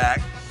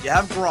quarterback, you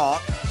have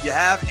Gronk, you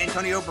have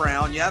Antonio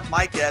Brown, you have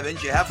Mike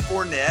Evans, you have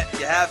Fournette,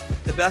 you have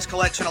the best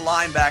collection of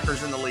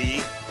linebackers in the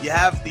league, you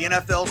have the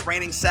NFL's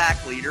reigning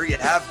sack leader, you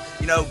have,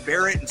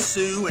 Barrett and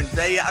Sue and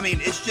Vea. I mean,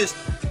 it's just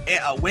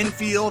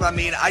Winfield. I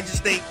mean, I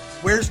just think,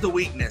 where's the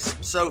weakness?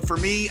 So for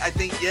me, I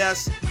think,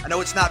 yes, I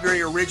know it's not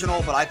very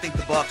original, but I think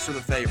the Bucs are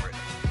the favorite.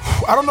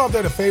 I don't know if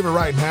they're the favorite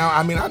right now.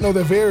 I mean, I know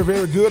they're very,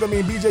 very good. I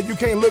mean, BJ, you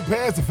can't look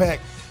past the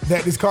fact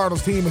that this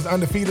Cardinals team is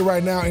undefeated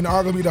right now in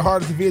arguably the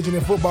hardest division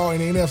in football in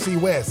the NFC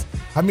West.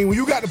 I mean, when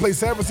you got to play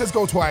San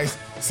Francisco twice,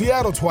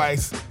 Seattle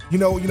twice,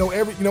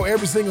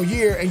 every single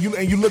year, and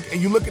you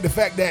look at the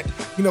fact that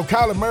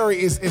Kyler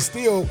Murray is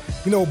still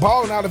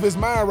balling out of his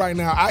mind right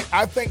now.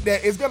 I think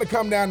that it's going to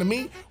come down to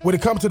me when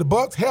it comes to the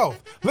Bucs'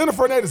 health. Leonard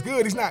Fournette is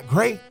good. He's not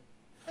great.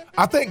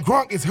 I think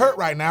Gronk is hurt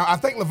right now. I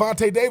think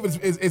Levante Davis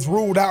is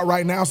ruled out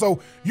right now. So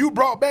you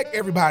brought back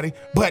everybody,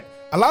 but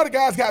a lot of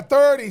guys got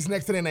 30s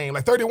next to their name,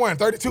 like 31,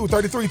 32,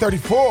 33,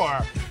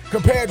 34,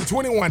 compared to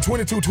 21,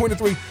 22,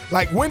 23.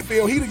 Like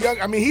Winfield,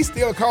 he's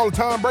still called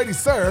Tom Brady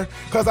sir,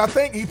 because I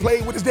think he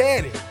played with his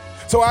daddy.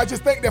 So I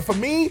just think that for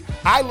me,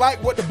 I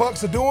like what the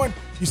Bucs are doing.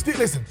 You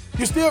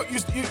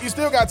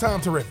still got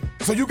Tom Terrific.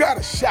 So you got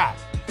a shot.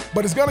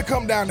 But it's going to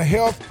come down to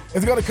health.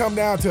 It's going to come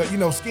down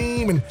to,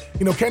 scheme and,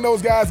 can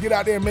those guys get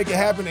out there and make it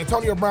happen?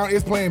 Antonio Brown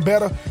is playing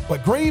better,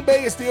 but Green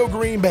Bay is still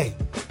Green Bay.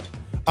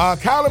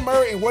 Kyler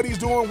Murray and what he's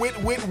doing with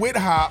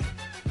Hop,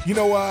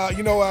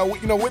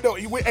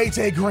 with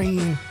A.J.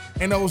 Green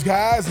and those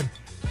guys.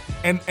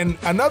 And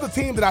another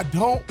team that I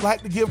don't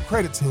like to give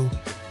credit to,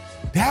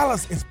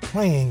 Dallas is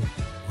playing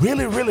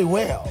really, really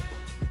well.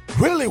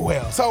 Really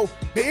well. So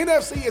the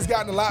NFC has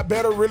gotten a lot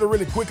better really,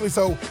 really quickly.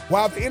 So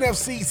while the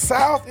NFC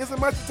South isn't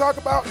much to talk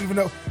about, even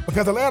though,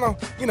 because Atlanta,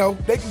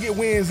 they can get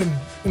wins in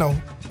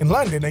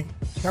London. They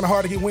kind of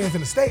hard to get wins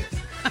in the States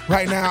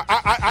right now.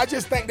 I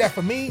just think that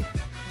for me,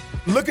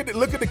 look at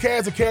the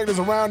cast of characters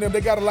around them.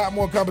 They got a lot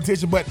more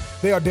competition, but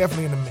they are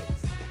definitely in the mix.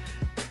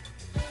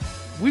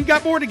 We've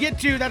got more to get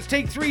to. That's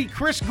Take 3.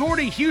 Chris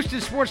Gordy,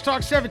 Houston Sports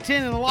Talk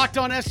 710 and the Locked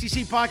On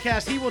SEC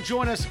podcast. He will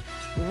join us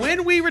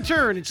when we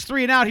return. It's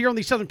 3 and Out here on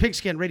the Southern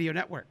Pigskin Radio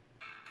Network.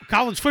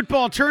 College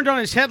football turned on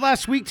its head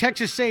last week.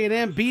 Texas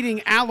A&M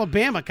beating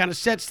Alabama kind of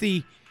sets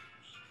the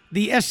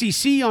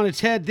SEC on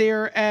its head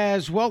there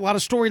as well. A lot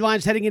of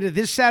storylines heading into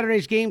this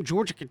Saturday's game.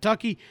 Georgia,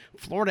 Kentucky,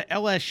 Florida,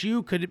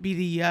 LSU. Could it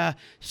be the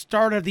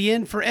start of the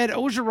end for Ed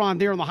Ogeron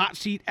there on the hot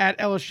seat at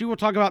LSU? We'll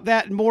talk about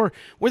that and more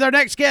with our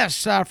next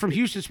guest from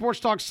Houston Sports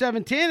Talk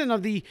 710 and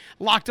of the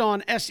Locked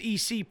On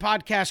SEC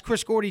podcast.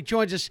 Chris Gordy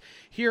joins us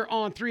here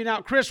on 3 and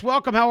Out. Chris,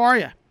 welcome. How are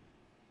you?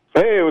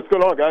 Hey, what's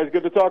going on, guys?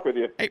 Good to talk with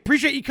you. Hey,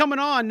 appreciate you coming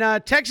on.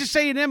 Texas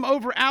A&M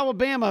over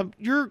Alabama.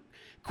 Your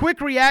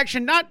quick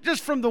reaction, not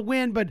just from the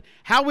win, but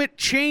how it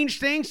changed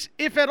things,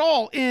 if at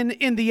all,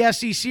 in the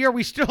SEC? Are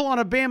we still on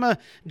a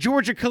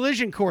Bama-Georgia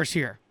collision course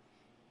here?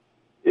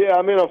 Yeah,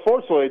 I mean,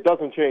 unfortunately, it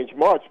doesn't change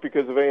much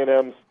because of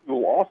A&M's two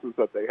losses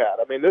that they had.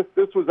 I mean,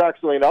 this was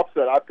actually an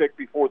upset I picked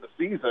before the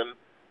season.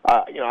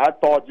 I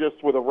thought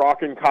just with a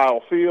rocking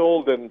Kyle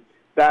Field and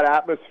that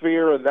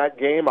atmosphere and that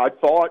game, I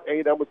thought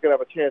A&M was going to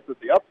have a chance at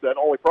the upset.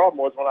 Only problem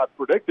was when I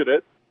predicted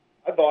it,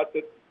 I thought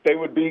that they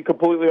would be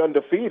completely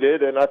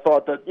undefeated, and I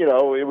thought that,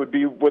 it would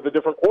be with a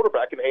different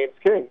quarterback in Haynes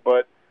King.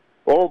 But,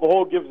 well, the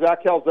whole give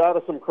Zach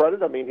Calzada some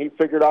credit. I mean, he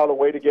figured out a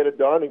way to get it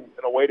done and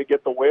a way to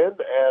get the win.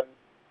 And,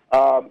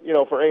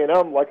 for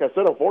A&M, like I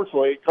said,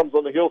 unfortunately, it comes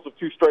on the heels of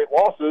two straight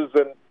losses.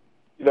 And,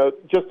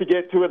 just to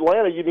get to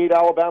Atlanta, you need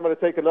Alabama to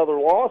take another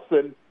loss.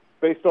 And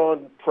based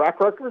on track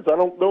records, I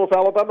don't know if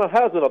Alabama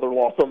has another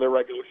loss on their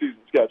regular season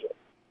schedule.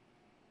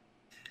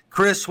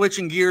 Chris,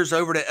 switching gears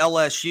over to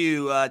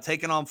LSU,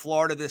 taking on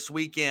Florida this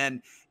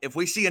weekend. If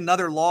we see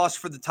another loss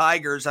for the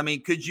Tigers, I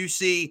mean, could you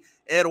see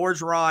Ed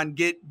Orgeron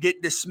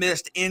get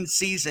dismissed in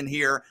season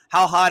here?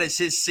 How hot is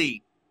his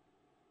seat?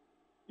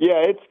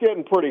 Yeah, it's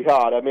getting pretty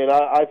hot. I mean,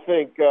 I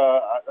think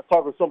I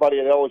talked with somebody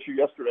at LSU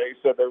yesterday. He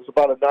said there was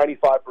about a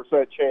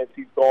 95% chance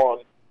he's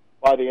gone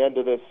by the end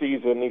of this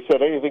season. He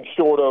said anything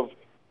short of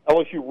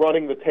LSU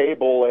running the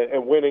table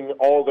and winning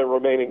all their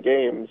remaining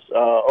games,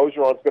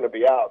 Orgeron's going to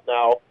be out.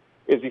 Now,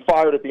 is he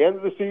fired at the end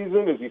of the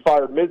season? Is he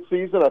fired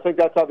mid-season? I think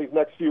that's how these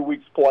next few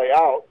weeks play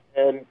out.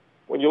 And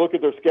when you look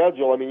at their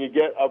schedule, I mean, you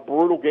get a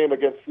brutal game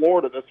against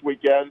Florida this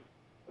weekend,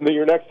 and then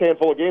your next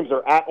handful of games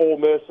are at Ole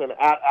Miss and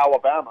at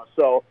Alabama.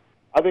 So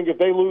I think if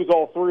they lose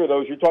all three of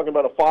those, you're talking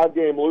about a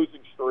 5-game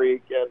losing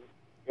streak. And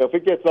if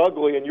it gets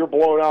ugly and you're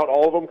blowing out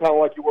all of them, kind of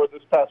like you were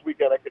this past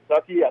weekend at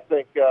Kentucky, I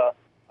think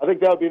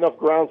that would be enough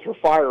grounds for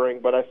firing.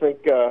 But I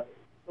think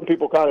some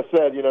people kind of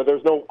said,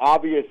 there's no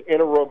obvious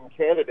interim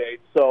candidate.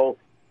 So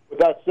with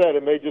that said,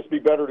 it may just be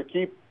better to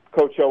keep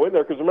Coach O in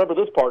there. Because remember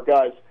this part,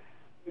 guys,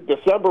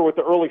 December with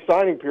the early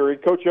signing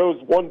period, Coach O's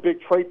one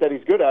big trait that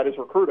he's good at is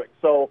recruiting.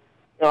 So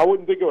I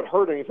wouldn't think it would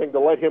hurt anything to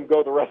let him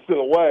go the rest of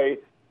the way.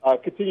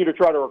 Continue to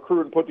try to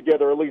recruit and put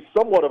together at least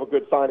somewhat of a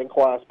good signing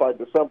class by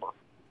December.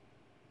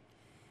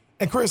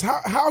 And Chris,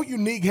 how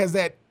unique has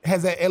that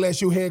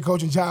LSU head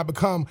coaching job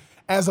become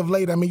as of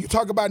late? I mean, you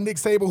talk about Nick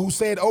Saban, who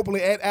said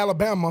openly at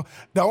Alabama,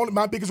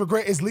 my biggest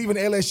regret is leaving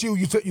LSU.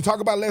 You talk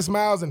about Les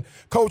Miles and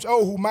Coach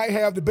O, who might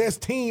have the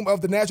best team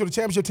of the national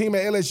championship team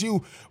at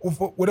LSU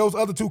with those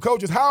other two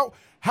coaches. How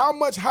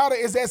much hotter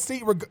is that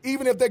seat,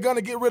 even if they're going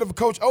to get rid of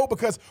Coach O?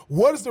 Because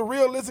what is the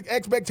realistic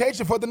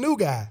expectation for the new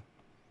guy?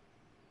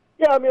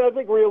 Yeah, I mean, I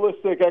think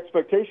realistic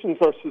expectations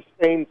are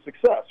sustained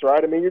success,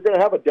 right? I mean, you're going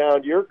to have a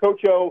down year.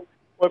 Coach O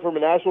went from a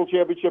national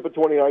championship in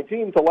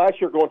 2019 to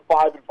last year going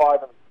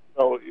 5-5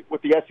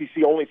 with the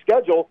SEC-only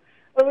schedule.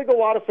 I think a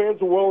lot of fans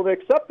were willing to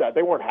accept that.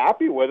 They weren't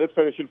happy with it,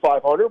 finishing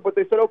 500, but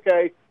they said,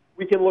 okay,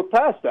 we can look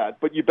past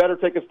that, but you better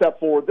take a step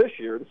forward this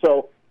year. And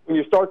so when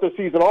you start the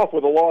season off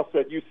with a loss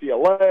at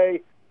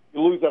UCLA,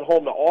 you lose at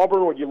home to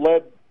Auburn when you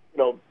led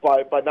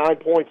by 9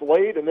 points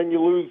late, and then you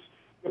lose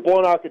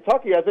blowing out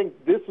Kentucky. I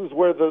think this is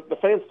where the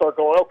fans start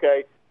going,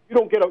 okay,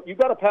 you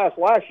got to pass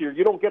last year.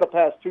 You don't get to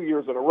pass 2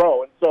 years in a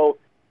row. And so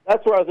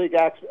that's where I think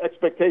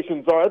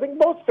expectations are. I think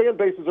most fan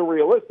bases are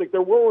realistic.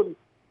 They're willing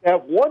to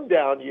have one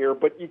down year,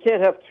 but you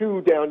can't have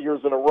 2 down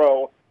years in a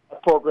row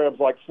at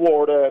programs like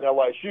Florida and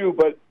LSU.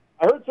 But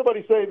I heard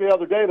somebody say the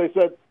other day, they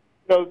said,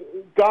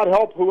 God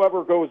help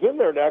whoever goes in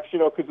there next,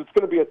 because it's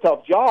going to be a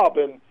tough job,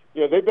 and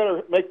they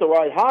better make the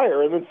right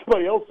hire. And then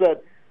somebody else said,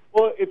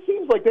 well, it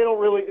seems like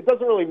it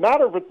doesn't really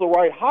matter if it's the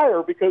right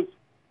hire, because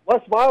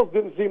Les Miles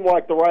didn't seem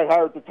like the right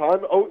hire at the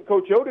time.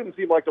 Coach O didn't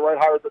seem like the right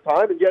hire at the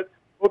time, and yet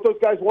both those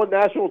guys won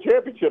national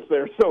championships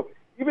there. So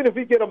even if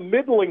you get a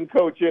middling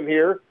coach in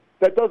here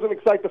that doesn't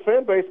excite the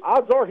fan base,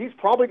 odds are he's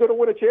probably going to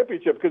win a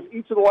championship, because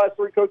each of the last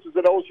 3 coaches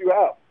at LSU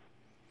have.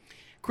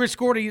 Chris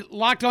Gordy,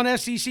 Locked On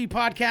SEC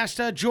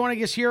podcast,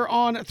 joining us here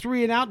on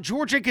 3 and Out.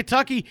 Georgia and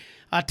Kentucky,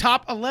 a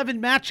top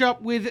 11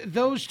 matchup with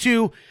those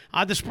two.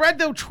 The spread,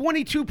 though,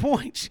 22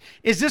 points.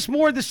 Is this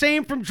more the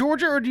same from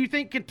Georgia, or do you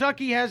think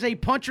Kentucky has a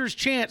puncher's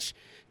chance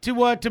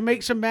to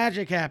make some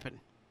magic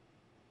happen?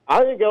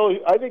 I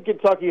think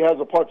Kentucky has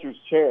a puncher's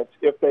chance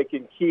if they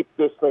can keep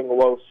this thing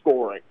low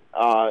scoring.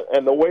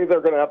 And the way they're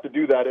going to have to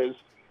do that is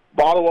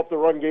bottle up the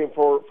run game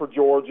for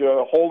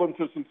Georgia, hold them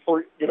to some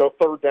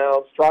third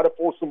downs, try to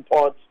force some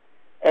punts.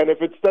 And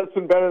if it's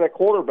Stetson Bennett at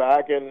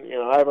quarterback, and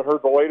I haven't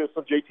heard the latest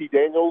on JT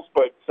Daniels,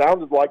 but it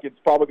sounded like it's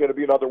probably going to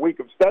be another week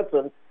of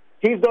Stetson.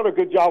 He's done a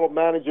good job of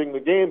managing the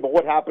game, but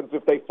what happens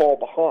if they fall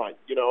behind?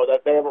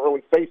 That they haven't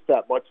really faced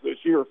that much this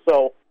year.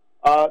 So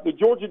the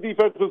Georgia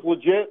defense is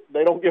legit.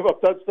 They don't give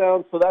up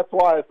touchdowns, so that's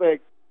why I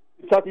think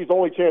Kentucky's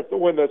only chance to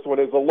win this one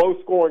is a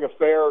low-scoring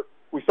affair.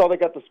 We saw they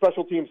got the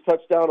special teams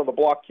touchdown on the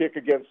block kick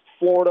against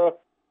Florida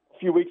a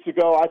few weeks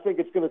ago. I think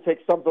it's going to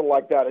take something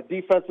like that, a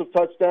defensive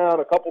touchdown,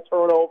 a couple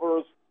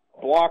turnovers,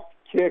 a block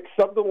kick,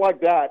 something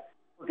like that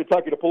for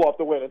Kentucky to pull off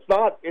the win.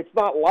 It's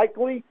not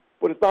likely,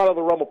 but it's not out of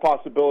the realm of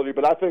possibility.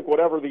 But I think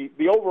whatever the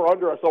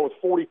over-under I saw was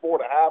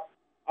 44.5.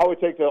 I would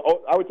take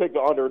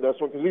the under in this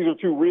one because these are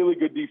two really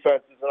good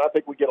defenses, and I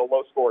think we get a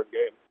low-scoring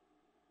game.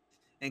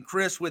 And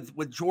Chris,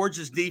 with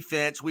Georgia's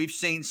defense, we've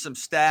seen some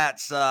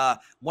stats.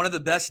 One of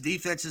the best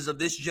defenses of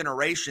this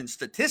generation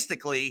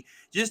statistically.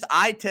 Just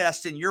eye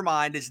test in your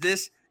mind, is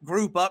this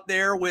group up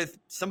there with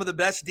some of the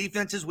best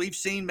defenses we've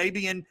seen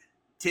maybe in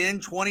 10,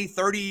 20,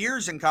 30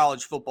 years in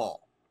college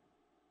football?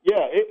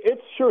 Yeah,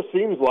 it sure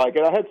seems like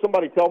it. I had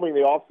somebody tell me in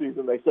the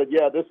offseason, they said,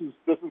 yeah, this is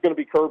going to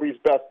be Kirby's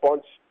best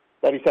bunch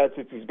that he's had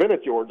since he's been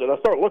at Georgia. And I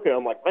started looking at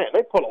him like, man,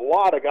 they put a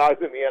lot of guys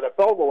in the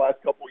NFL the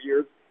last couple of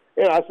years.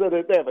 And I said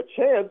that they have a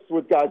chance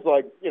with guys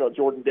like,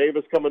 Jordan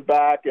Davis coming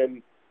back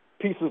and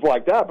pieces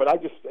like that. But I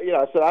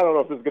said, I don't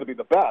know if this is going to be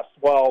the best.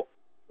 Well,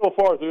 so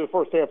far through the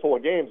first handful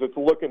of games, it's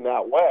looking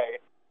that way.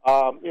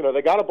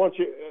 They got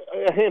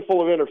a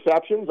handful of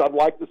interceptions. I'd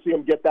like to see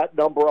them get that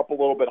number up a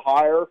little bit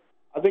higher.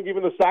 I think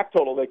even the sack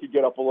total they could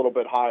get up a little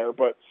bit higher.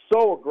 But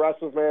so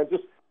aggressive, man.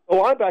 Just the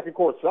linebacking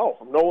core itself,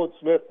 from Nolan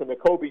Smith to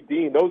Nakobe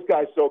Dean, those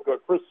guys so good.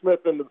 Chris Smith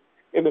in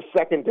the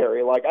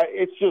secondary.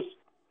 It's just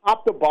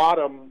top to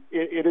bottom,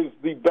 it is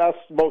the best,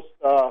 most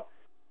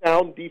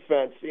sound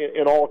defense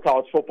in all of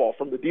college football,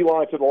 from the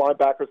D-line to the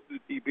linebackers to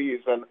the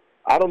DBs. And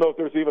I don't know if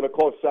there's even a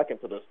close second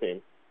to this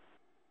team.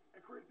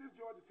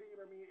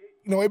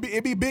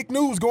 It'd be big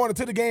news going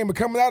into the game, but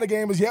coming out of the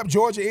game is, yep,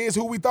 Georgia is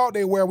who we thought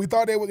they were. We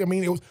thought they were.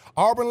 It was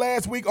Auburn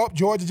last week. Oh,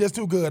 Georgia just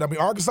too good.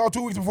 Arkansas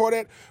 2 weeks before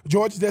that,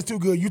 Georgia just too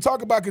good. You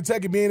talk about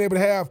Kentucky being able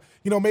to have,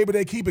 maybe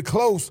they keep it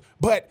close,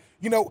 but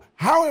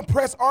how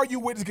impressed are you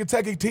with this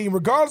Kentucky team?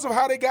 Regardless of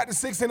how they got to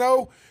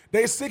 6-0,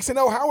 they're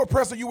 6-0. How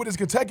impressed are you with this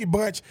Kentucky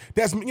bunch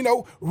that's,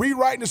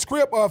 rewriting the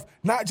script of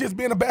not just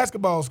being a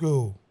basketball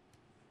school?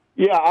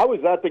 Yeah, I was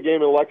at the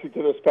game in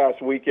Lexington this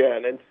past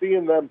weekend and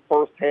seeing them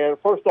firsthand.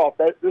 First off,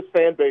 this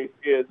fan base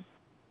is,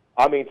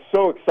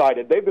 so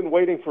excited. They've been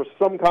waiting for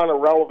some kind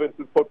of relevance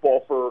in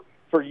football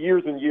for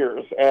years and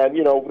years. And,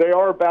 they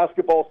are a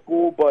basketball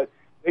school, but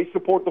they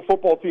support the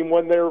football team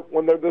when they're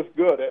this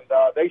good. And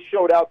they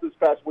showed out this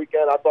past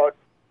weekend. I thought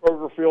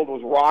Kroger Field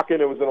was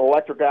rocking. It was an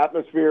electric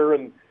atmosphere,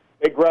 and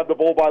they grabbed the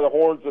bull by the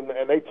horns, and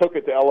they took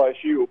it to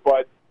LSU.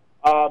 But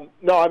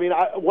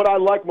what I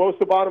like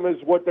most about him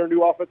is what their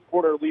new offensive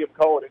coordinator, Liam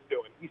Cohen, is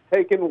doing. He's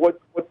taking what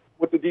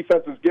the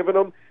defense has given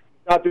him,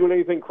 not doing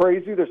anything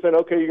crazy. They're saying,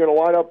 okay, you're going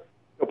to line up,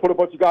 put a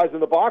bunch of guys in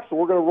the box, so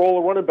we're going to roll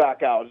a running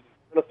back out.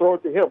 We're going to throw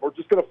it to him. We're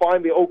just going to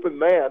find the open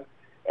man.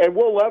 And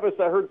Will Levis,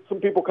 I heard some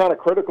people kind of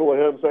critical of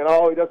him, saying,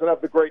 oh, he doesn't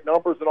have the great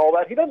numbers and all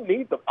that. He doesn't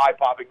need the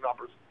eye-popping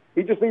numbers.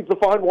 He just needs to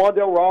find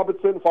Wan'Dale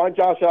Robinson, find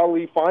Josh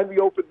Ali, find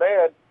the open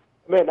man.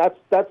 Man,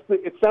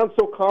 it sounds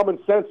so common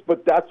sense,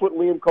 but that's what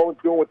Liam Cohen's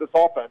doing with this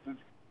offense.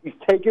 He's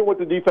taking what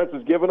the defense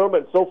has given him,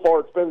 and so far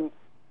it's been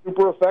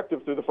super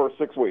effective through the first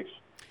 6 weeks.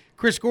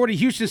 Chris Gordy,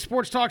 Houston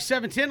Sports Talk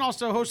 710,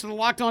 also host of the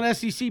Locked On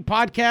SEC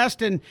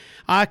podcast, and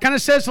kind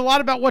of says a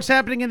lot about what's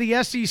happening in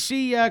the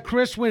SEC,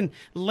 Chris, when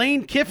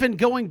Lane Kiffin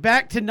going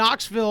back to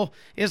Knoxville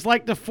is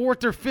like the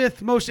fourth or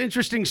fifth most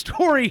interesting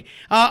story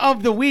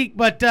of the week.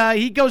 But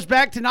he goes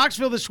back to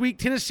Knoxville this week.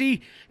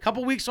 Tennessee, a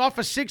couple weeks off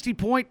a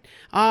 60-point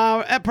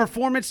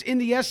performance in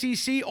the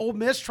SEC. Ole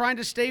Miss trying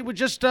to stay with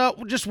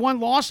just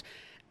one loss.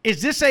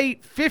 Is this a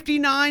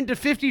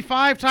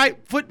 59-55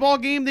 type football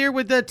game there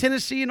with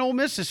Tennessee and Ole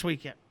Miss this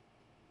weekend?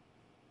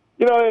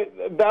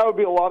 That would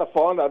be a lot of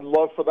fun. I'd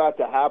love for that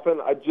to happen.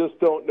 I just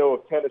don't know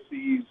if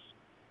Tennessee's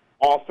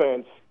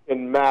offense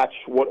can match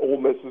what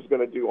Ole Miss is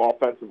going to do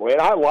offensively.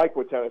 And I like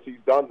what Tennessee's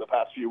done the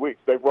past few weeks.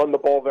 They've run the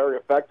ball very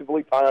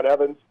effectively. Tyon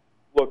Evans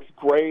looks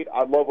great.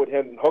 I love what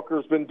Hendon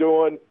Hooker's been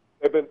doing.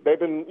 They've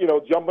been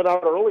jumping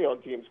out early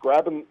on teams,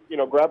 grabbing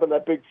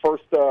that big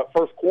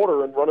first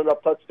quarter and running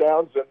up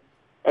touchdowns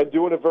and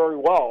doing it very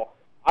well.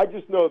 I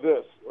just know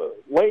this.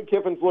 Lane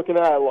Kiffin's looking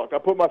at it. Look, I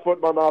put my foot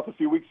in my mouth a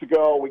few weeks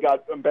ago. We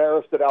got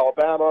embarrassed at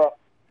Alabama.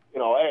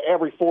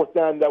 Every fourth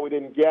down that we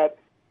didn't get.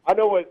 I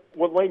know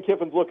what Lane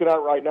Kiffin's looking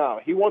at right now.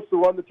 He wants to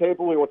run the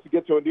table. He wants to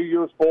get to a New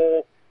Year's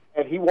Bowl,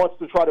 and he wants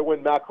to try to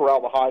win Matt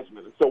Corral the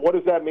Heisman. And so what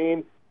does that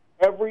mean?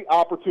 Every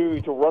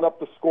opportunity to run up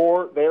the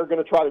score, they're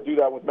going to try to do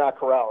that with Matt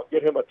Corral,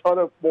 get him a ton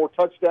of more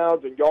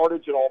touchdowns and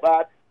yardage and all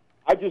that.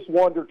 I just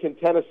wonder, can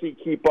Tennessee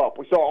keep up?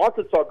 We saw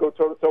Arkansas go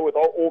toe-to-toe with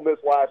Ole Miss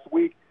last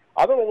week.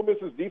 I thought Ole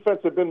Miss's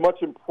defense had been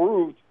much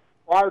improved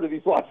prior to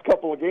these last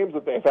couple of games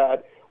that they've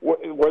had,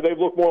 where they've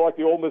looked more like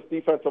the Ole Miss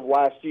defense of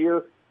last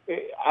year.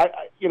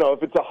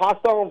 If it's a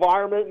hostile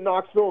environment in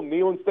Knoxville and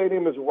Neyland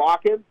Stadium is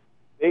rocking,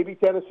 maybe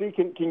Tennessee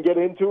can get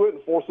into it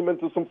and force them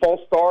into some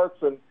false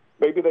starts, and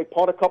maybe they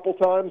punt a couple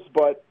times.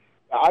 But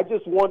I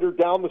just wonder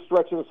down the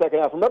stretch in the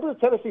second half. Remember the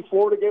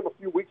Tennessee-Florida game a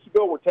few weeks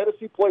ago where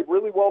Tennessee played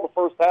really well the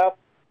first half,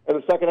 and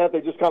the second half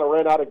they just kind of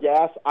ran out of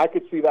gas? I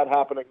could see that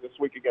happening this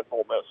week against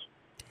Ole Miss.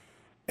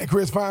 And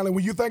Chris, finally,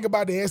 when you think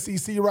about the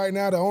SEC right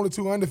now, the only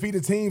two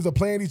undefeated teams are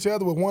playing each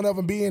other, with one of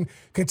them being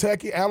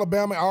Kentucky.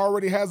 Alabama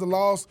already has a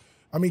loss.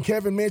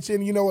 Kevin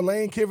mentioned,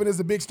 Lane Kiffin is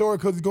a big story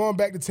because he's going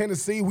back to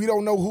Tennessee. We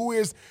don't know who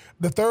is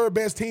the third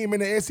best team in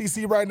the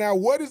SEC right now.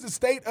 What is the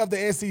state of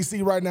the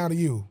SEC right now to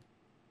you?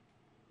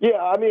 Yeah,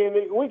 I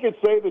mean, we could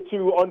say the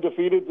two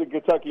undefeated,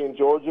 Kentucky and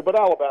Georgia, but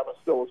Alabama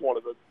still is one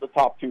of the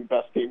top two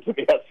best teams in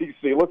the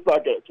SEC. Let's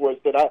not get it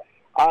twisted.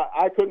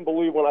 I couldn't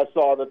believe when I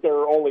saw that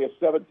they're only a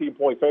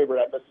 17-point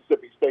favorite at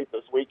Mississippi State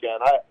this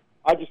weekend.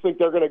 I just think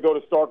they're going to go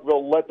to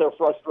Starkville, let their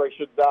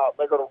frustrations out.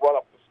 They're going to run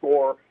up the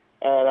score,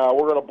 and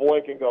we're going to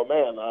blink and go,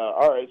 man,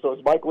 all right, so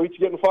is Mike Leach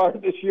getting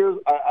fired this year?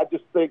 I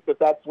just think that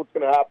that's what's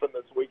going to happen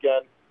this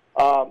weekend.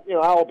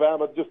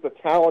 Alabama, just the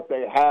talent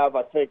they have,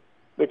 I think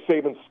Nick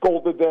Saban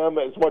scolded them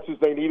as much as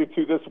they needed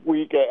to this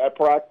week at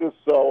practice.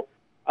 So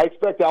I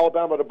expect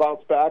Alabama to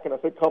bounce back, and I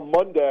think come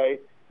Monday,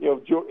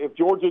 if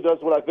Georgia does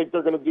what I think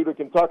they're going to do to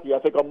Kentucky, I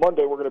think on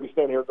Monday we're going to be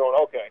standing here going,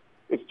 okay,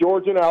 it's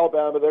Georgia and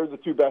Alabama. There's the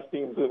two best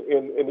teams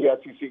in the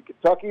SEC.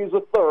 Kentucky is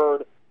a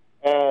third,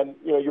 and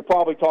you're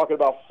probably talking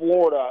about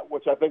Florida,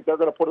 which I think they're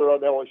going to put it on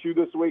LSU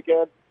this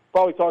weekend.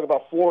 Probably talking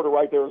about Florida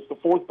right there as the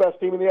fourth best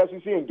team in the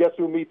SEC, and guess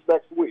who meets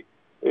next week?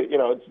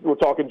 We're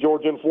talking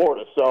Georgia and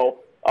Florida. So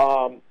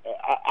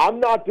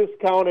I'm not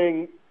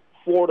discounting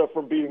Florida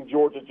from beating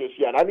Georgia just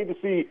yet. I need to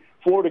see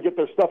Florida get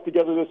their stuff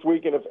together this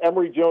week, and if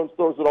Emory Jones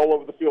throws it all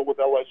over the field with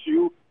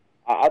LSU,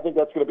 I think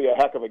that's going to be a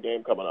heck of a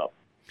game coming up.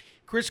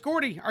 Chris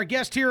Gordy, our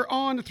guest here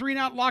on the 3 and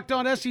Out Locked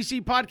On SEC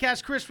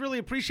podcast. Chris, really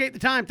appreciate the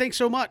time. Thanks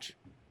so much.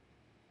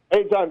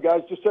 Anytime,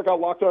 guys. Just check out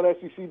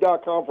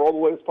LockedOnSEC.com for all the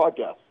latest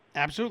podcasts.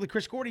 Absolutely.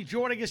 Chris Gordy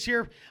joining us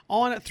here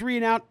on 3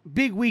 and Out.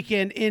 Big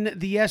weekend in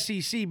the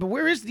SEC. But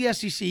where is the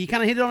SEC? You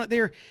kind of hit on it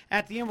there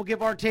at the end. We'll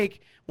give our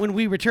take when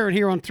we return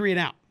here on 3 and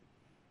Out.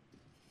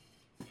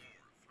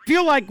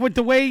 Feel like with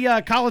the way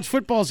college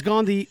football's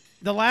gone the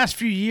last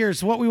few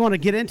years, what we want to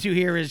get into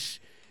here is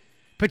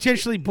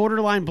potentially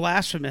borderline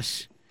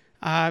blasphemous,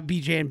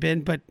 BJ and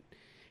Ben. But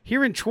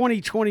here in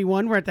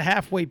 2021, we're at the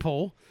halfway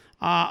pole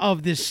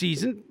of this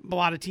season. A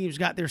lot of teams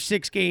got their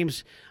 6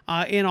 games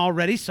in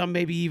already. Some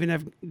maybe even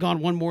have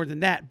gone one more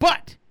than that.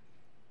 But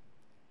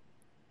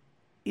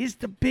is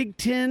the Big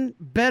Ten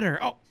better?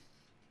 Oh,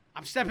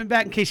 I'm stepping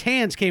back in case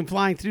hands came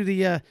flying through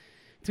the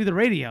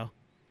radio.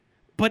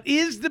 But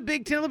is the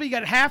Big Ten, you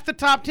got half the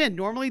top 10.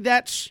 Normally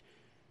that's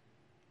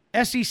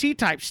SEC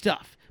type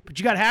stuff. But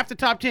you got half the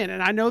top 10.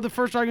 And I know the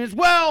first argument is,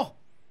 well,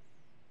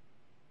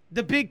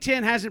 the Big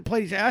Ten hasn't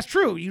played. That's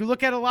true. You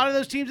look at a lot of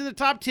those teams in the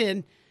top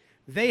 10,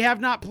 they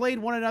have not played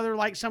one another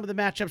like some of the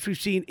matchups we've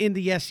seen in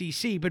the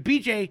SEC. But,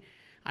 BJ,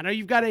 I know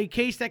you've got a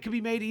case that could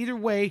be made either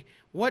way.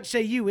 What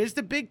say you? Is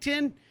the Big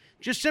Ten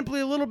just simply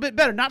a little bit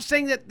better? Not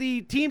saying that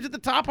the teams at the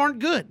top aren't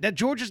good, that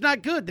Georgia's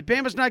not good, that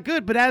Bama's not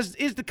good, but as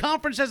is the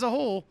conference as a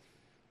whole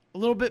a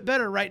little bit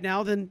better right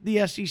now than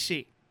the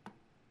SEC?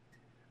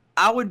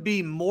 I would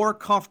be more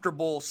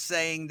comfortable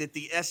saying that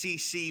the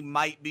SEC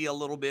might be a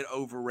little bit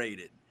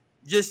overrated,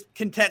 just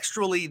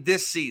contextually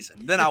this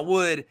season, than I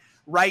would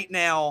right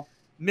now,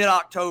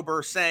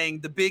 mid-October,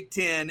 saying the Big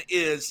Ten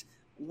is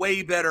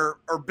way better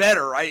or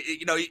better. I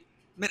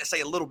meant to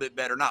say a little bit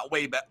better, not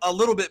way better, a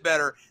little bit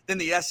better than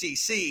the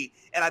SEC.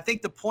 And I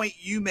think the point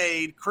you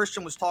made,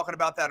 Christian was talking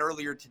about that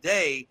earlier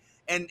today,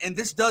 and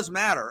this does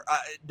matter.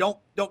 Don't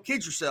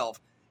kid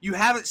yourself. You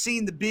haven't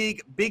seen the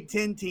Big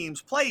Ten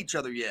teams play each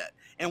other yet.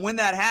 And when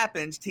that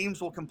happens,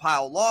 teams will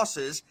compile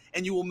losses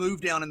and you will move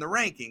down in the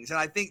rankings. And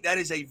I think that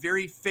is a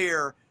very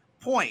fair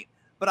point.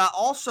 But I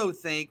also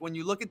think when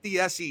you look at the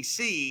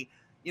SEC,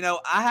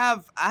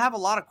 I have a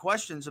lot of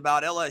questions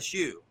about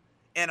LSU.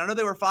 And I know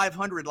they were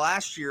 500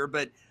 last year,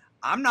 but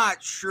I'm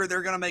not sure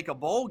they're going to make a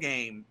bowl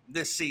game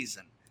this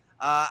season.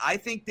 I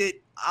think that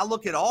I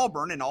look at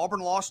Auburn, and Auburn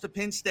lost to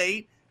Penn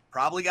State,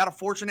 probably got a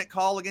fortunate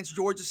call against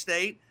Georgia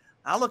State.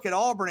 I look at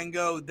Auburn and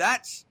go,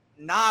 that's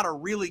not a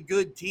really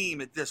good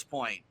team at this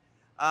point.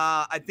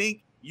 I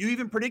think you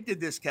even predicted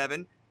this,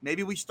 Kevin.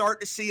 Maybe we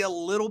start to see a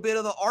little bit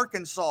of the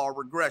Arkansas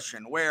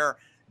regression where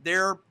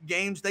their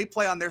games they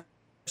play on their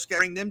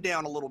scaring them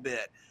down a little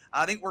bit.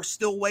 I think we're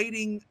still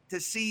waiting to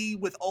see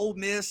with Ole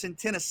Miss and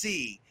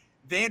Tennessee.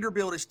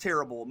 Vanderbilt is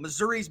terrible.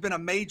 Missouri's been a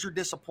major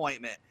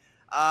disappointment.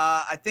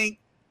 I think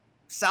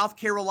South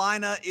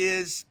Carolina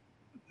is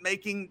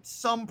making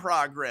some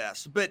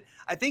progress, but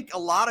I think a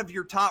lot of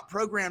your top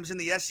programs in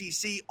the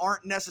SEC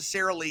aren't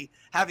necessarily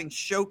having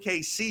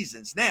showcase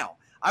seasons. Now,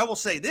 I will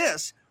say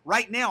this,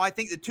 right now I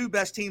think the two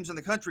best teams in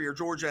the country are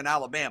Georgia and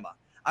Alabama.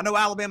 I know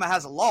Alabama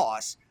has a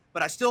loss,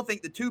 but I still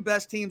think the two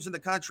best teams in the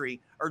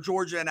country are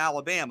Georgia and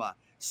Alabama.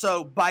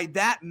 So by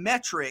that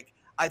metric,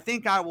 I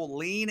think I will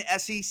lean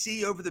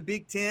SEC over the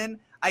Big Ten.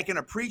 I can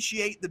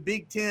appreciate the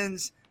Big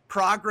Ten's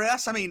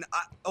progress. I mean,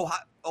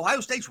 Ohio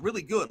State's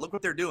really good. Look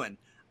what they're doing.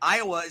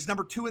 Iowa is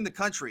number 2 in the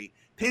country.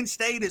 Penn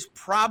State is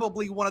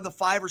probably one of the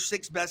 5 or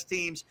 6 best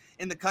teams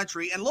in the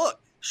country. And look,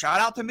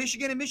 shout out to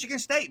Michigan and Michigan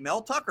State,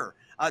 Mel Tucker.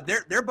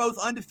 They're both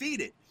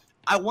undefeated.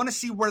 I want to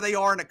see where they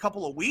are in a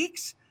couple of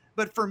weeks.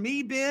 But for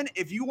me, Ben,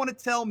 if you want to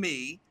tell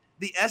me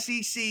the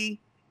SEC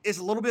is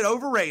a little bit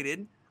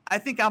overrated, I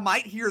think I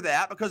might hear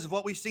that because of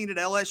what we've seen at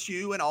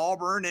LSU and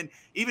Auburn and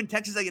even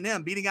Texas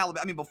A&M beating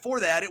Alabama. I mean, before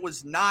that, it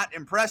was not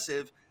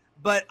impressive.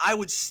 But I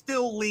would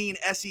still lean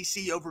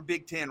SEC over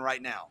Big Ten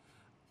right now.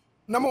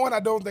 Number one, I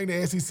don't think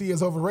the SEC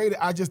is overrated.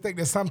 I just think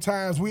that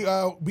sometimes we,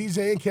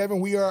 BJ and Kevin,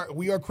 we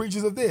are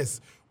creatures of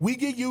this. We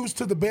get used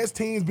to the best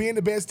teams being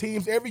the best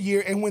teams every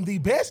year, and when the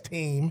best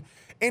team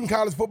in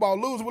college football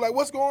loses, we're like,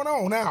 what's going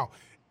on now?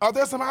 Are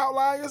there some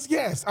outliers?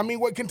 Yes. I mean,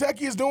 what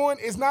Kentucky is doing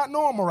is not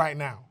normal right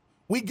now.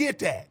 We get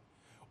that.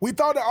 We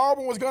thought that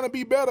Auburn was going to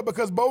be better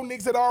because Bo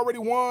Nix had already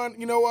won,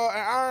 an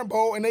Iron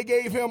Bowl, and they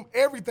gave him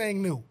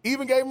everything new,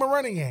 even gave him a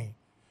running game.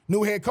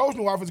 New head coach,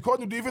 new offensive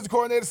coordinator, new defensive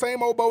coordinator,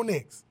 same old Bo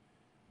Nix.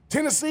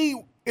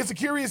 Tennessee, it's a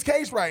curious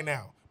case right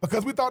now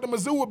because we thought the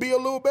Mizzou would be a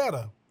little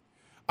better.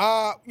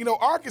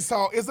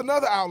 Arkansas is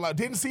another outlier.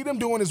 Didn't see them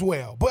doing as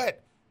well.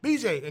 But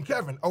BJ and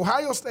Kevin,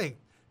 Ohio State,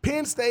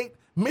 Penn State,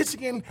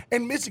 Michigan,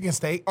 and Michigan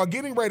State are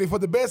getting ready for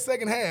the best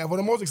second half, or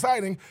the most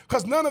exciting,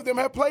 because none of them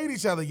have played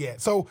each other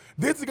yet. So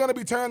this is going to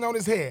be turned on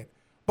its head.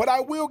 But I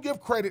will give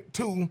credit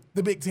to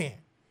the Big Ten.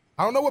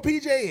 I don't know what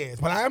PJ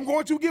is, but I am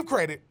going to give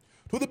credit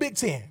to the Big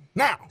Ten.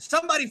 Now,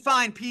 somebody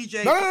find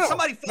PJ. No.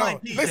 Somebody find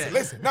PJ.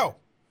 Listen. No.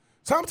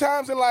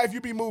 Sometimes in life you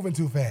be moving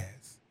too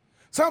fast.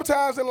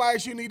 Sometimes in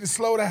life you need to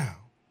slow down.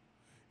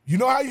 You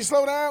know how you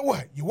slow down?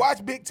 What? You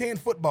watch Big Ten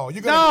football.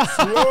 You're going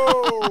to be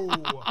slow.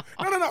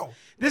 No.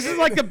 This is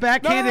like a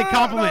backhanded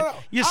compliment.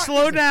 You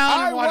slow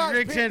down and watch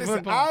Big Ten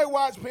football. I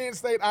watched Penn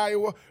State,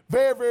 Iowa.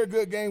 Very, very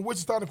good game.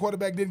 Wichita, the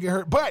quarterback, didn't get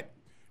hurt. But,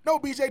 no,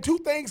 BJ, two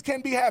things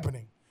can be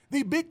happening.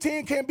 The Big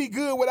Ten can be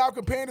good without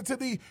comparing it to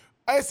the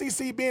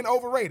SEC being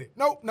overrated.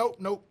 Nope.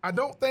 I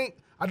don't think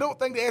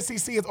the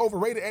SEC is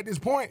overrated at this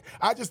point.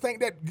 I just think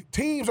that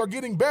teams are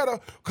getting better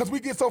because we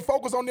get so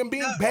focused on them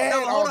being bad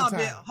all the time.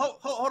 Ben.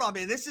 Hold on,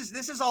 Ben. This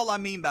is all I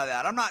mean by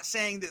that. I'm not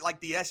saying that like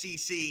the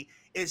SEC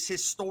is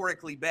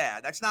historically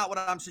bad. That's not what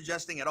I'm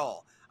suggesting at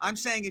all. I'm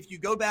saying if you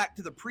go back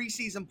to the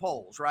preseason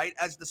polls, right,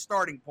 as the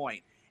starting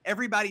point,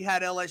 everybody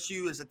had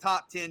LSU as a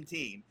top 10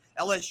 team.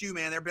 LSU,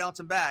 man, they're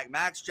bouncing back.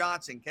 Max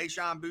Johnson,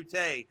 Keyshawn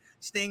Butte,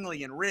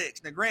 Stingley, and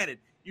Ricks. Now, granted,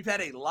 you've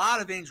had a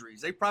lot of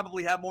injuries. They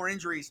probably have more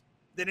injuries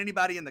than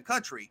anybody in the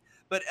country.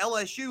 But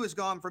LSU has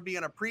gone from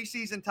being a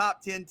preseason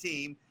top 10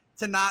 team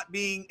to not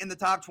being in the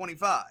top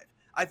 25.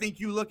 I think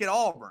you look at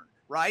Auburn,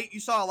 right? You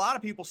saw a lot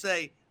of people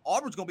say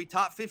Auburn's going to be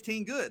top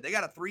 15 good. They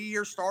got a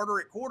 3-year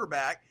starter at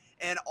quarterback,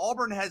 and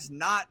Auburn has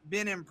not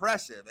been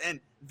impressive and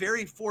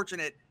very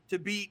fortunate to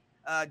beat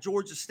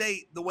Georgia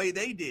State the way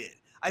they did.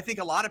 I think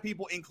a lot of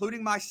people,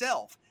 including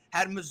myself,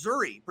 had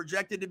Missouri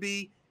projected to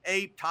be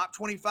a top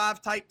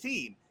 25 type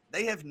team.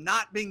 They have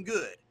not been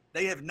good.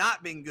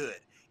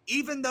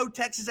 Even though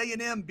Texas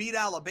A&M beat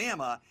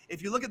Alabama,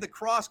 if you look at the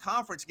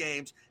cross-conference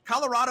games,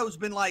 Colorado's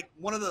been like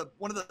one of the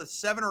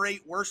 7 or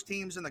 8 worst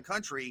teams in the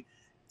country.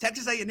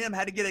 Texas A&M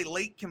had to get a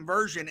late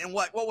conversion, and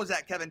what was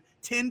that, Kevin?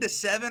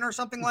 10-7 or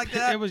something like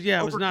that. It was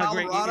not a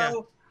great game. Yeah.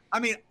 I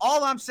mean,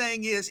 all I'm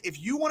saying is,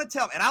 if you want to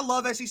tell me, and I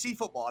love SEC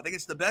football, I think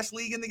it's the best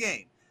league in the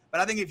game. But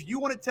I think if you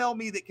want to tell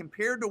me that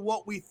compared to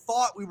what we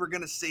thought we were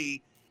going to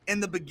see in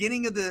the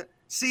beginning of the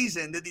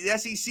season, that the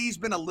SEC's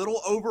been a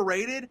little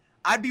overrated,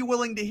 I'd be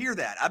willing to hear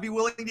that. I mean,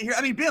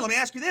 Ben, let me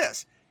ask you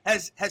this.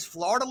 Has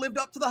Florida lived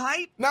up to the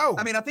hype? No.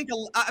 I think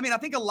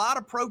a lot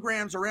of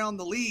programs around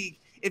the league,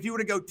 if you were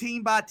to go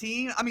team by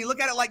team, I mean, look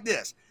at it like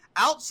this.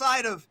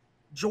 Outside of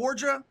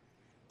Georgia,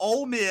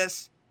 Ole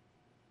Miss,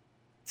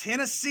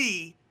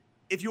 Tennessee,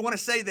 if you want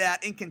to say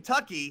that, in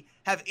Kentucky,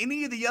 have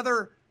any of the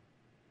other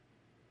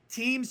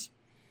teams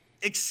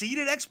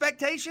exceeded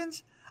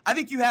expectations? I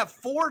think you have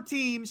 4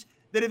 teams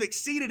that have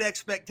exceeded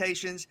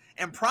expectations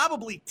and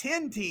probably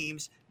 10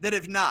 teams that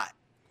have not.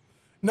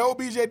 No,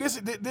 BJ,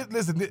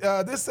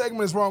 this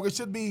segment is wrong. It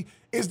should be,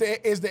 is the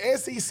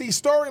SEC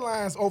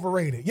storylines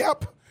overrated?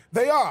 Yep,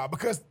 they are,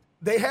 because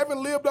they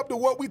haven't lived up to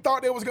what we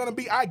thought they was going to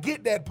be. I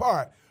get that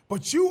part.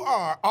 But you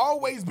are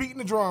always beating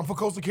the drum for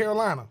Coastal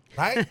Carolina,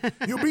 right?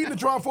 You're beating the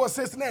drum for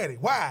Cincinnati.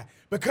 Why?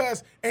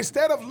 Because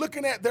instead of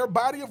looking at their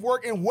body of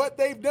work and what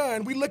they've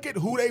done, we look at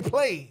who they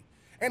played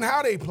and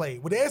how they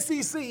played. With the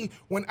SEC,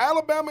 when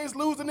Alabama is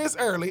losing this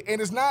early and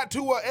it's not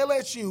to a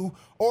LSU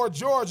or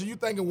Georgia, you're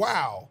thinking,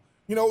 wow,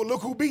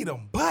 look who beat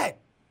them. But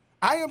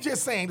I am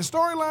just saying, the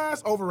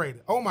storyline's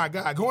overrated. Oh, my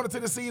God. Going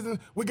into the season,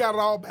 we got it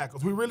all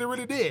backwards. We really,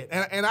 really did.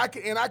 And I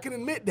can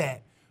admit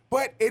that.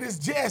 But it is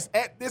just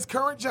at this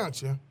current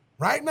juncture,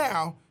 right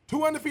now,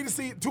 two undefeated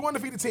teams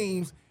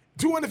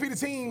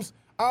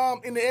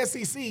in the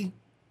SEC.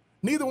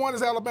 Neither one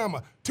is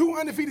Alabama. 2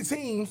 undefeated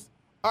teams.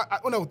 2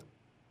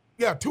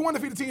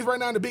 undefeated teams right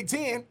now in the Big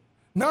Ten.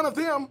 None of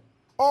them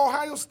are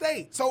Ohio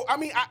State. So, I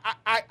mean,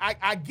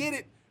 I get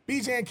it,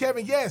 BJ and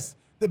Kevin. Yes,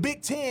 the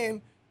Big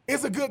Ten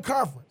is a good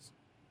conference.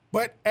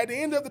 But at the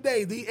end of the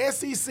day, the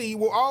SEC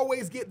will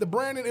always get the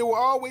branding. It will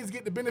always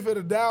get the benefit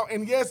of the doubt.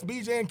 And yes,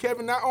 BJ and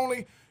Kevin, not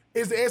only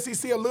is the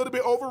SEC a little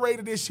bit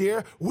overrated this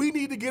year, we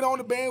need to get on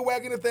the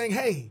bandwagon and think,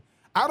 hey,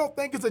 I don't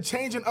think it's a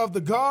changing of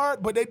the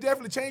guard, but they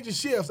definitely changing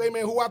shifts. Hey,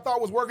 man, who I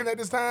thought was working at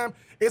this time,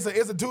 it's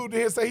a dude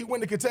here say he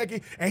went to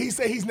Kentucky, and he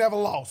said he's never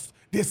lost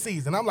this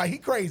season. I'm like, he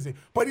crazy,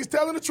 but he's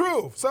telling the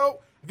truth.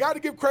 So I got to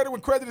give credit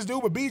when credit is due.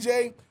 But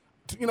BJ,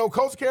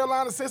 Coastal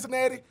Carolina,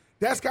 Cincinnati,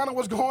 That's kind of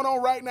what's going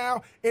on right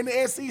now in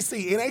the SEC.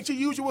 It ain't your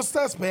usual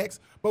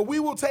suspects, but we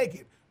will take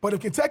it. But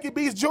if Kentucky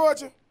beats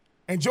Georgia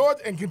and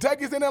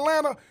Kentucky's in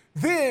Atlanta,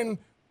 then,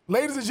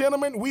 ladies and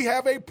gentlemen, we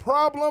have a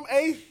problem,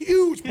 a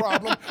huge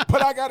problem.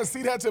 But I got to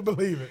see that to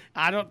believe it.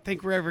 I don't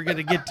think we're ever going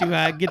to get to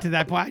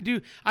that point.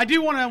 I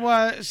do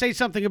want to say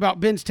something about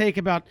Ben's take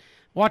about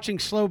watching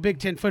slow Big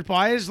Ten football.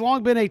 It has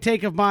long been a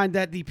take of mine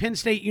that the Penn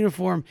State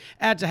uniform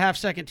adds a half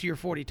second to your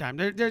 40 time.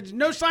 There's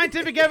no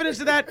scientific evidence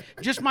of that,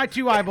 just my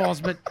two eyeballs,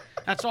 but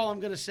that's all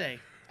I'm going to say.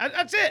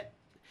 That's it.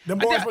 Them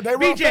boys, they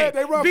run fast,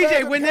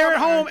 BJ, when they're at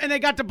home and they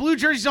got the blue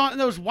jerseys on and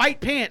those white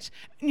pants,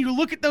 and you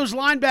look at those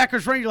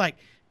linebackers running, you're like,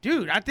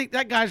 dude, I think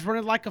that guy's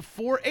running like a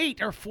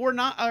 4.8 or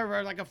 4.9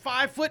 or like a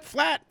 5 foot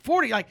flat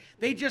 40. Like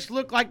they just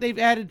look like they've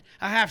added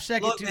a half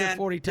second to their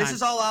 40 time. This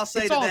is all I'll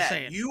say That's to all that.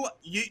 I'm saying.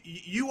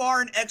 You are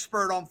an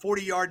expert on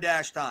 40-yard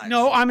dash times.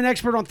 No, I'm an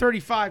expert on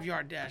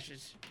 35-yard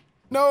dashes.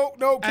 No,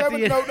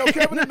 Kevin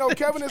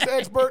is an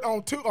expert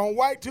on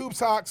white tube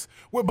socks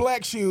with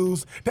black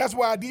shoes. That's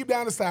why deep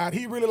down inside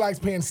he really likes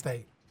Penn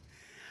State.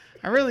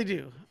 I really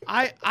do.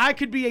 I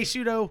could be a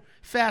pseudo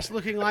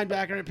fast-looking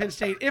linebacker at Penn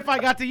State if I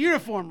got the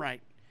uniform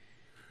right.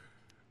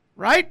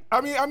 Right?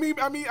 I mean,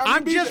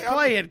 I'm just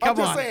playing. Come on.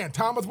 I'm just saying,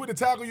 Thomas with the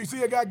tackle, you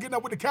see a guy getting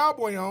up with the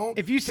cowboy on.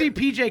 If you see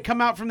PJ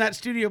come out from that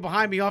studio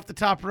behind me off the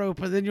top rope,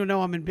 then you'll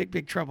know I'm in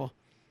big trouble.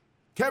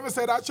 Kevin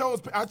said, I chose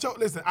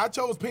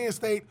Penn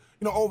State,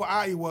 over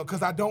Iowa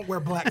because I don't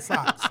wear black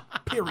socks.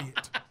 Period.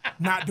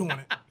 Not doing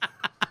it.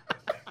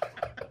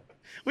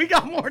 We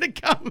got more to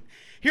come.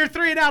 Here,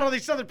 3 and Out on the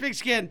Southern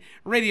Pigskin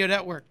Radio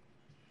Network.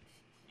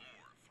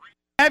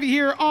 Have you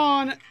here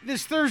on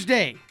this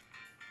Thursday.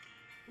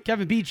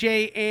 Kevin,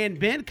 BJ, and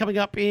Ben coming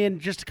up in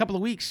just a couple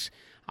of weeks.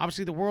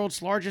 Obviously, the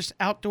world's largest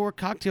outdoor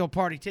cocktail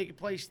party taking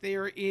place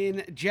there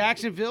in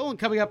Jacksonville. And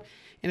coming up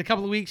in a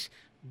couple of weeks,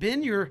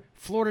 Ben, your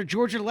Florida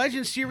Georgia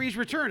Legends Series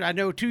returned. I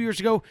know 2 years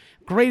ago,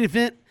 great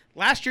event.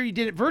 Last year you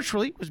did it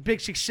virtually. It was a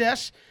big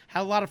success.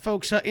 Had a lot of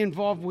folks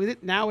involved with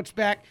it. Now it's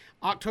back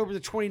October the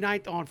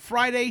 29th on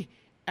Friday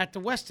at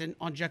the Westin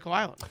on Jekyll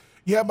Island.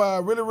 Yeah,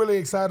 I'm really, really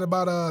excited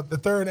about the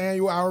third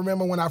annual. I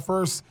remember when I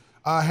first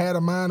had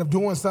a mind of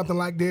doing something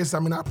like this. I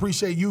mean, I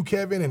appreciate you,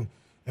 Kevin,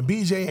 and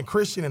BJ, and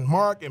Christian, and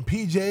Mark, and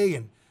PJ,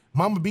 and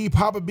Mama B,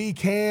 Papa B,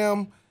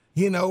 Cam,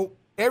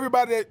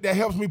 everybody that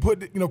helps me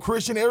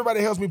Christian,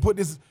 everybody helps me put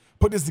this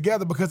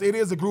together because it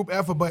is a group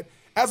effort. But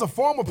as a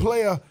former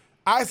player,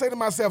 I say to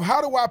myself, how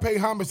do I pay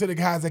homage to the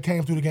guys that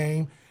came through the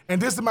game?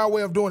 And this is my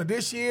way of doing it.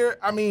 This year,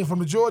 I mean, from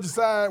the Georgia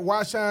side,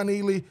 Washawn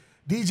Ely,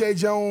 DJ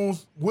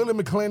Jones, Willie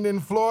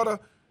McClendon, Florida,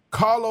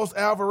 Carlos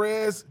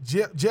Alvarez,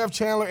 Jeff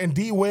Chandler, and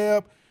D.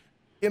 Webb.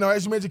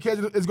 As you mentioned,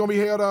 it's going to be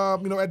held,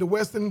 at the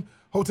Westin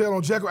Hotel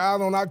on Jekyll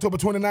Island on October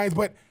 29th.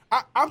 But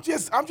I'm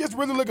just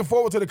really looking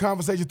forward to the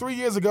conversation. 3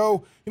 years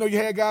ago, you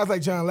had guys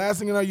like John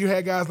Lassing, you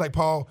had guys like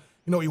Paul,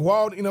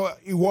 Ewald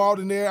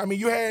in there. I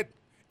mean,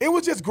 it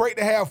was just great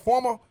to have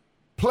former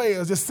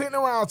players just sitting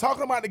around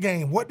talking about the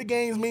game, what the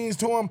game means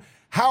to them,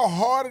 how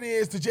hard it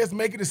is to just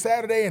make it to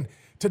Saturday, and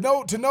to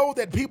know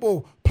that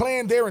people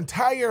plan their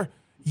entire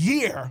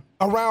year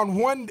around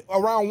one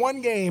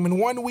game and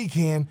one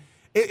weekend.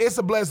 It's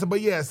a blessing.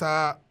 But yes,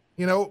 my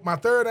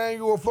third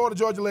annual Florida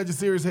Georgia Legends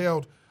Series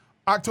held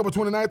October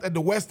 29th at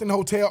the Westin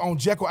Hotel on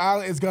Jekyll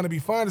Island. It's going to be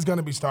fun. It's going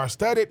to be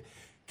star-studded.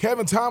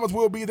 Kevin Thomas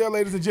will be there,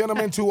 ladies and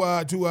gentlemen,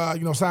 to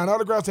sign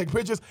autographs, take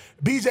pictures.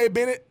 BJ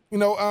Bennett,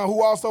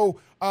 who also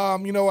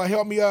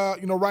helped me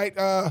write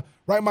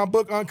my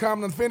book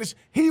Uncommon Unfinished.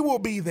 He will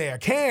be there.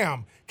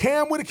 Cam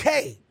with a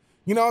K.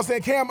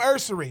 Cam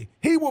Ursery.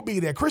 He will be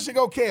there. Christian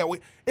Gokel.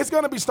 It's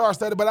going to be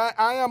star-studded, but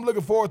I am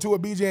looking forward to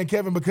it, BJ and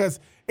Kevin, because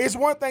it's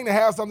one thing to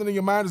have something in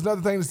your mind. It's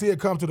another thing to see it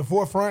come to the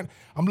forefront.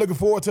 I'm looking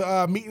forward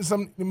to meeting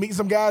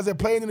some guys that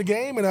played in the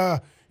game.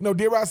 And,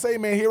 dare I say,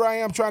 man, here I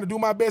am trying to do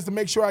my best to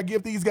make sure I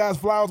give these guys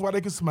flowers while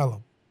they can smell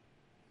them.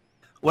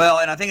 Well,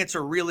 and I think it's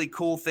a really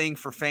cool thing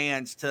for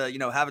fans to,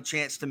 have a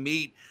chance to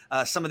meet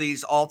some of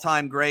these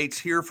all-time greats,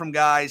 hear from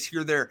guys,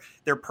 hear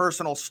their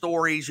personal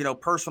stories,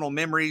 personal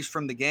memories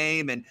from the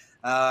game. And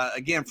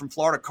again, from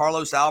Florida,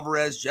 Carlos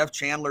Alvarez, Jeff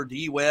Chandler,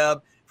 D.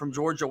 Webb, from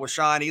Georgia,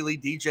 Washawn Ely,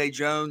 DJ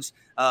Jones,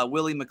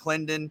 Willie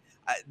McClendon.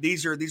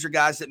 These are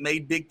guys that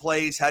made big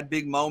plays, had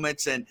big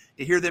moments, and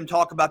to hear them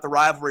talk about the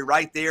rivalry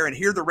right there and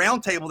hear the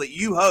roundtable that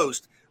you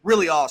host,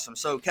 really awesome.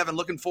 So, Kevin,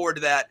 looking forward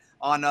to that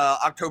on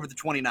October the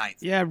 29th.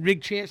 Yeah,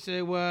 big chance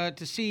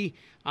to see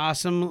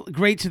some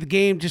greats of the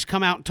game just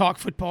come out and talk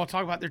football,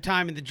 talk about their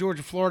time in the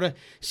Georgia-Florida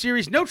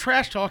series. No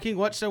trash talking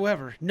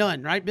whatsoever.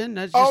 None, right, Ben?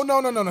 No.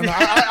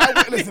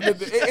 Listen,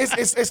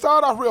 it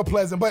started off real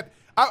pleasant, but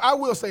I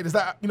will say this.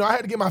 I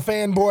had to get my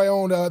fanboy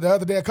on the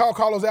other day. I called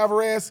Carlos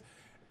Alvarez.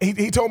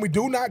 He told me,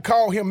 do not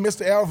call him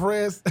Mr.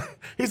 Alvarez.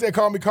 He said,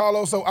 call me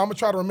Carlos. So I'm going to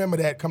try to remember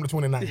that come the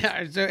 29th.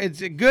 Yeah, so it's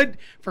good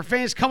for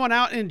fans coming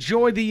out and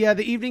enjoy the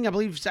evening. I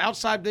believe it's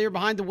outside there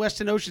behind the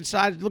Westin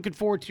Oceanside. Looking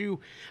forward to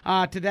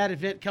that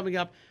event coming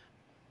up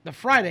the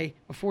Friday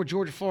before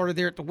Georgia, Florida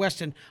there at the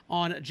Westin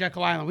on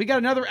Jekyll Island. We got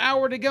another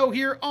hour to go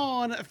here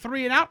on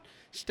 3 and Out.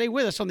 Stay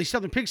with us on the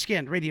Southern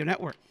Pigskin Radio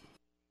Network.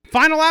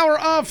 Final hour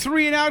of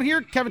 3 and Out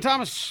here. Kevin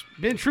Thomas,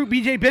 Ben Troop,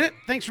 BJ Bennett.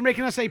 Thanks for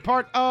making us a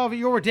part of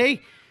your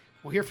day.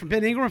 We'll hear from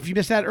Ben Ingram. If you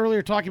missed that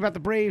earlier, talking about the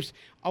Braves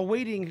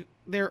awaiting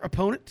their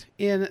opponent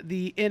in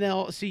the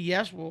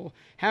NLCS. We'll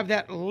have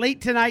that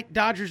late tonight,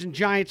 Dodgers and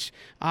Giants,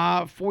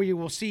 for you.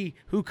 We'll see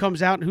who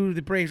comes out and who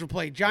the Braves will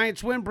play.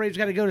 Giants win, Braves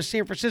got to go to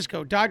San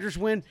Francisco. Dodgers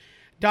win,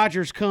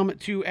 Dodgers come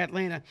to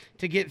Atlanta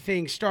to get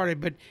things started.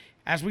 But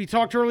as we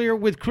talked earlier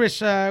with Chris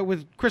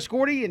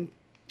Gordy and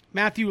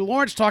Matthew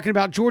Lawrence talking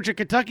about Georgia,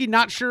 Kentucky,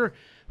 not sure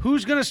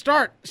who's going to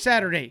start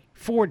Saturday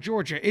for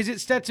Georgia. Is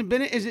it Stetson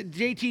Bennett? Is it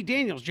JT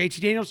Daniels?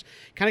 JT Daniels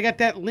kind of got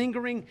that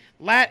lingering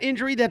lat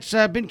injury that's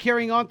been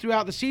carrying on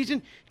throughout the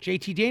season.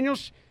 JT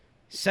Daniels,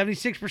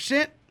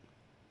 76%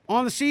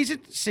 on the season,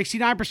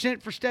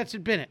 69% for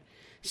Stetson Bennett.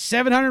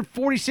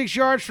 746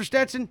 yards for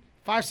Stetson,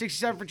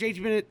 567 for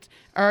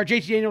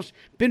JT Daniels.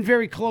 Been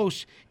very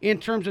close in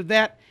terms of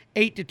that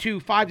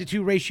 8-2,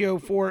 5-2 ratio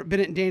for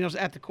Bennett and Daniels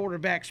at the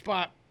quarterback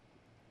spot.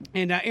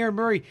 And Aaron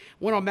Murray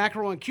went on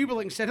McEnroe and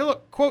Kubalik and said, hey,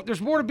 look, quote,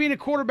 there's more to being a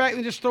quarterback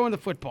than just throwing the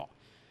football.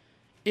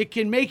 It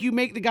can make you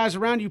make the guys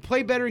around you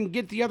play better and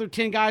get the other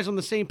 10 guys on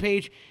the same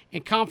page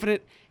and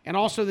confident, and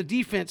also the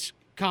defense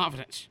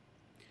confidence.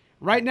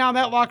 Right now in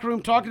that locker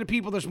room, talking to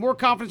people, there's more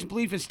confidence and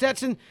belief in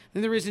Stetson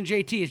than there is in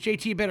JT. Is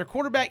JT a better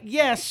quarterback?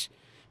 Yes,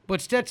 but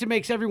Stetson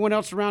makes everyone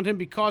else around him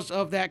because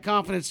of that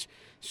confidence.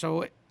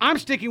 So I'm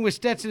sticking with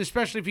Stetson,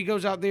 especially if he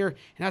goes out there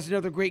and has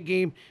another great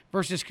game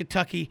versus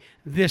Kentucky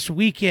this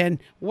weekend.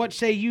 What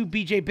say you,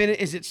 BJ Bennett?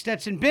 Is it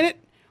Stetson Bennett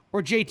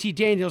or JT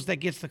Daniels that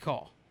gets the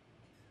call?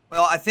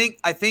 Well, I think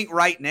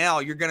right now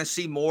you're going to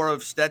see more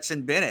of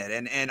Stetson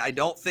Bennett, and I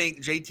don't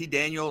think JT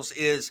Daniels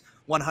is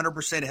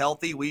 100%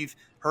 healthy. We've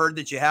heard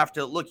that you have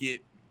to look, you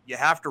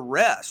have to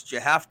rest.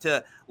 You have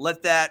to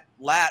let that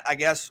lat, I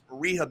guess,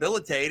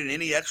 rehabilitate, and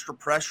any extra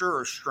pressure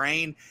or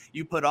strain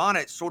you put on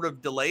it sort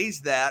of delays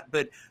that.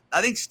 But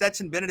I think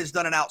Stetson Bennett has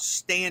done an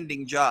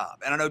outstanding job.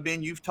 And I know,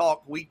 Ben, you've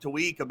talked week to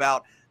week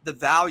about the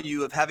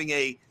value of having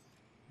a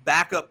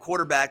backup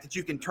quarterback that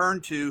you can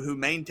turn to who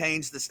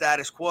maintains the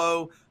status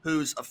quo,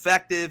 who's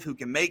effective, who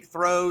can make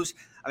throws.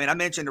 I mean, I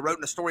mentioned I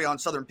wrote a story on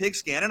Southern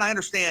Pigskin, and I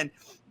understand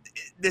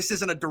this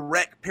isn't a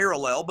direct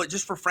parallel, but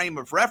just for frame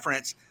of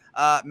reference,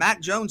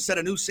 Mac Jones set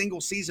a new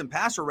single-season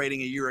passer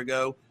rating a year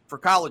ago for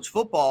college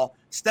football.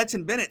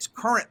 Stetson Bennett's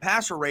current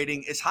passer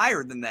rating is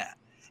higher than that.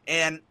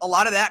 And a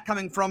lot of that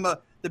coming from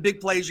the big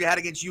plays you had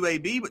against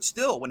UAB, but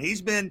still, when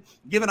he's been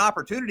given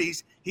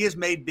opportunities, he has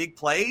made big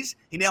plays.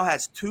 He now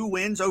has 2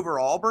 wins over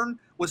Auburn,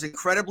 was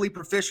incredibly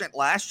proficient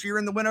last year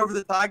in the win over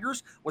the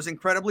Tigers, was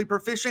incredibly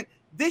proficient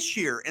this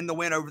year in the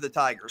win over the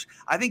Tigers.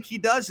 I think he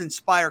does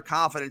inspire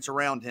confidence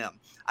around him.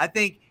 I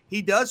think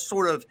he does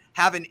sort of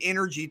have an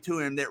energy to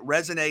him that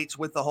resonates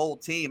with the whole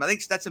team. I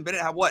think Stetson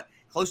Bennett had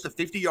close to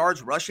 50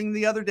 yards rushing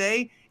the other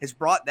day, has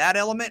brought that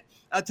element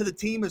to the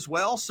team as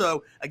well.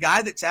 So a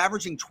guy that's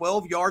averaging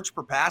 12 yards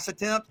per pass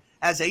attempt,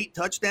 has 8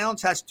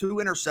 touchdowns, has 2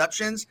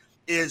 interceptions,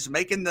 is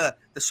making the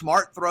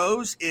smart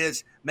throws,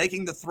 is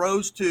making the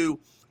throws to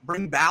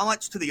bring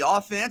balance to the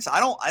offense. I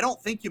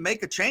don't think you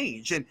make a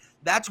change. And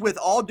that's with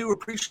all due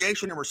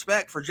appreciation and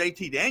respect for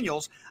JT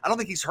Daniels. I don't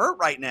think he's hurt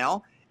right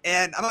now.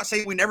 And I'm not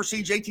saying we never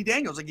see JT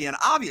Daniels again.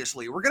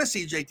 Obviously, we're going to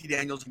see JT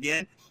Daniels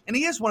again, and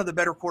he is one of the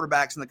better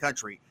quarterbacks in the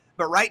country.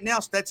 But right now,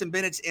 Stetson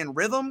Bennett's in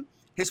rhythm.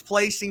 His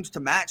play seems to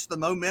match the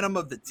momentum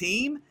of the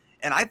team,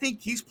 and I think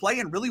he's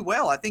playing really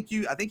well. I think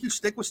you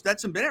stick with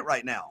Stetson Bennett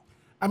right now.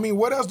 I mean,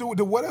 what else do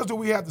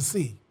we have to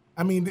see?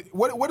 I mean,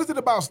 what is it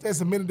about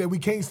Stetson Bennett that we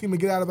can't seem to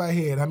get out of our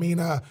head? I mean,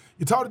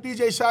 you talk to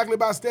DJ Shockley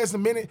about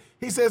Stetson Bennett.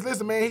 He says,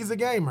 listen, man, he's a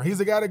gamer. He's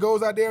a guy that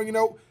goes out there,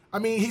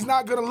 he's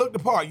not going to look the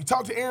part. You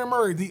talk to Aaron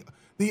Murray,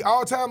 the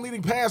all-time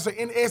leading passer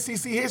in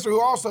SEC history,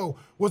 who also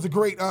was a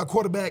great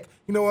quarterback,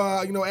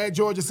 at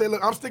Georgia. Say,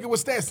 look, I'm sticking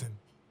with Stetson.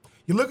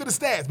 You look at the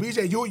stats,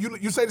 BJ.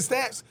 You say the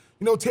stats,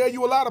 tell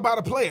you a lot about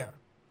a player.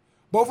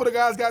 Both of the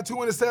guys got 2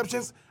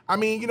 interceptions. I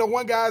mean,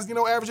 one guy's,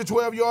 averaging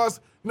 12 yards,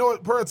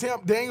 per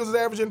attempt. Daniels is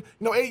averaging,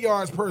 8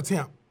 yards per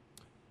attempt.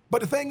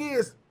 But the thing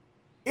is,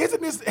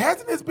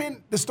 hasn't this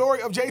been the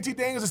story of JT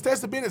Daniels and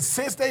Stetson Bennett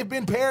since they've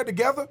been paired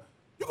together?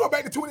 You go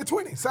back to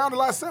 2020, sounded a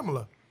lot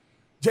similar.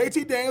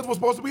 JT Daniels was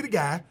supposed to be the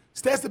guy.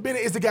 Stetson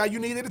Bennett is the guy you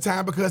need at the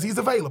time because he's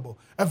available.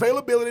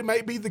 Availability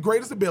may be the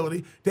greatest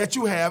ability that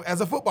you have as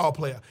a football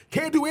player.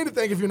 Can't do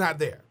anything if you're not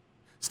there.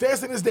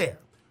 Stetson is there.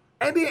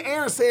 And then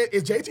Aaron said,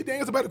 is JT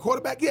Daniels a better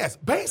quarterback? Yes.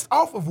 Based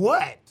off of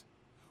what?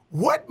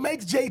 What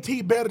makes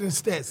JT better than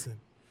Stetson?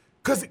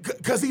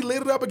 Because he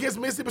lit it up against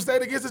Mississippi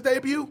State against his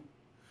debut?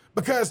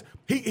 Because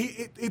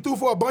he threw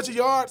for a bunch of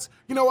yards,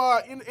 in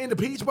the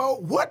Peach Bowl?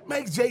 What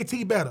makes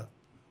JT better?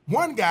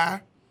 One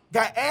guy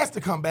got asked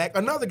to come back.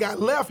 Another guy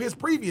left his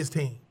previous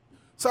team.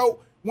 So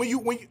when you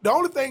the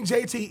only thing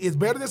JT is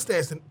better than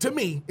Stetson, to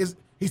me, is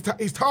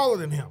he's taller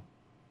than him.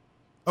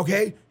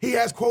 Okay? He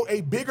has, quote,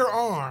 a bigger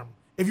arm,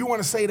 if you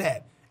want to say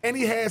that. And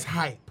he has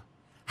hype.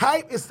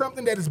 Hype is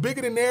something that is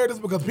bigger than narratives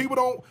because people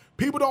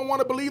don't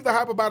want to believe the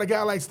hype about a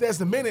guy like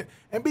Stetson Bennett.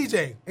 And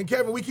BJ and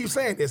Kevin, we keep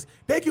saying this.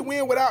 They can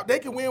win without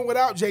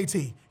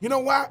JT. You know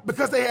why?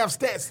 Because they have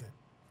Stetson.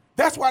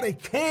 That's why they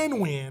can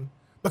win,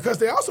 because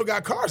they also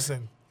got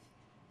Carson.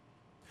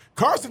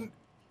 Carson,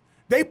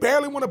 they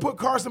barely want to put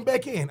Carson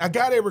back in. A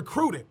guy they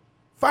recruited,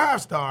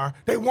 5-star,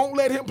 they won't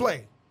let him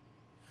play.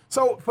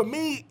 So for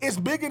me, it's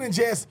bigger than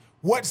just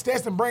what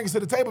Stetson brings to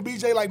the table.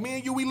 BJ, like me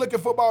and you, we look at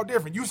football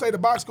different. You say the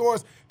box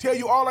scores tell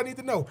you all I need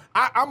to know.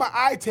 I'm an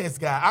eye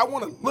test guy. I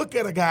want to look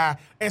at a guy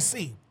and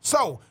see.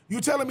 So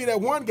you telling me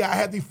that one guy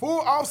had the full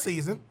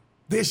offseason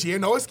this year,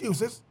 no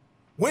excuses,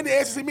 win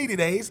the SEC Media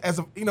Days as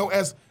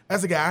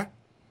a guy,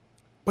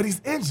 but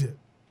he's injured.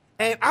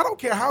 And I don't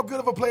care how good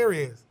of a player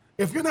he is.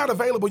 If you're not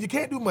available, you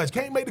can't do much.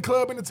 Can't make the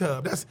club in the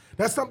tub.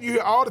 That's something you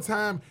hear all the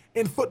time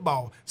in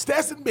football.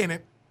 Stetson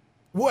Bennett,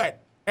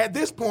 at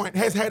this point,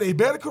 has had a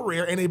better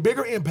career and a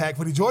bigger impact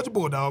for the Georgia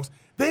Bulldogs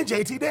than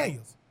JT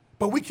Daniels.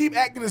 But we keep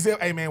acting as if,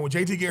 hey, man, when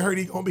JT get hurt,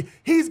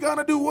 he's going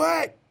to do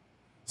what?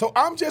 So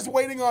I'm just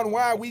waiting on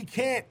why we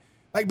can't,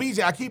 like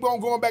BJ, I keep on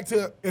going back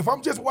to, if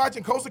I'm just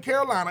watching Coastal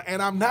Carolina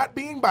and I'm not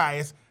being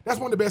biased, that's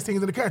one of the best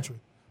teams in the country.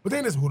 But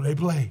then it's who do they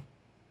play?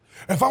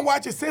 If I'm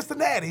watching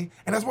Cincinnati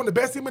and that's one of the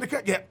best teams in the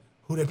country,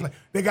 who they play?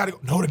 They got to go,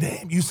 Notre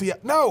Dame,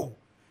 UCF. No.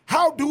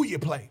 How do you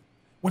play?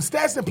 When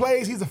Stetson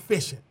plays, he's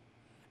efficient.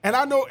 And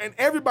I know, and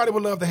everybody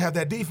would love to have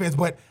that defense,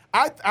 but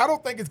I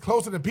don't think it's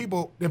closer than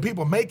people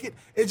make it.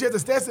 It's just that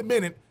Stetson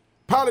Bennett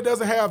probably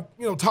doesn't have,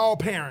 tall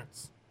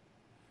parents.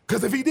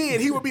 Because if he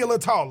did, he would be a little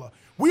taller.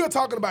 We are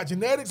talking about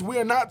genetics. We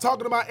are not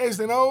talking about X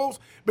and O's,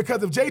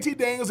 because if JT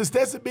Daniels and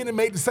Stetson Bennett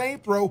made the same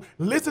throw,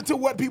 listen to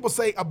what people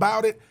say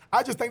about it.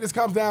 I just think this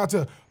comes down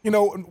to,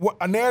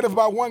 a narrative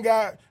about one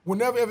guy will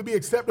never ever be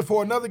accepted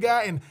for another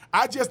guy, and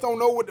I just don't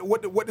know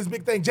what this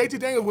big thing. JT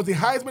Daniels was the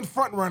Heisman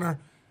frontrunner,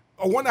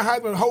 or one of the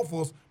Heisman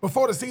hopefuls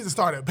before the season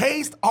started.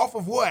 Based off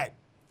of what?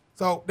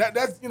 So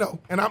that's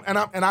and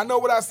I know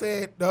what I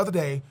said the other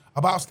day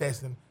about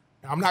Stetson.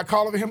 I'm not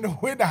calling for him to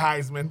win the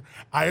Heisman.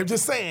 I am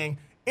just saying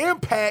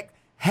impact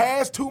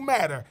has to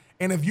matter.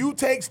 And if you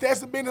take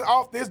Stetson Bennett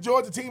off this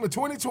Georgia team in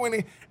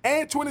 2020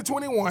 and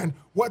 2021,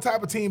 what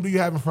type of team do you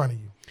have in front of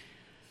you?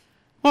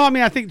 Well,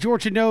 I think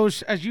Georgia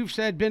knows, as you've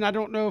said, Ben, I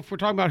don't know if we're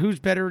talking about who's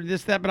better,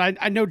 this, that, but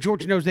I know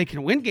Georgia knows they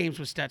can win games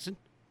with Stetson,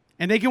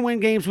 and they can win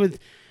games with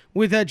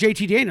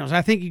JT Daniels.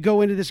 I think you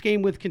go into this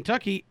game with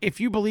Kentucky, if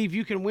you believe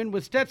you can win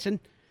with Stetson,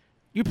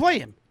 you play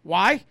him.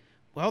 Why?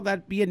 Well,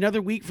 that'd be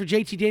another week for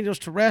JT Daniels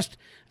to rest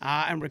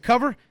and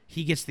recover.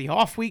 He gets the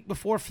off week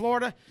before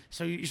Florida.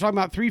 So you're talking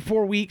about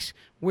 3-4 weeks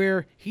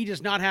where he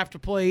does not have to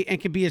play and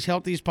can be as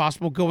healthy as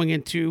possible going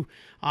into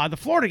the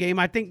Florida game.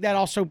 I think that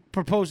also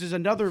proposes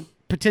another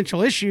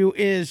potential issue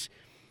is,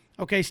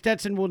 okay,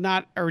 Stetson will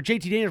not, or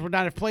JT Daniels would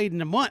not have played in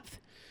a month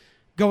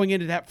going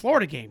into that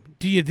Florida game.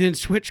 Do you then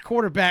switch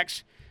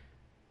quarterbacks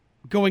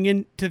going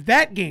into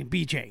that game,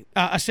 BJ,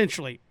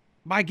 essentially,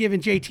 by giving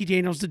JT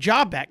Daniels the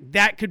job back?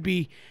 That could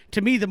be,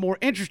 to me, the more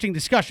interesting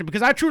discussion,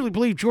 because I truly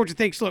believe Georgia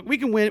thinks, look, we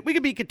can win, we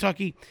can beat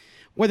Kentucky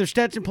whether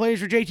Stetson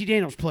plays or JT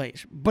Daniels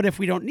plays. But if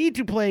we don't need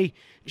to play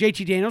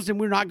JT Daniels, then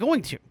we're not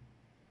going to.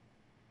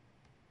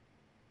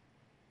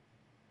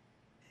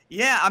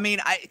 Yeah,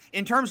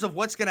 in terms of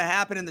what's going to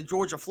happen in the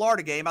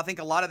Georgia-Florida game, I think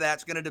a lot of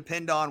that's going to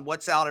depend on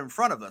what's out in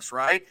front of us,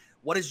 right?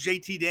 What does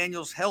JT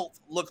Daniels' health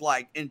look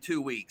like in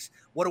 2 weeks?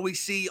 What do we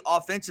see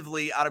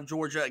offensively out of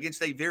Georgia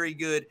against a very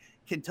good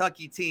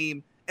Kentucky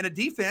team and a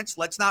defense,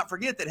 let's not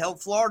forget, that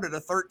held Florida to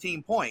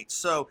 13 points.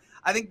 So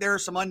I think there are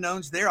some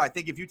unknowns there. I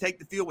think if you take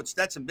the field with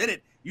Stetson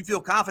Bennett, you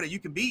feel confident you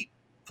can beat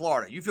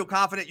Florida. You feel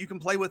confident you can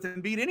play with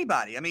and beat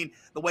anybody.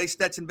 The way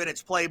Stetson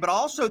Bennett's played. But I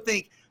also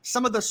think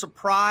some of the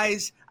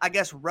surprise, I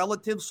guess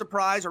relative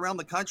surprise around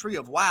the country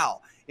of,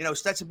 wow,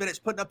 Stetson Bennett's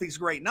putting up these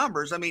great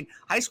numbers.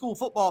 High school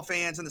football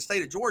fans in the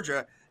state of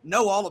Georgia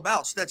know all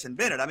about Stetson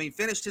Bennett.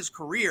 Finished his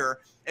career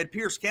at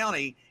Pierce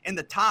County in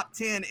the top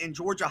 10 in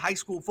Georgia high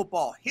school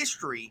football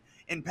history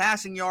in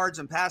passing yards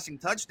and passing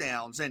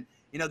touchdowns. And,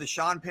 the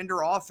Sean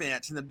Pender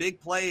offense and the big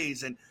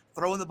plays and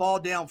throwing the ball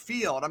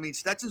downfield.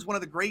 Stetson's one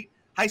of the great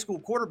high school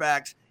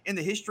quarterbacks in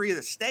the history of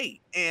the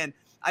state. And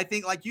I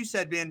think, like you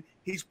said, Ben,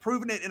 he's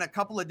proven it in a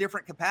couple of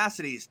different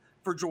capacities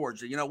for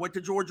Georgia. Went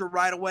to Georgia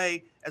right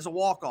away as a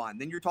walk-on.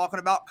 Then you're talking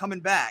about coming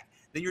back.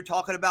 Then you're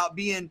talking about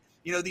being,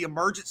 the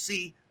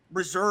emergency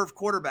reserve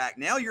quarterback.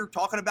 Now you're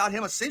talking about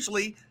him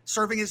essentially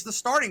serving as the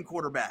starting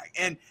quarterback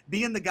and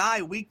being the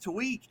guy week to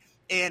week.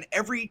 And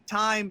every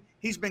time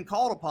he's been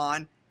called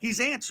upon, he's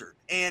answered.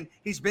 And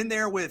he's been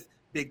there with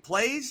big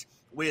plays,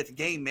 with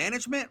game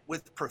management,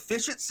 with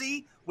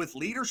proficiency, with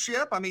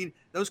leadership.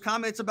 Those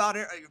comments about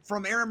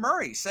from Aaron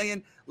Murray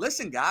saying,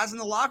 listen, guys in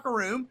the locker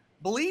room,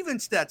 believe in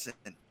Stetson.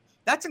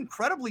 That's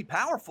incredibly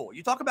powerful.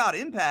 You talk about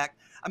impact.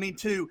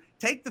 To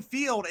take the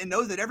field and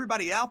know that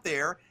everybody out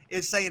there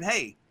is saying,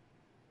 hey,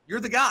 you're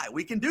the guy.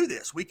 We can do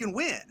this. We can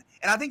win.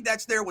 And I think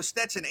that's there with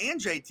Stetson and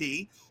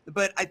JT.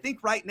 But I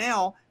think right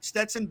now,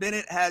 Stetson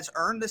Bennett has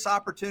earned this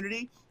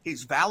opportunity.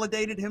 He's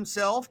validated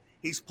himself.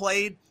 He's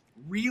played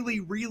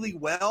really, really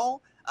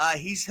well.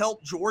 He's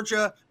helped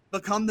Georgia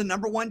become the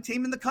number one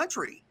team in the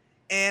country.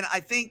 And I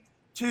think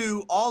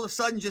to all of a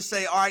sudden just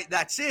say, all right,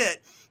 that's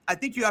it, I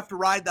think you have to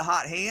ride the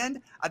hot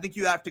hand. I think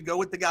you have to go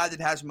with the guy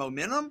that has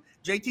momentum.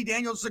 JT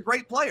Daniels is a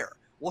great player.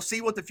 We'll see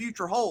what the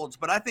future holds,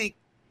 but I think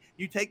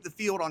you take the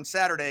field on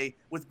Saturday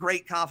with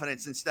great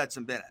confidence in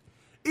Stetson Bennett.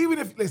 Even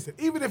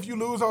if you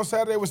lose on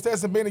Saturday with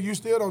Stetson Bennett, you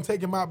still don't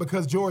take him out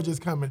because Florida's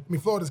coming,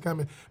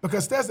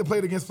 because Stetson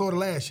played against Florida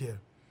last year.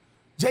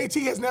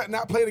 JT has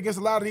not played against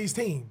a lot of these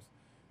teams.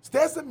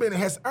 Stetson Bennett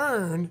has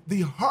earned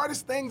the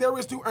hardest thing there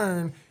is to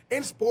earn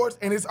in sports,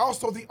 and it's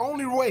also the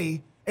only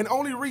way and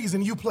only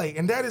reason you play,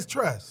 and that is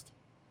trust.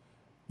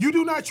 You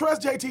do not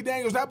trust JT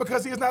Daniels, not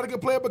because he is not a good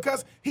player,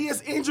 because he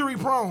is injury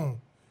prone.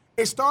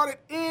 It started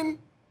in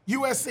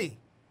USC.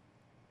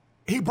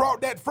 He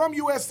brought that from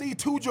USC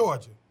to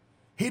Georgia.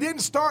 He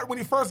didn't start when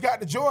he first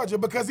got to Georgia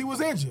because he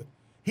was injured.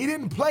 He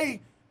didn't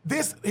play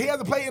this. He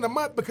hasn't played in a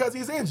month because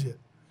he's injured.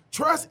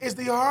 Trust is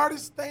the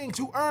hardest thing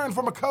to earn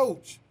from a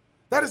coach.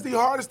 That is the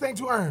hardest thing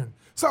to earn.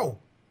 So,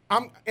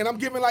 I'm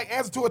giving like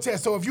answer to a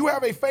test. So if you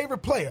have a favorite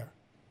player,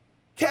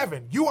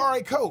 Kevin, you are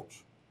a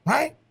coach,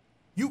 right?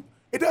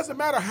 It doesn't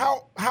matter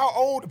how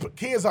old the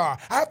kids are.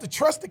 I have to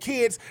trust the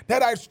kids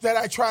that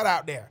I tried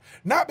out there.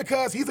 Not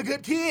because he's a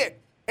good kid.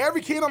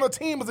 Every kid on the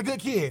team is a good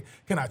kid.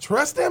 Can I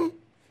trust him?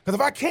 Because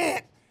if I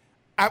can't,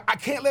 I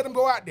can't let him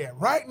go out there.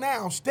 Right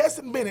now,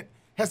 Stetson Bennett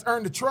has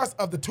earned the trust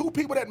of the two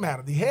people that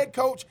matter, the head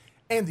coach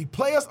and the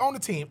players on the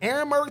team.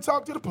 Aaron Murray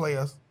talked to the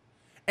players.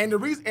 And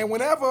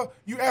whenever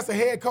you ask the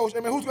head coach,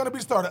 who's going to be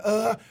the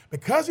starter?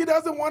 Because he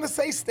doesn't want to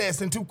say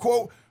Stetson to,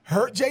 quote,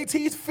 hurt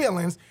JT's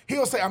feelings,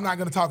 he'll say, I'm not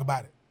going to talk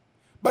about it.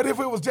 But if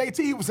it was JT,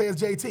 he would say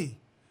it's JT.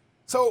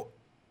 So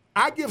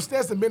I give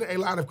Stetson Bennett a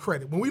lot of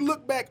credit. When we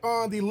look back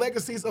on the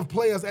legacies of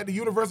players at the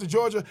University of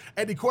Georgia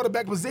at the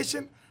quarterback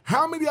position,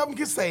 how many of them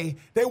can say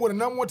they were the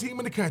number one team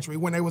in the country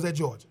when they was at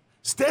Georgia?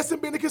 Stetson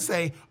Bennett can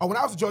say, when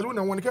I was at Georgia, we were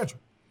number one in the country.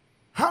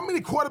 How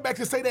many quarterbacks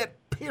can say that,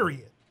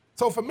 period?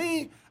 So for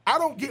me, I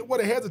don't get where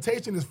the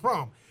hesitation is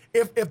from.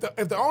 If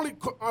the only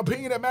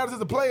opinion that matters is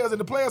the players,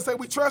 and the players say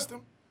we trust him,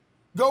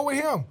 go with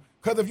him.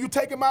 Because if you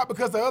take him out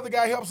because the other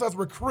guy helps us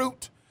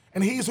recruit,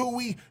 and he's who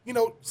we,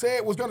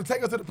 said was going to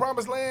take us to the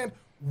promised land,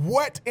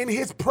 what in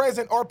his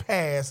present or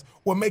past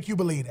will make you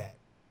believe that?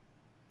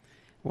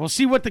 We'll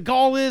see what the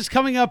goal is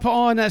coming up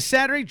on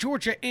Saturday.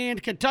 Georgia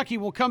and Kentucky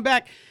will come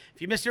back.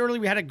 If you missed it earlier,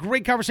 we had a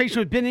great conversation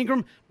with Ben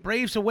Ingram.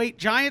 Braves await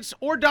Giants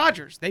or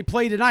Dodgers. They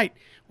play tonight.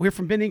 We'll hear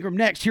from Ben Ingram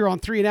next here on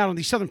 3 and Out on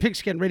the Southern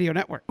Pigskin Radio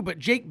Network. But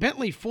Jake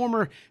Bentley,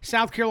 former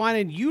South Carolina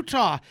and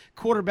Utah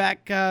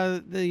quarterback,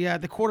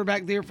 the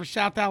quarterback there for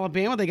South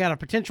Alabama. They got a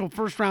potential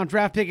first-round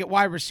draft pick at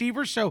wide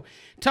receiver. So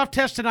tough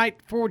test tonight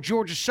for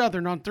Georgia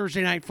Southern on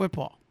Thursday Night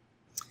Football.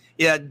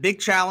 Yeah, big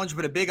challenge,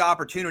 but a big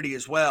opportunity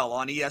as well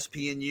on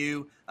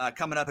ESPNU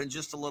coming up in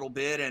just a little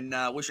bit, and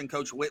wishing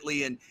Coach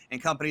Whitley and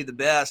company the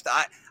best.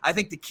 I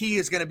think the key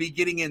is going to be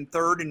getting in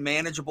third and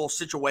manageable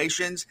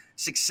situations,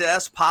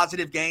 success,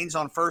 positive gains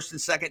on first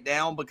and second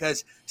down,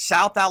 because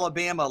South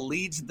Alabama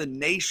leads the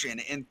nation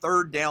in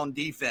third down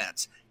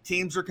defense.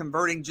 Teams are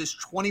converting just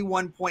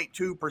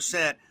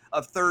 21.2%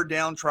 of third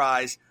down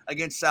tries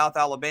against South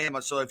Alabama.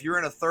 So if you're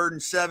in a 3rd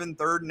and 7,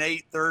 3rd and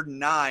 8, 3rd and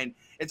 9,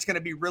 it's going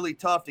to be really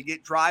tough to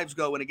get drives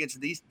going against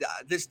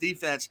this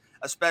defense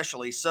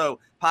especially. So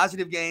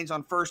positive gains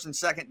on first and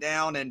second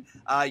down, and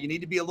you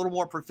need to be a little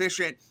more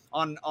proficient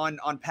on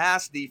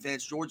pass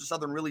defense. Georgia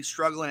Southern really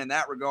struggling in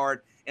that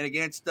regard. And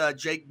against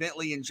Jake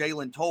Bentley and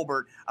Jalen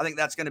Tolbert, I think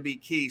that's going to be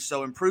key.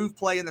 So improved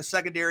play in the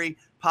secondary,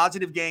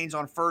 positive gains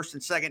on first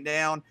and second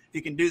down. If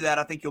you can do that,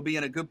 I think you'll be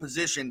in a good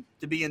position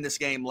to be in this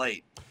game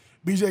late.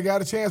 BJ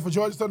got a chance for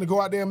Georgia Southern to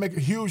go out there and make a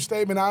huge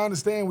statement. I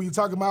understand when you're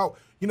talking about,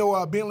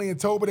 Bentley and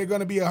Tolbert, they're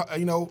going to be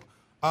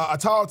a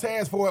tall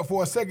task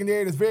for a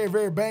secondary that's very,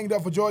 very banged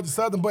up for Georgia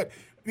Southern. But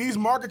these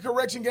market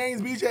correction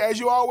games, BJ, as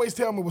you always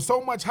tell me, with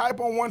so much hype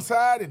on one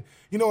side and,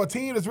 a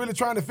team that's really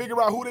trying to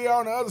figure out who they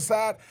are on the other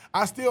side,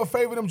 I still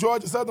favor them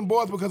Georgia Southern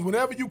boys, because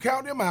whenever you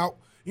count them out,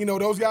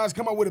 those guys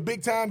come up with a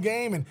big-time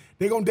game, and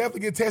they're going to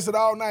definitely get tested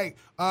all night,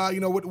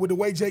 with the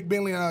way Jake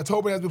Bentley and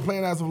Tolbert has been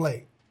playing as of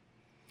late.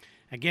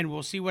 Again,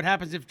 we'll see what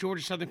happens if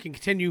Georgia Southern can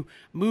continue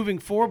moving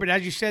forward. But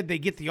as you said, they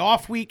get the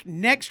off week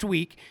next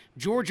week.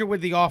 Georgia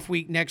with the off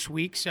week next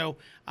week. So,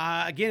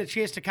 again, a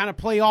chance to kind of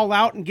play all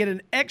out and get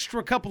an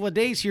extra couple of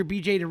days here,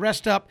 BJ, to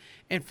rest up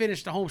and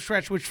finish the home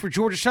stretch, which for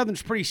Georgia Southern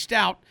is pretty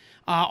stout,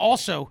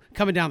 also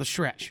coming down the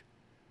stretch.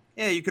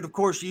 Yeah, you could, of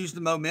course, use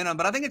the momentum,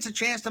 but I think it's a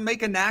chance to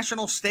make a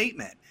national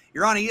statement.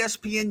 You're on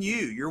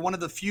ESPNU. You're one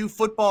of the few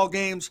football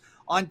games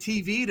on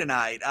TV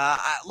tonight.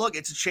 Look,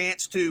 it's a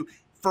chance to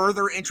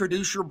further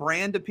introduce your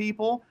brand to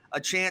people,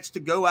 a chance to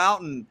go out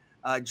and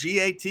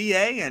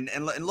GATA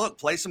and look,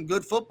 play some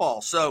good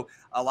football. So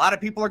a lot of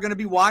people are going to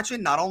be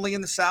watching, not only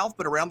in the South,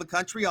 but around the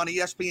country on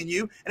ESPNU.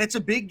 And it's a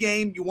big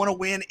game. You want to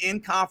win in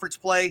conference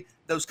play.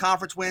 Those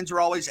conference wins are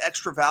always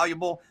extra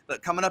valuable.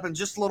 But coming up in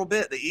just a little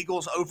bit, the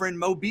Eagles over in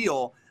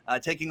Mobile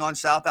taking on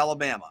South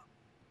Alabama.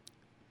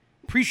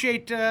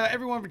 Appreciate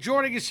everyone for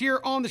joining us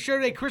here on the show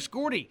today. Chris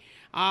Gordy,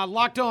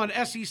 Locked On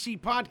SEC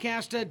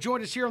Podcast,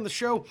 joined us here on the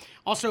show.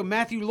 Also,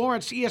 Matthew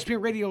Lawrence,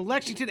 ESPN Radio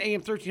Lexington,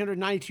 AM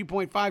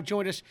 1392.5,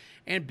 joined us.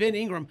 And Ben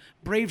Ingram,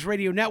 Braves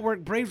Radio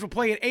Network. Braves will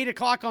play at 8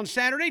 o'clock on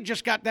Saturday.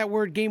 Just got that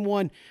word. Game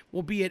 1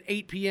 will be at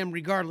 8 p.m.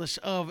 regardless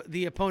of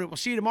the opponent. We'll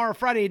see you tomorrow,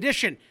 Friday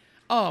edition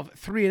of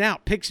 3 and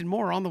Out. Picks and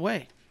more on the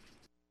way.